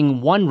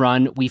lapping one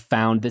run we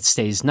found that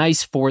stays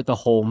nice for the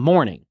whole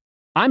morning.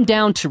 I'm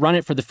down to run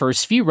it for the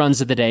first few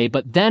runs of the day,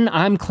 but then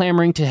I'm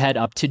clamoring to head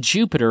up to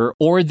Jupiter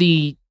or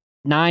the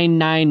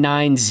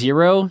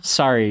 9990.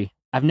 Sorry,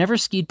 I've never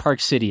skied Park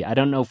City. I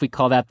don't know if we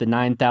call that the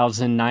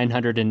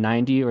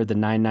 9990 or the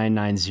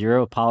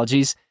 9990.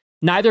 Apologies.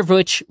 Neither of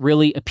which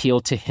really appeal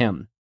to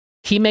him.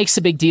 He makes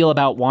a big deal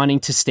about wanting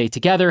to stay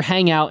together,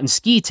 hang out, and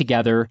ski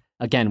together.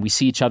 Again, we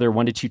see each other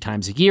 1 to 2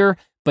 times a year,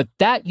 but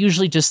that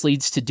usually just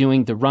leads to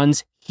doing the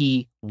runs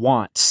he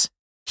wants.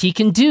 He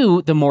can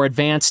do the more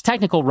advanced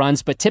technical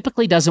runs, but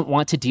typically doesn't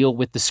want to deal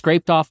with the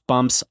scraped off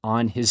bumps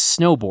on his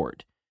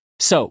snowboard.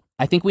 So,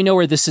 I think we know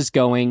where this is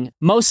going.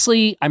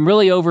 Mostly, I'm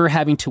really over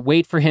having to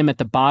wait for him at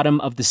the bottom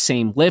of the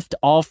same lift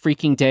all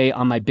freaking day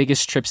on my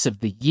biggest trips of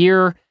the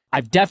year.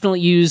 I've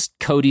definitely used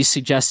Cody's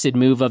suggested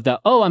move of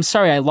oh, I'm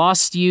sorry, I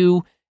lost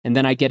you, and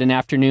then I get an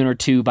afternoon or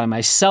two by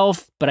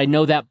myself, but I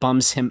know that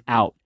bums him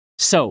out.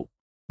 So,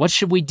 what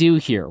should we do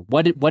here?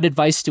 What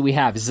advice do we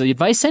have? Is the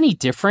advice any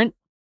different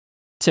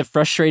to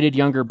frustrated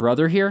younger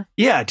brother here?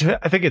 Yeah,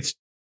 I think it's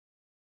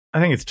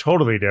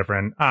totally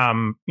different.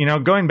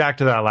 Going back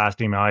to that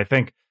last email, I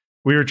think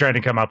we were trying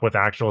to come up with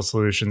actual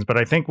solutions, but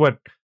I think what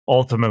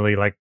ultimately,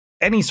 like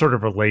any sort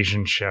of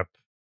relationship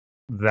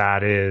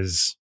that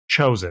is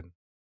chosen,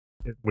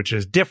 which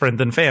is different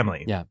than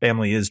family. Yeah.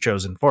 Family is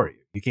chosen for you.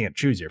 You can't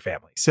choose your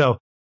family. So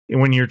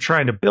when you're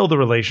trying to build a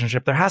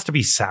relationship, there has to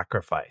be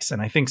sacrifice.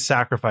 And I think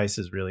sacrifice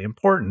is really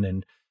important.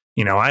 And,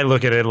 I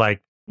look at it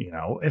like,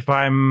 if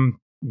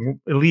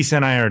Elise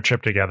and I are on a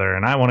trip together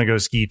and I want to go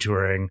ski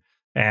touring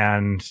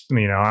and,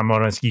 I'm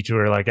on a ski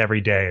tour like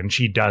every day and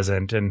she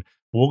doesn't, and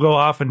we'll go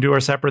off and do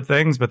our separate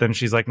things. But then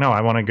she's like, no,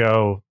 I want to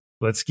go,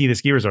 let's ski the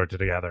ski resort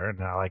together. And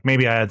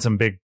maybe I had some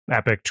big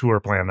epic tour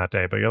plan that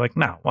day, but you're like,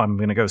 no, I'm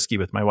going to go ski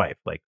with my wife.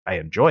 Like, I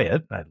enjoy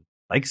it. I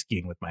like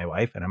skiing with my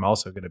wife. And I'm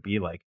also going to be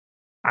like,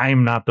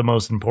 I'm not the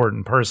most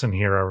important person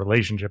here. Our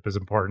relationship is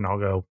important. I'll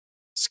go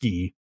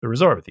ski the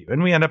resort with you.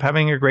 And we end up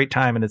having a great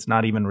time. And it's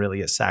not even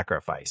really a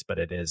sacrifice, but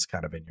it is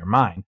kind of in your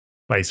mind.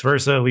 Vice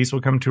versa, Elise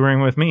will come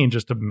touring with me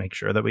just to make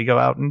sure that we go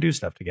out and do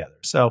stuff together.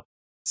 So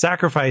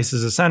sacrifice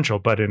is essential,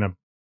 but in a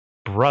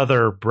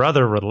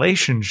brother-brother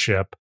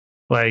relationship,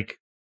 like,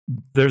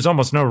 there's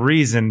almost no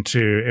reason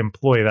to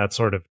employ that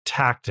sort of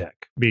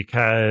tactic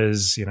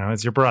because,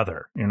 it's your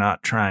brother. You're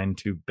not trying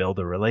to build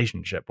a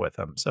relationship with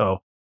him.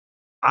 So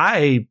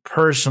I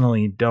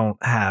personally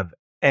don't have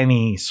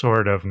any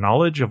sort of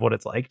knowledge of what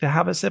it's like to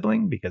have a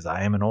sibling because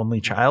I am an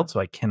only child. So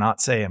I cannot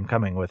say I'm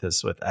coming with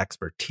this with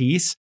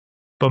expertise.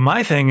 But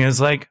my thing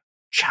is like,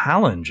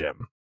 challenge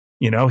him.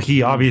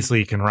 He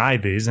obviously can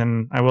ride these.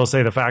 And I will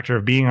say the factor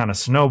of being on a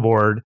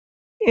snowboard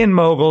in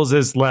moguls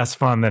is less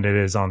fun than it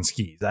is on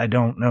skis. I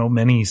don't know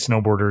many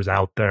snowboarders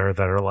out there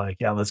that are like,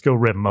 yeah, let's go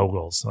rip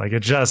moguls. Like,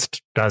 it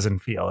just doesn't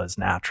feel as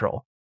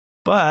natural.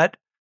 But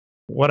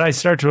what I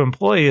start to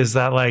employ is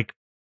that, like,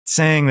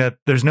 saying that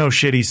there's no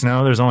shitty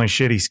snow, there's only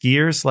shitty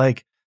skiers,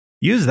 like,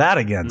 use that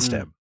against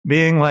him.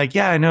 Being like,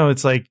 yeah, I know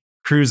it's like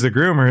cruise the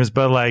groomers,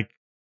 but like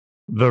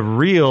the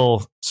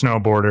real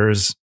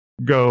snowboarders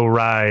go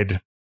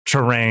ride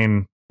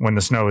terrain when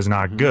the snow is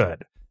not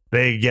good.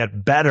 They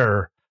get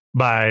better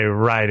by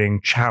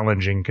riding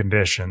challenging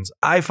conditions.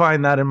 I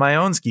find that in my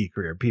own ski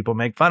career, people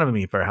make fun of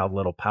me for how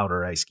little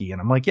powder I ski. And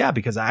I'm like, yeah,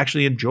 because I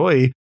actually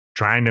enjoy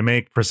trying to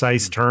make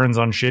precise turns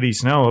on shitty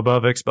snow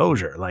above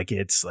exposure. Like,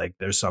 it's like,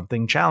 there's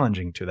something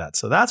challenging to that.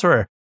 So that's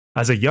where,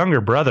 as a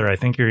younger brother, I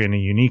think you're in a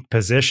unique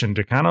position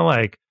to kind of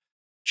like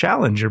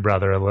challenge your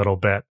brother a little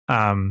bit,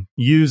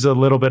 use a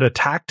little bit of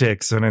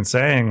tactics. And it's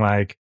saying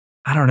like,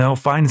 I don't know,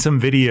 find some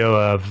video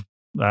of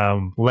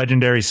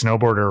legendary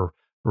snowboarder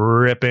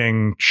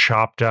ripping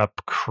chopped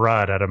up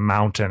crud at a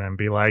mountain and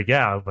be like,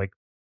 yeah, like,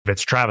 if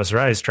it's Travis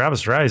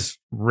Rice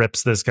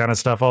rips this kind of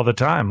stuff all the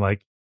time.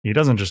 Like, he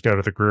doesn't just go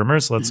to the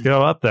groomers. Let's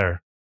go up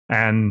there.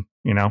 And,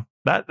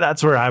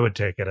 that's where I would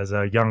take it as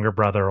a younger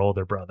brother,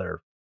 older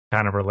brother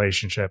kind of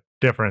relationship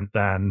different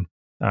than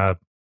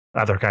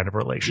other kind of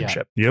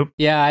relationship. You?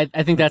 Yeah,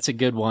 I think that's a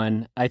good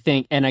one. I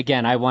think, and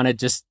again, I want to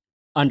just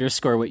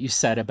underscore what you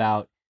said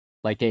about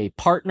like a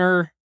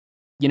partner,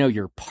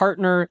 your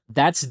partner,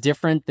 that's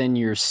different than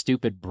your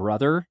stupid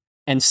brother.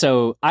 And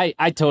so I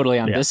totally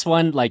on this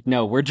one, like,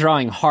 no, we're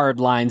drawing hard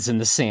lines in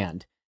the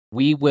sand.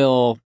 We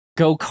will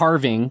go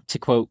carving, to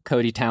quote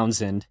Cody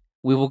Townsend.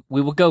 We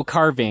will go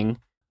carving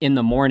in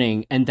the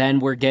morning, and then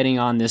we're getting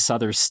on this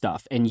other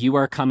stuff, and you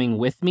are coming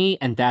with me,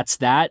 and that's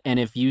that. And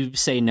if you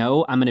say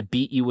no, I'm going to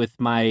beat you with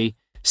my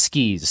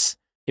skis.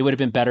 It would have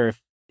been better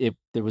if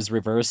it was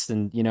reversed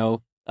and,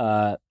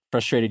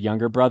 frustrated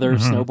younger brother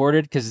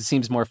snowboarded, because it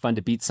seems more fun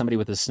to beat somebody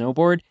with a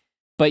snowboard.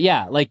 But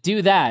yeah, like,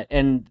 do that.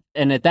 And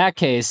at that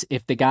case,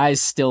 if the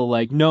guy's still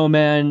like, no,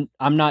 man,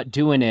 I'm not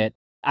doing it,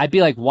 I'd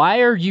be like,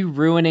 why are you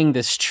ruining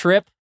this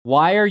trip?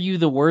 Why are you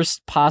the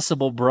worst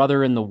possible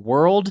brother in the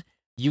world?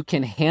 You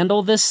can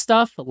handle this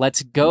stuff.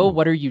 Let's go.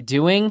 What are you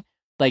doing?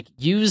 Like,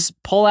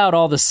 pull out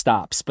all the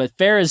stops. But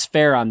fair is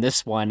fair on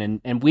this one,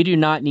 and we do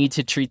not need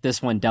to treat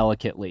this one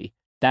delicately.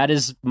 That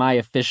is my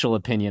official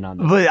opinion on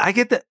this.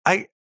 But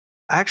I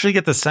actually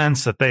get the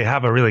sense that they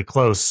have a really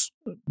close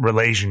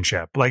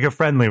relationship, like a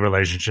friendly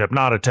relationship,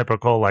 not a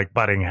typical like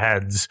butting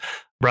heads,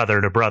 brother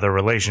to brother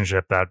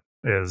relationship that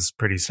is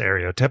pretty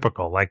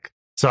stereotypical. Like,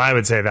 so I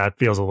would say that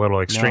feels a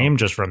little extreme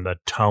just from the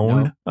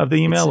tone of the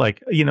email.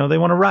 Like, they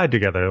want to ride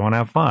together. They want to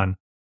have fun.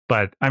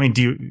 But I mean,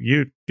 do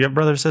you have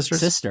brother, sisters?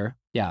 Sister.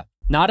 Yeah.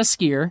 Not a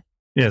skier.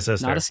 Yeah,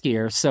 sister. Not a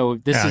skier. So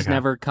this has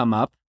never come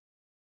up.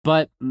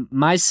 But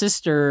my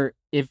sister,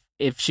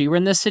 if she were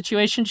in this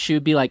situation, she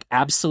would be like,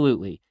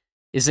 absolutely.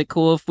 Is it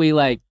cool if we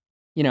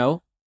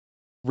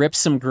rip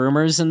some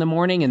groomers in the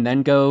morning and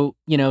then go,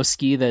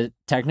 ski the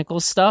technical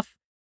stuff?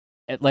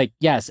 Like,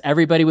 yes,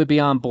 everybody would be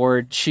on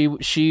board.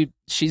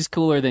 She's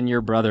cooler than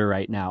your brother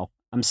right now.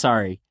 I'm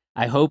sorry.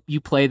 I hope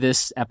you play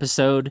this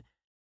episode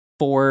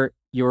for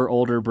your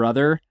older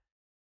brother,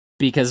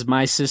 because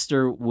my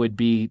sister would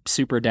be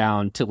super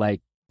down to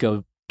like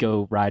go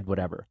ride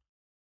whatever.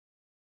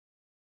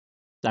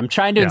 I'm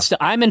trying to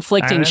I'm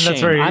inflicting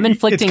shame. I'm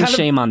inflicting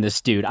shame on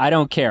this dude. I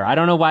don't care. I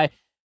don't know why.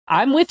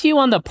 I'm with you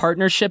on the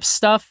partnership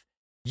stuff.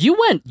 You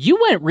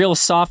went real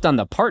soft on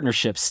the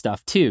partnership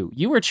stuff too.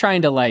 You were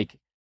trying to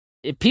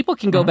if people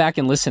can go back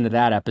and listen to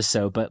that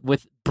episode, but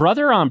with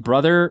brother on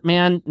brother,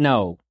 man,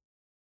 no.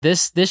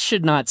 This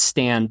should not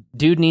stand.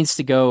 Dude needs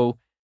to go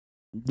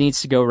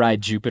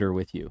ride Jupiter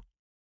with you.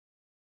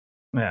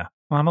 Yeah.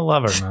 Well, I'm a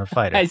lover, not a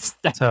fighter. I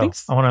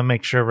want to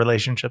make sure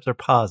relationships are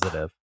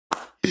positive.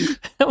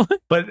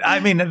 But I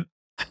mean,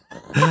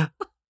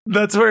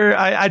 that's where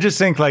I just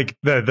think like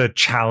the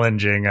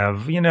challenging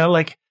of,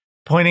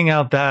 pointing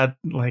out that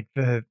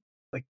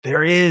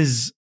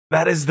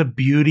that is the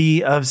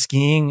beauty of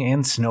skiing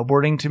and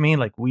snowboarding to me.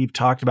 Like, we've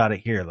talked about it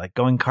here. Like,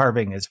 going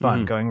carving is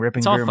fun. Going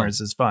ripping groomers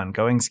is fun.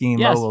 Going skiing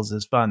moguls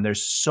is fun.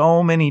 There's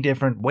so many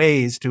different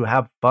ways to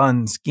have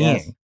fun skiing.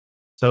 Yes.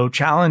 So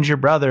challenge your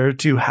brother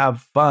to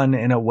have fun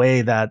in a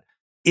way that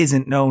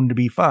isn't known to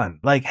be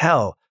fun. Like,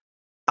 hell,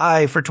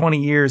 I, for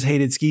 20 years,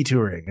 hated ski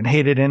touring and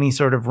hated any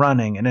sort of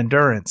running and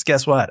endurance.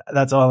 Guess what?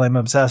 That's all I'm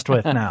obsessed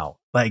with now.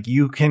 Like,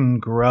 you can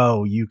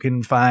grow. You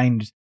can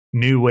find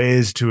new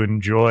ways to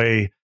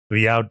enjoy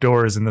the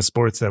outdoors and the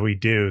sports that we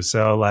do.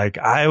 So like,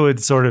 I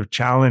would sort of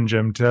challenge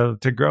him to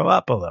grow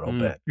up a little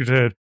bit,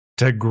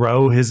 to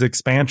grow his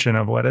expansion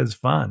of what is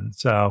fun.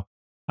 So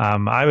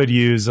I would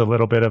use a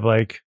little bit of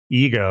like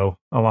ego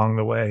along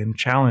the way and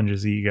challenge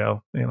his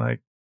ego.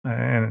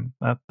 And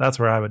that's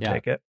where I would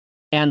take it.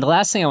 And the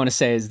last thing I want to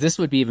say is this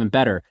would be even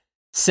better.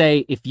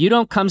 Say, if you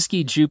don't come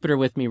ski Jupiter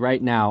with me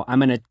right now, I'm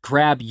going to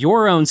grab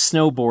your own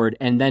snowboard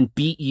and then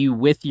beat you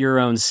with your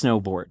own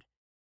snowboard.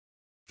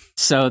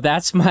 So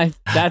that's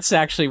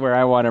actually where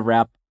I want to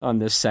wrap on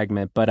this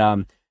segment.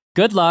 But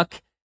good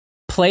luck.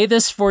 Play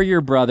this for your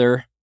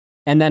brother,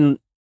 and then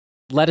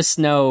let us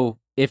know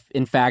if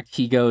in fact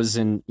he goes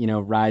and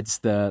rides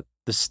the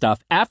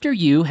stuff after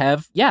you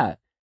have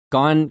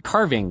gone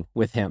carving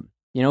with him.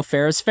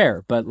 Fair is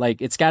fair, but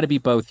like, it's got to be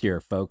both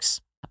here,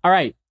 folks. All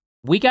right,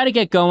 we got to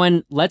get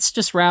going. Let's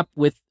just wrap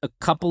with a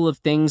couple of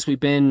things we've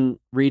been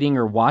reading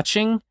or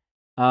watching.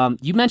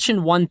 You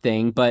mentioned one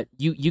thing, but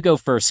you go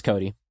first,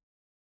 Cody.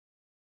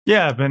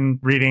 Yeah, I've been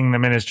reading The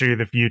Ministry of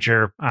the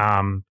Future.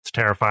 It's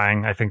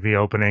terrifying. I think the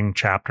opening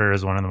chapter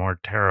is one of the more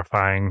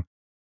terrifying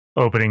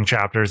opening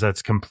chapters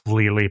that's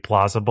completely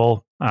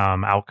plausible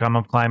outcome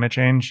of climate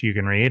change you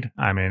can read.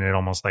 I mean, it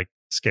almost like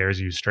scares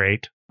you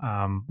straight,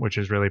 which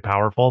is really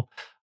powerful.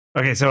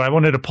 Okay, so I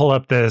wanted to pull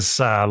up this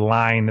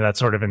line that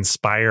sort of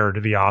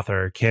inspired the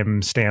author,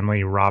 Kim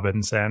Stanley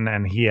Robinson,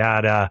 and he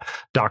had a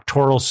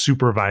doctoral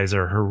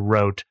supervisor who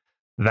wrote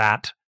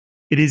that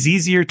it is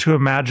easier to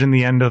imagine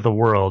the end of the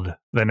world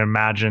than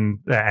imagine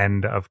the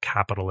end of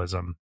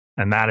capitalism.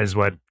 And that is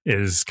what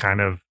is kind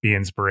of the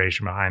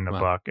inspiration behind the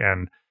book.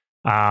 And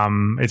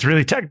it's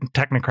really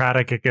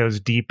technocratic. It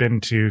goes deep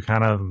into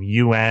kind of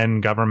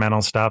UN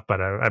governmental stuff, but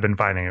I've been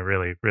finding it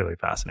really, really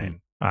fascinating.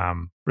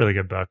 Really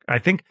good book. I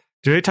think,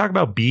 do they talk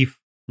about beef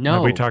No.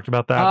 Have we talked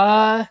about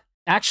that?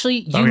 Actually,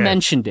 you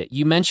mentioned it.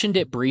 You mentioned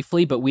it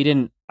briefly, but we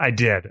didn't. I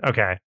did.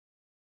 Okay.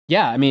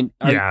 Yeah, I mean,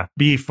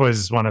 Beef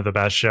was one of the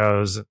best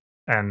shows,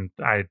 and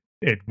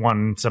it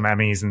won some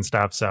Emmys and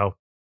stuff, so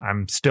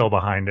I'm still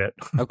behind it.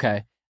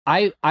 Okay.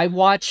 I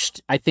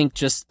watched, I think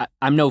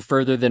I'm no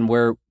further than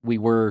where we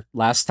were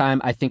last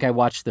time. I think I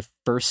watched the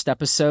first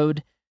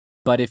episode,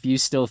 but if you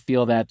still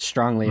feel that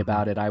strongly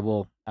about it, I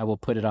will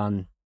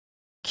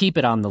keep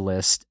it on the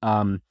list.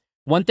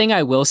 One thing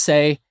I will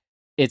say,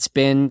 it's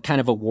been kind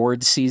of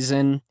award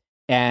season,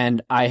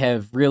 and I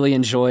have really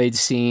enjoyed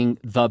seeing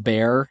The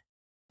Bear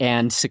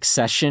and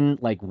Succession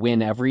like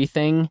win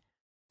everything.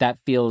 That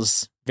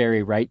feels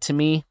very right to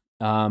me.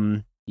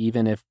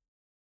 Even if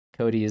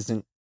Cody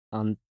isn't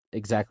on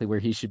exactly where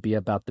he should be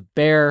about The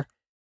Bear.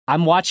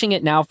 I'm watching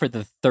it now for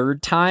the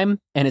third time,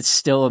 and it's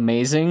still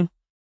amazing.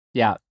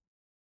 Yeah.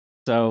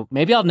 So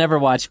maybe I'll never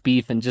watch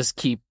Beef and just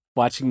keep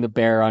watching The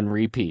Bear on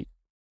repeat.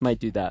 Might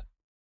do that.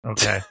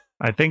 Okay.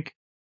 I think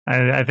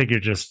you're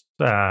just,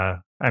 I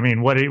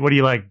mean, what do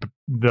you like,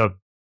 The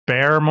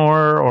Bear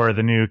more or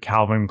the new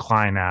Calvin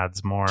Klein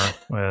ads more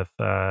with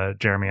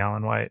Jeremy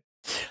Allen White?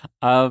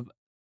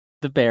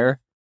 The Bear.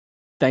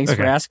 Thanks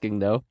for asking,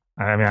 though.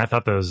 I mean, I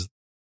thought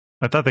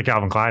the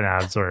Calvin Klein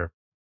ads were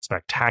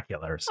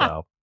spectacular,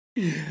 so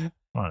I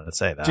wanted to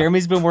say that.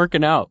 Jeremy's been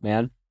working out,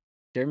 man.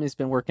 Jeremy's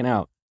been working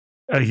out.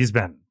 He's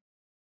been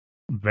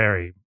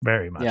very,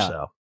 very much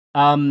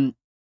so.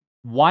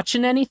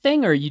 Watching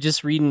anything, or are you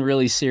just reading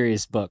really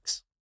serious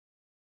books?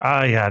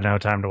 Yeah, no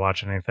time to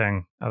watch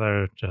anything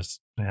other just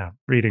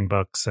reading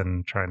books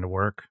and trying to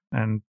work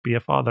and be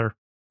a father.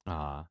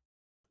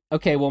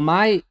 Okay, well,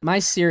 my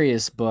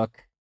serious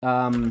book,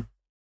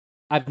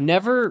 I've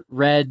never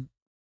read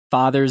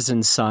Fathers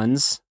and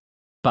Sons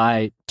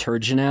by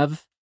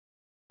Turgenev.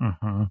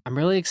 Mm-hmm. I'm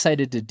really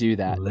excited to do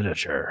that.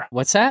 Literature.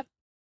 What's that?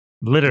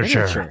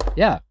 Literature.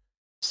 Yeah.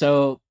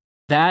 So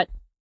that,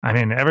 I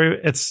mean,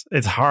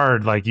 it's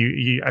hard. Like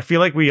you, I feel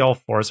like we all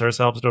force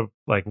ourselves to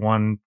like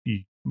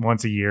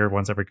once a year,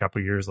 once every couple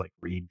of years, like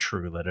read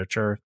true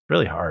literature.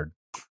 Really hard,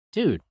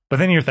 dude. But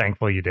then you're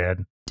thankful you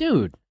did,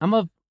 dude. I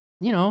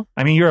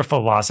mean, you're a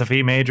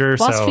philosophy major,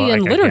 philosophy so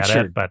and like, literature. I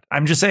get it, but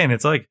I'm just saying,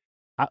 it's like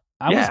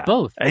I was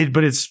both.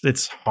 But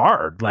it's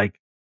hard. Like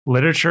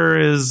literature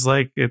is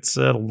like, it's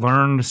a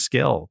learned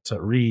skill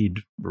to read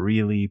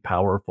really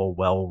powerful,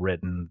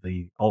 well-written,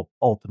 the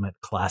ultimate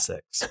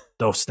classics,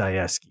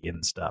 Dostoevsky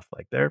and stuff.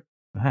 Like they're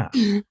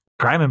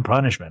Crime and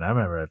Punishment. I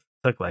remember it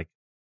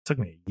took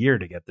me a year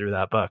to get through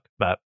that book,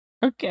 but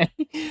okay.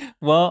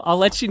 Well, I'll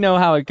let you know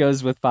how it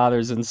goes with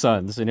Fathers and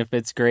Sons, and if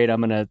it's great,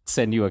 I'm gonna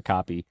send you a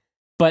copy.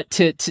 But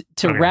to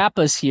wrap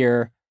us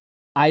here,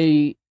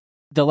 the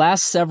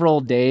last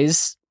several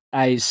days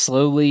I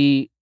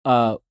slowly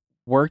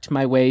worked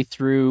my way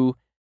through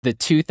the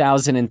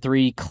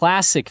 2003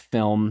 classic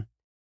film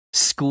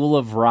School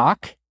of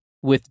Rock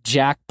with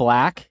Jack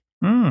Black.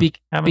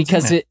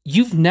 Because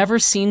you've never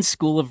seen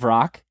School of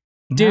Rock?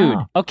 Dude,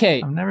 no,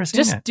 okay. I've never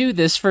seen it. Just do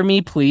this for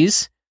me,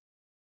 please.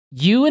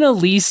 You and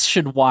Elise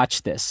should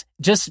watch this.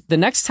 Just the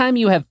next time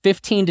you have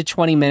 15 to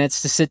 20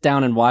 minutes to sit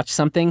down and watch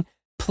something,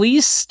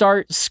 please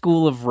start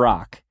School of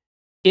Rock.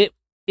 It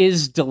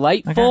is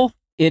delightful. Okay.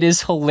 It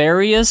is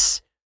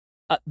hilarious.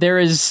 There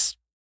is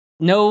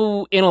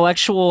no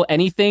intellectual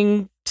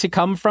anything to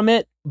come from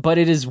it, but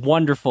it is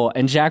wonderful.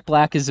 And Jack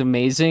Black is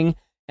amazing,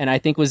 and I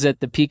think was at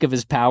the peak of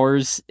his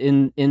powers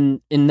in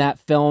that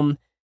film.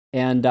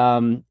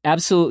 And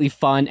absolutely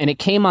fun. And it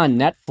came on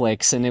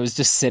Netflix, and it was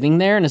just sitting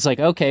there, and it's like,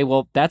 okay,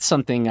 well, that's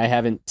something I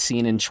haven't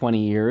seen in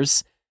 20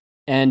 years.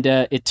 And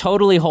it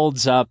totally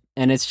holds up,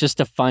 and it's just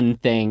a fun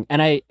thing.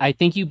 And I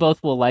think you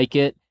both will like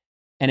it.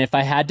 And if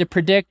I had to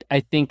predict, I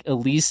think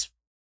Elise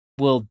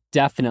will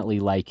definitely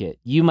like it.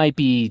 You might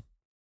be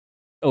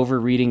over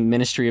reading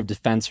Ministry of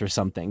Defense or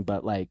something,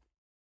 but like,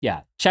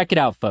 yeah, check it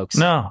out, folks.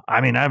 No,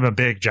 I mean, I'm a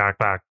big Jack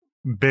Black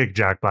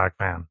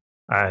fan.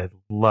 I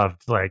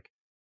loved like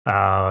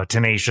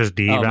Tenacious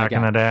D back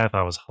in the day. I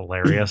thought it was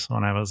hilarious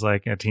when I was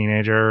like a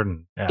teenager.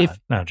 And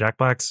Jack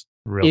Black's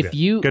real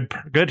good.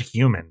 Good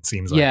human,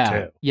 seems like,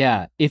 too.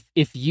 Yeah.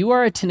 If you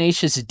are a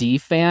Tenacious D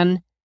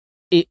fan,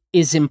 it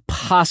is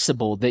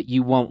impossible that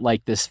you won't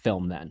like this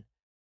film then.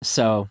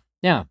 So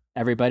yeah,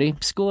 everybody,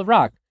 School of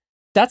Rock.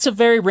 That's a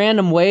very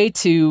random way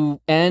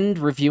to end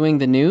reviewing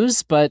the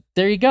news, but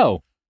there you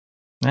go.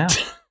 Yeah.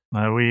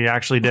 We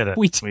actually did it.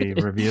 We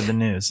reviewed the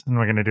news, and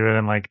we're going to do it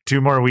in like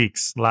 2 more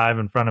weeks live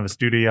in front of a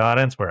studio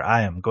audience where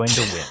I am going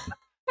to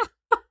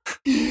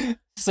win.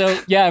 So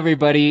yeah,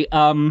 everybody,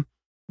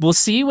 we'll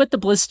see you at the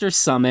Blister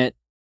Summit.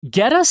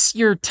 Get us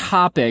your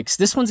topics.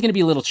 This one's going to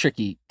be a little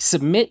tricky.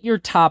 Submit your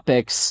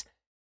topics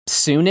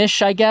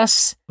soonish, I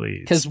guess. Please.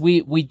 Because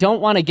we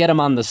don't want to get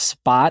them on the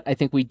spot. I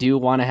think we do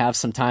want to have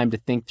some time to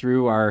think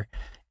through our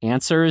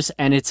answers,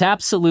 and it's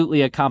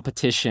absolutely a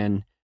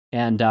competition,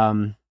 and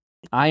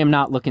I am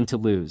not looking to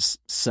lose.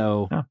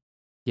 So,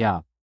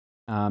 yeah.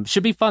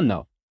 Should be fun,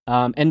 though.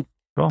 And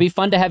cool. Be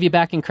fun to have you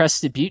back in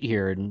Crested Butte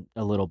here in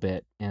a little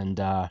bit. And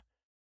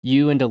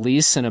you and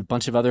Elise and a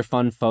bunch of other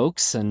fun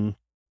folks. And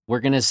we're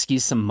going to ski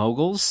some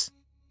moguls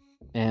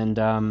and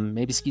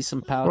maybe ski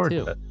some POW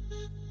too.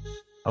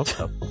 Hope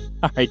so.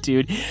 All right,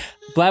 dude.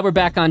 Glad we're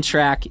back on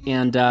track,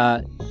 and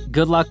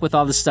good luck with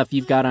all the stuff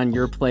you've got on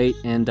your plate,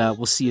 and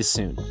we'll see you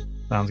soon.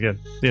 Sounds good.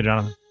 See you,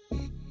 Jonathan.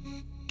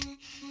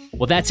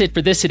 Well, that's it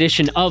for this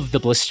edition of the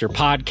Blister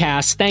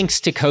Podcast.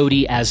 Thanks to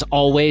Cody, as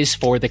always,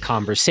 for the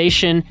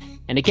conversation.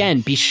 And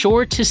again, be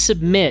sure to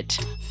submit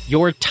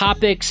your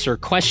topics or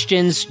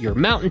questions, your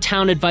Mountain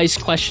Town advice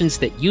questions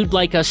that you'd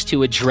like us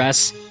to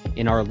address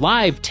in our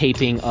live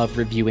taping of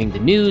Reviewing the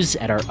News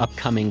at our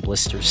upcoming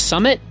Blister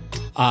Summit.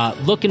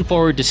 Looking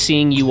forward to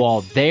seeing you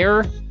all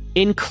there,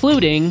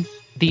 including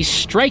the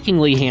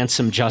strikingly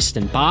handsome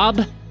Justin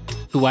Bob,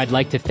 who I'd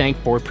like to thank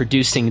for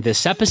producing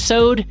this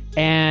episode.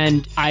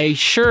 And I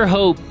sure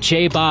hope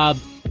J-Bob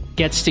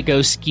gets to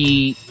go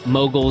ski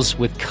moguls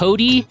with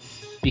Cody,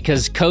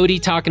 because Cody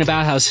talking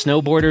about how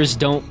snowboarders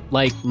don't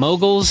like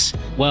moguls,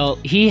 well,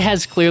 he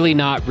has clearly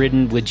not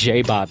ridden with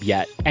J-Bob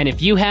yet. And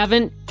if you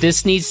haven't,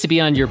 this needs to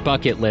be on your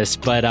bucket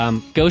list, but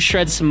go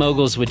shred some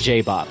moguls with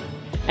J-Bob.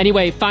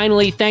 Anyway,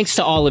 finally, thanks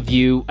to all of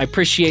you. I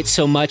appreciate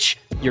so much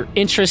your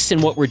interest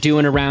in what we're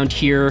doing around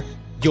here,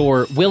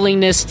 your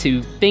willingness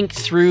to think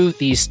through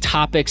these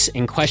topics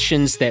and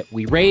questions that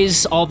we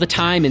raise all the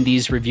time in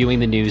these Reviewing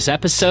the News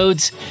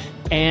episodes.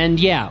 And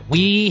yeah,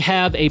 we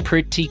have a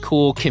pretty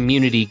cool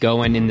community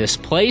going in this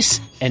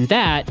place, and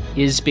that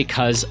is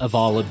because of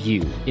all of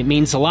you. It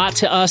means a lot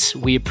to us.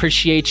 We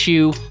appreciate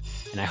you,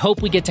 and I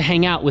hope we get to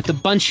hang out with a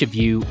bunch of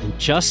you in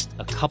just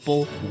a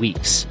couple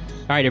weeks.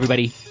 All right,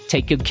 everybody,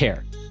 take good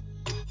care.